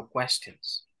if you have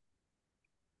questions.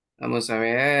 Vamos a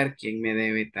ver quién me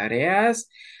debe tareas.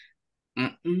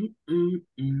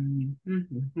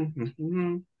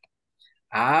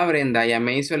 Ah, Brenda, ya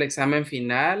me hizo el examen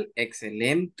final.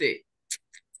 Excelente.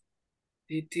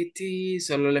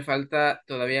 Solo le falta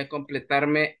todavía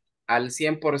completarme al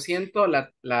 100%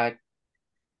 let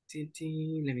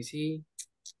me see.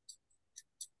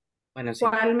 Bueno, sí.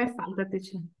 ¿Cuál me falta,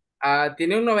 teacher?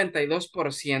 Tiene un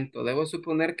 92%. Debo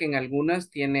suponer que en algunas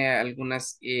tiene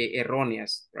algunas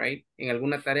erróneas, right? En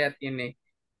alguna tarea tiene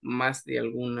más de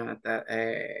alguna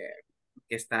que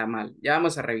está mal. Ya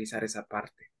vamos a revisar esa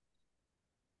parte.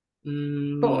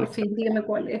 Por fin, dígame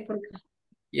cuál es, porque...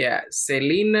 Ya,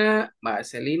 Celina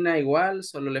igual,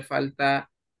 solo le falta,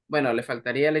 bueno, le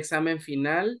faltaría el examen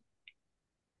final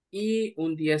y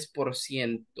un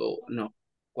 10%, no,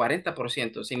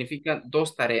 40%, significa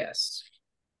 2 tareas.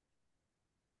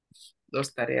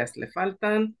 2 tareas le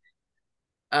faltan.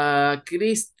 A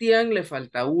Cristian le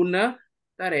falta una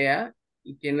tarea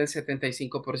y tiene el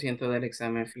 75% del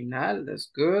examen final. That's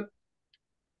good.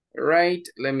 Right,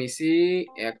 let me see.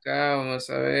 Acá vamos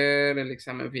a ver, el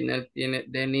examen final tiene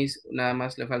Dennis, nada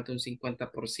más le falta un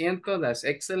 50%. That's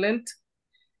excellent.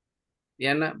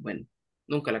 Diana, bueno,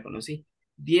 nunca la conocí.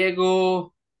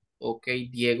 Diego, ok,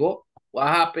 Diego.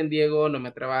 What happened, Diego? No me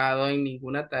ha trabajado en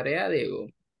ninguna tarea, Diego.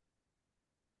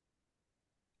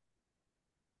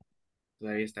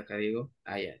 Todavía está acá, Diego.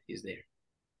 Ah, yeah, he's there.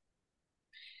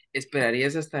 Esperaría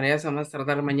esas tareas a más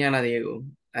tardar mañana, Diego.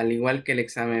 Al igual que el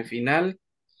examen final.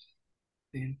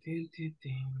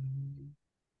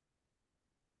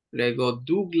 Luego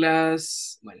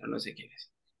Douglas. Bueno, no sé quién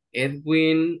es.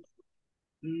 Edwin.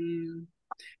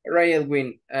 Right,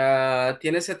 Edwin.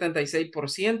 Tiene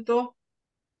 76%.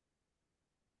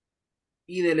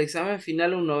 Y del examen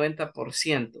final un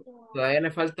 90%. Todavía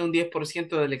le falta un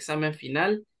 10% del examen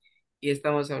final. Y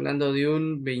estamos hablando de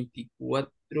un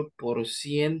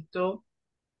 24%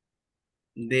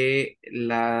 de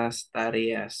las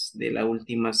tareas de la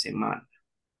última semana.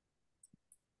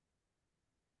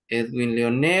 Edwin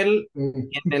Leonel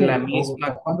tiene la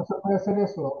misma. ¿Cuándo se puede hacer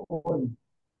eso? Hoy.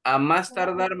 A más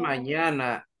tardar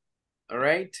mañana. All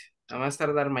right? A más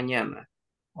tardar mañana.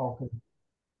 Okay.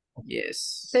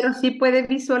 Yes. Pero sí puede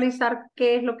visualizar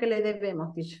qué es lo que le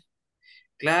debemos, teacher.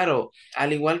 Claro,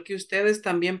 al igual que ustedes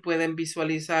también pueden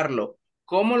visualizarlo.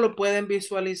 ¿Cómo lo pueden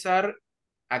visualizar?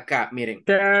 Acá, miren.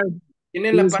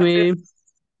 Tienen la parte.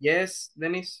 Yes,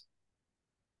 Dennis.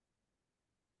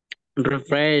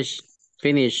 Refresh.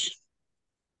 Finish.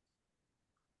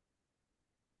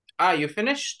 You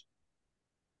finished?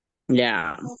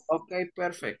 Yeah. Ok,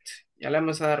 perfect. Ya le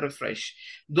vamos a dar refresh.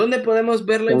 ¿Dónde podemos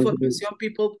ver la información,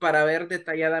 people, para ver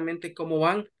detalladamente cómo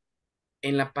van?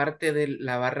 En la parte de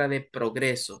la barra de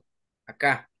progreso.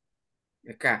 Acá.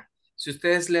 Si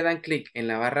ustedes le dan clic en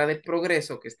la barra de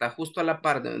progreso que está justo a la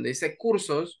par de donde dice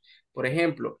cursos, por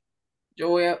ejemplo, yo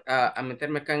voy a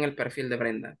meterme acá en el perfil de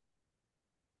Brenda.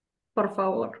 Por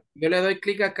favor. Yo le doy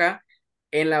clic acá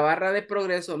en la barra de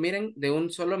progreso. Miren, de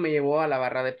un solo me llevó a la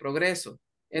barra de progreso.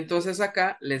 Entonces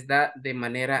acá les da de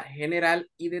manera general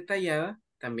y detallada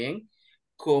también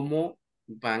cómo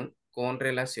van con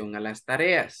relación a las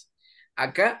tareas.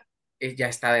 Acá ya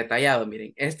está detallado.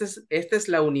 Miren, esta es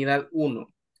la unidad 1,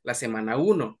 la semana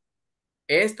 1.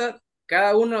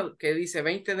 Cada uno que dice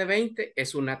 20 de 20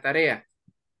 es una tarea.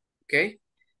 ¿Ok?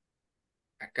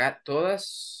 Acá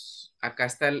todas, acá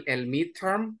está el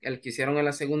midterm, el que hicieron en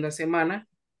la segunda semana.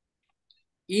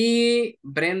 Y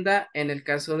Brenda, en el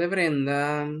caso de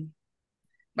Brenda,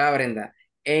 Brenda,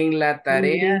 En la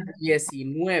tarea Bien.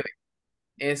 19,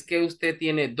 es que usted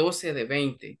tiene 12 de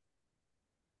 20.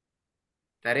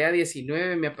 Tarea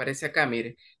 19 me aparece acá,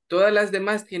 mire. Todas las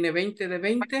demás tiene 20 de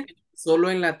 20, solo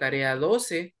en la tarea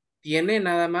 12 tiene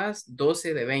nada más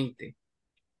 12 de 20.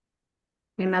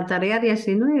 En la tarea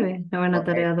 19 o en la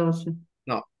tarea Correcto. 12.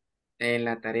 No, en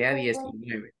la tarea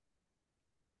 19.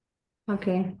 Ok.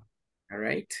 All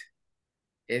right.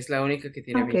 Es la única que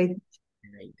tiene Ok.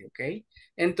 20, ¿ok?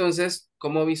 Entonces,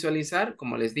 ¿cómo visualizar?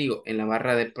 Como les digo, en la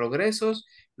barra de progresos,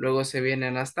 luego se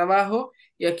vienen hasta abajo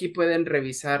y aquí pueden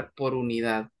revisar por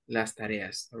unidad las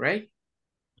tareas, all right?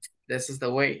 This is the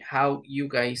way how you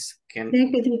guys can.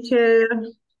 Thank you, teacher.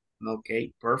 Ok,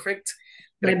 perfect.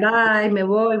 Bye bye, me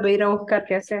voy a ir a buscar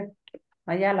qué hacer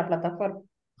allá a la plataforma.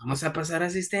 Vamos a pasar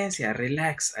asistencia,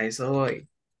 relax, a eso voy.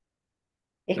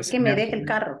 Es No se que me me deje el olvide.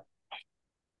 carro.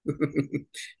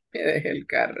 Me dejé el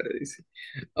carro, dice.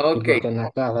 Y Ok, porque en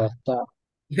la casa está.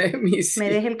 let me Me see.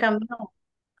 deje el camión.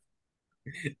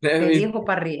 Let Le me dijo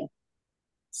para arriba.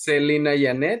 Celina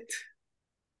Janet.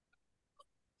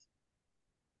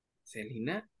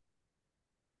 Celina,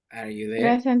 are you there?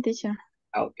 Present, teacher.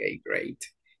 Okay, great.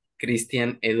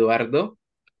 Cristian Eduardo.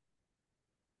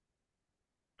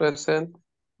 Present.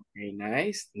 Okay,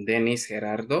 nice. Denis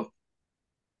Gerardo.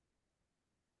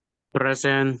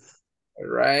 Present. All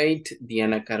right.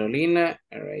 Diana Carolina.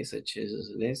 All right, so choose as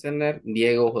listener.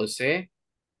 Diego José.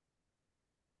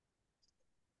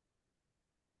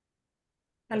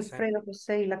 Alfredo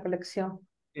José y la colección.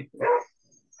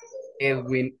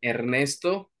 Edwin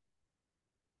Ernesto.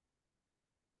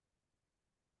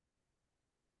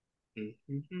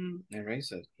 All right,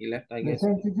 so he left, I guess.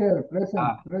 Present, teacher.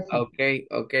 Present. Present. Okay,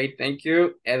 okay, thank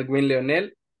you. Edwin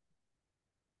Leonel.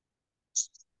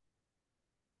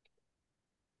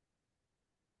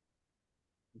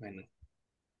 Bueno,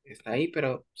 está ahí,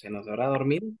 pero se nos habrá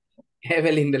dormido.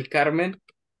 Evelyn del Carmen.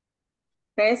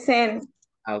 Present.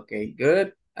 Okay,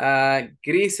 good.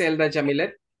 Griselda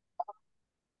Jamilet.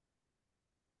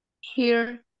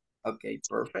 Here. Okay,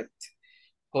 perfect.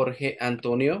 Jorge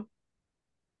Antonio.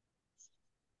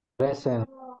 Present.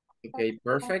 Okay,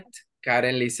 perfect.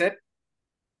 Karen Lisette.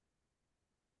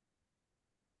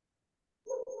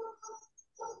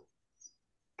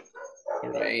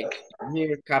 All right.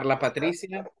 Here, Carla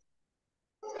Patricia.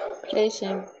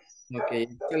 Present. Okay,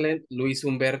 excellent. Luis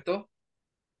Humberto.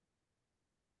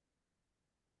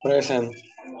 Present.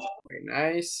 Very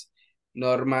nice.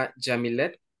 Norma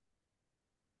Jamilet.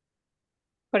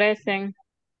 Present.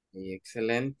 Okay,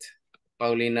 excellent.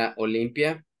 Paulina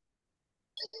Olimpia.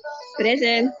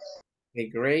 Present. Okay,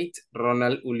 great.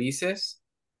 Ronald Ulises.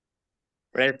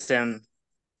 Present.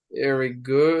 Very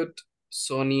good.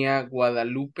 Sonia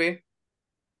Guadalupe.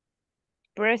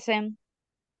 Present.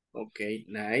 Okay,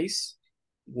 nice.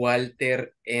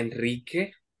 Walter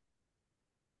Enrique.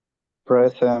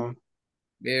 Present.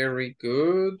 Very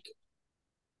good.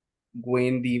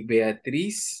 Wendy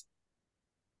Beatriz.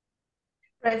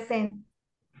 Present.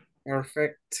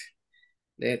 Perfect.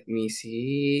 Let me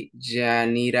see.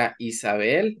 Yanira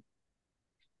Isabel.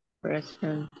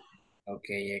 Present.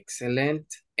 Okay, excellent.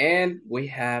 And we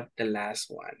have the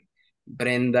last one.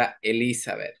 Brenda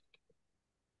Elizabeth.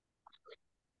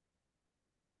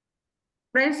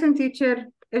 Present, teacher.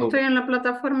 Estoy Okay. en la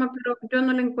plataforma, pero yo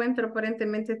no la encuentro.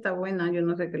 Aparentemente está buena. Yo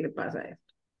no sé qué le pasa a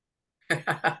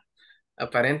esto.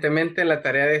 Aparentemente la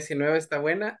tarea 19 está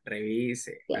buena.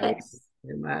 Revise. Algo Yes.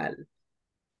 está mal.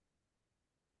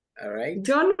 All right.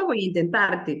 Yo lo voy a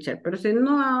intentar, teacher, pero si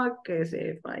no, que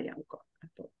se vayan con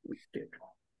esto.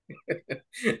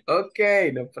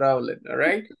 Okay, no problem. All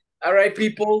right. All right,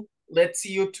 people. Let's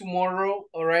see you tomorrow.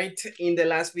 All right. In the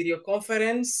last video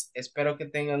conference. Espero que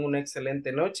tengan una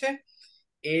excelente noche.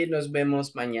 Y nos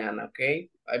vemos mañana,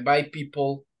 okay? Bye bye,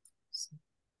 people.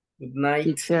 Good night.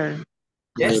 Teacher,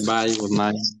 Yes. Bye bye, good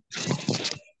night.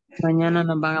 mañana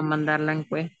nos van a mandar la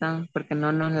encuesta porque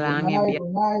no nos la Good han night. enviado.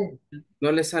 Good night.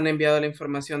 No les han enviado la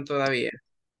información todavía.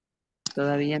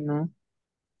 Todavía no.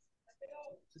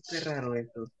 Qué raro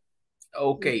esto.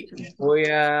 Ok, voy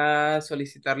a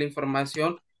solicitar la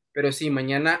información, pero sí,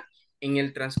 mañana en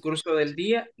el transcurso del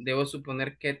día debo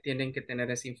suponer que tienen que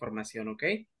tener esa información, ¿ok?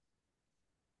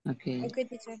 Okay. Okay,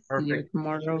 teacher. See you Perfecto.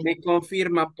 tomorrow. Me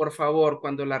confirma, por favor,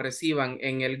 cuando la reciban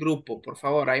en el grupo, por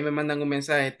favor, ahí me mandan un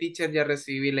mensaje, teacher, ya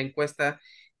recibí la encuesta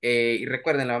y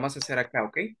recuerden, la vamos a hacer acá,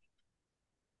 ¿ok?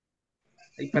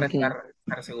 Ahí para Okay.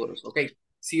 estar seguros, ¿ok?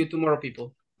 See you tomorrow,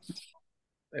 people.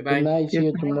 Bye Good bye. night. See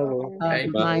you tomorrow. Bye.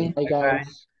 Good Bye. night. Bye, Bye.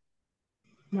 guys.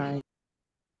 Bye.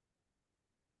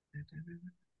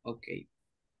 Okay,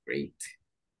 great.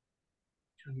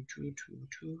 Choo, choo, choo,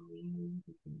 choo.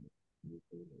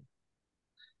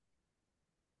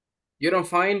 You don't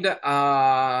find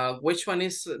which one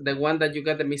is the one that you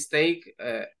got the mistake,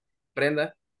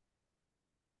 Brenda?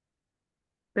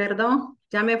 Perdón,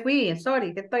 ya me fui,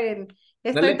 sorry, que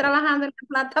estoy trabajando en la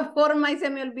plataforma y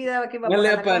se me olvidaba que iba a ¿No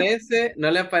le poner la cosa.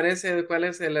 no le aparece cuál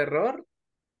es el error?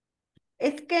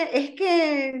 Es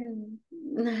que,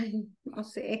 ay, no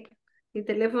sé, mi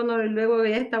teléfono y luego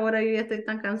ya a esta hora yo ya estoy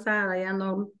tan cansada, ya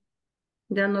no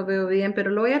veo bien,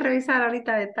 pero lo voy a revisar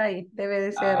ahorita a detalle, debe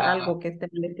de ser algo que esté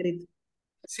mal escrito.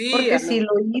 Sí, Porque sí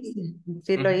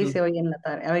lo hice hoy en la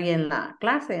tarde, hoy en la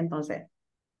clase, entonces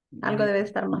algo debe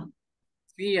estar mal.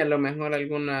 Sí, a lo mejor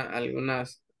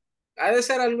algunas, ha de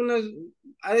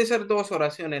ser 2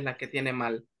 oraciones las que tiene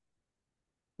mal.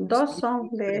 2 son,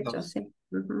 de hecho, sí.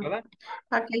 ¿Verdad?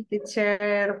 Ok,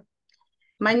 teacher.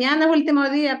 Mañana es último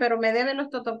día, pero me deben los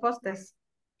totopostes.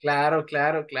 Claro.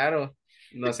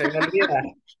 No se me olvida.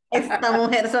 Esta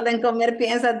mujer solo en comer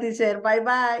piensa, teacher. Bye,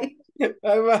 bye.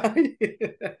 Bye.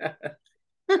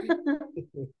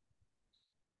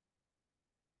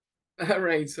 All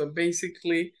right, so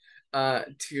basically,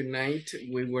 tonight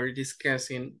we were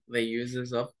discussing the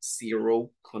uses of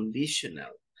zero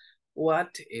conditional.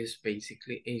 What is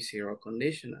basically a zero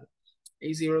conditional?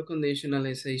 A zero conditional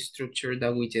is a structure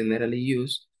that we generally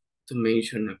use to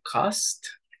mention a cause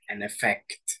and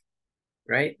effect,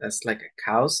 right? That's like a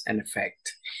cause and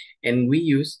effect. And we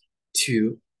use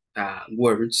two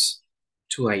words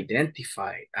to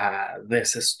identify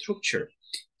this structure.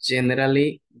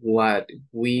 Generally, what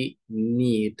we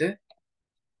need,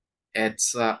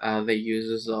 it's the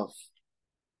uses of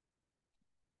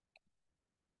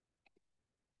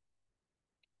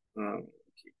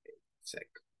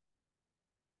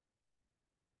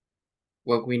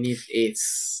what we need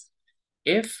is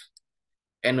if,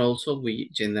 and also we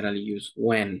generally use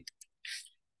when.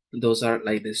 Those are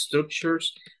like the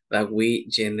structures that we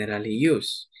generally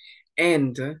use.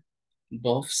 And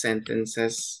both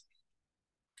sentences,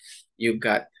 you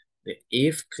got the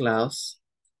if clause.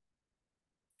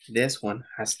 This one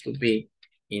has to be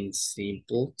in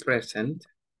simple present.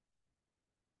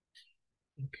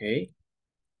 Okay.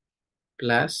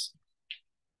 Plus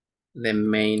the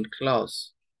main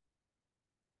clause.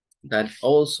 That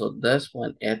also, this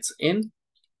one, it's in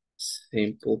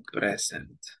simple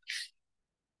present.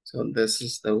 So this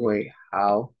is the way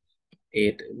how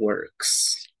it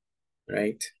works,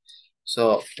 right?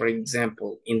 So for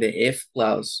example, in the if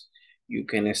clause, you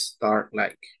can start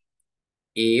like,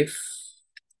 if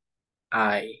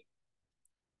I,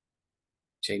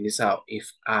 check this out,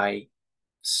 if I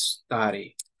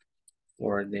study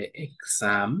for the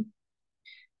exam,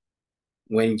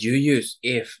 when you use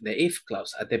if, the if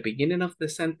clause, at the beginning of the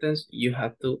sentence, you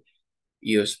have to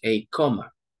use a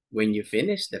comma when you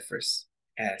finish the first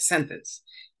sentence.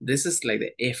 This is like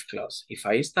the if clause. If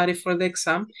I study for the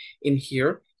exam, in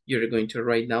here, you're going to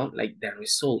write down like the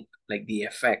result, like the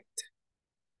effect.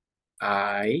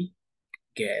 I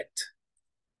get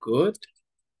good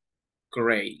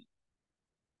grade.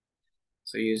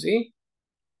 So you see,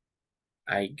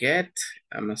 I get,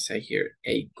 I'm gonna say here,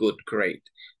 a good grade.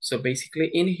 So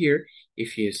basically in here,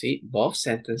 if you see, both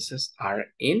sentences are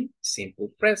in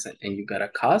simple present and you got a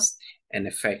cause, an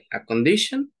effect, a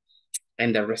condition,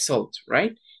 and the result,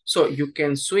 right? So you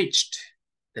can switch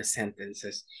the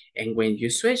sentences. And when you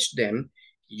switch them,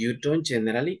 you don't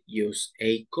generally use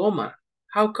a comma.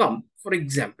 How come? For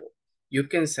example, you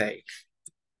can say,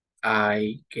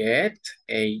 I get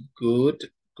a good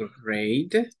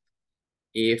grade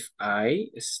if I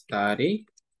study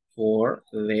for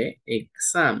the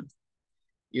exam.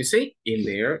 You see, in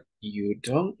there, you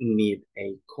don't need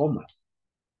a comma,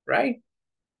 right?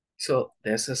 So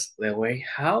this is the way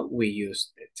how we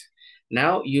used it.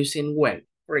 Now using when,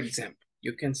 for example,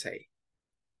 you can say,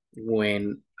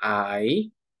 when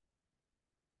I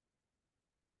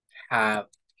have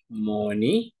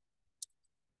money,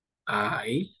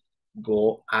 I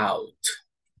go out.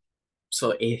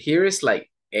 So in here is like,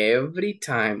 every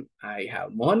time I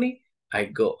have money, I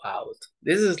go out.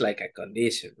 This is like a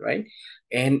condition, right?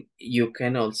 And you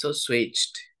can also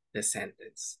switch the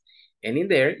sentence. And in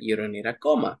there, you don't need a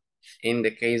comma. In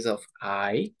the case of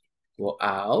I go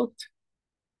out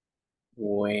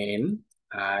when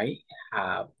I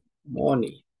have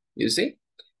money. You see?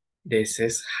 This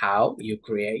is how you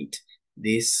create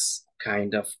this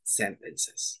kind of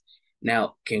sentences.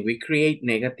 Now, can we create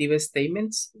negative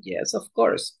statements? Yes, of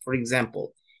course. For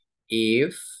example,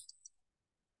 if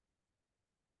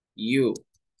you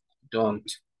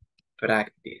don't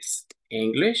practice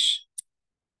English,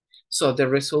 so the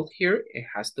result here, it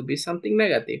has to be something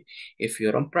negative. If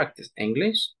you don't practice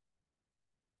English,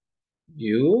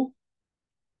 you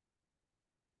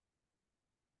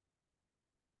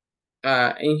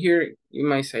in here, you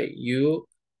might say, you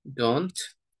don't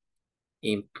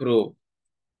improve.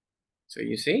 So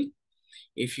you see,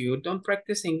 if you don't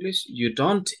practice English, you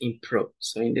don't improve.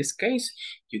 So in this case,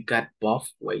 you got both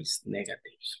ways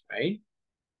negatives, right?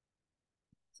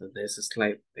 So this is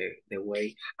like the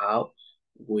way how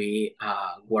we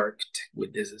worked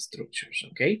with these structures,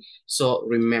 okay? So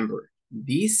remember,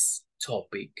 this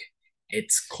topic,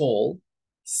 it's called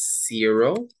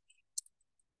zero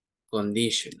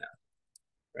conditional,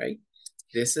 right?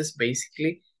 This is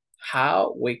basically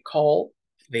how we call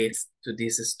this to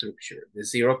this structure, the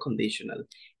zero conditional,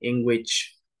 in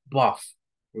which both,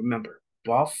 remember,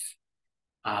 both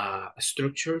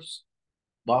structures,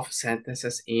 both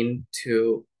sentences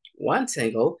into one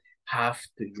single have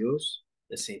to use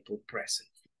the simple present,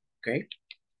 okay?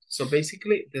 So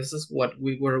basically, this is what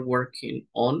we were working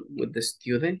on with the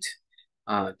student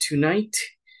tonight.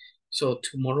 So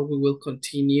tomorrow we will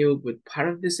continue with part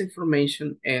of this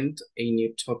information and a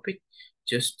new topic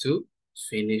just to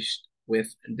finish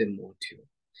with the module,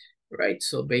 right?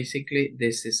 So basically,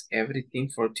 this is everything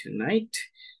for tonight.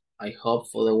 I hope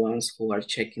for the ones who are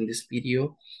checking this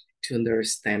video to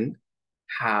understand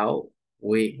how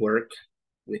we work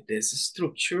with this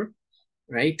structure,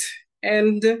 right?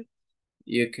 And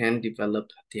you can develop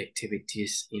the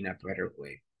activities in a better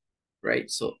way, right?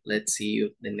 So let's see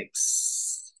you the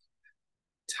next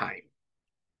time.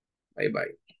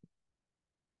 Bye-bye.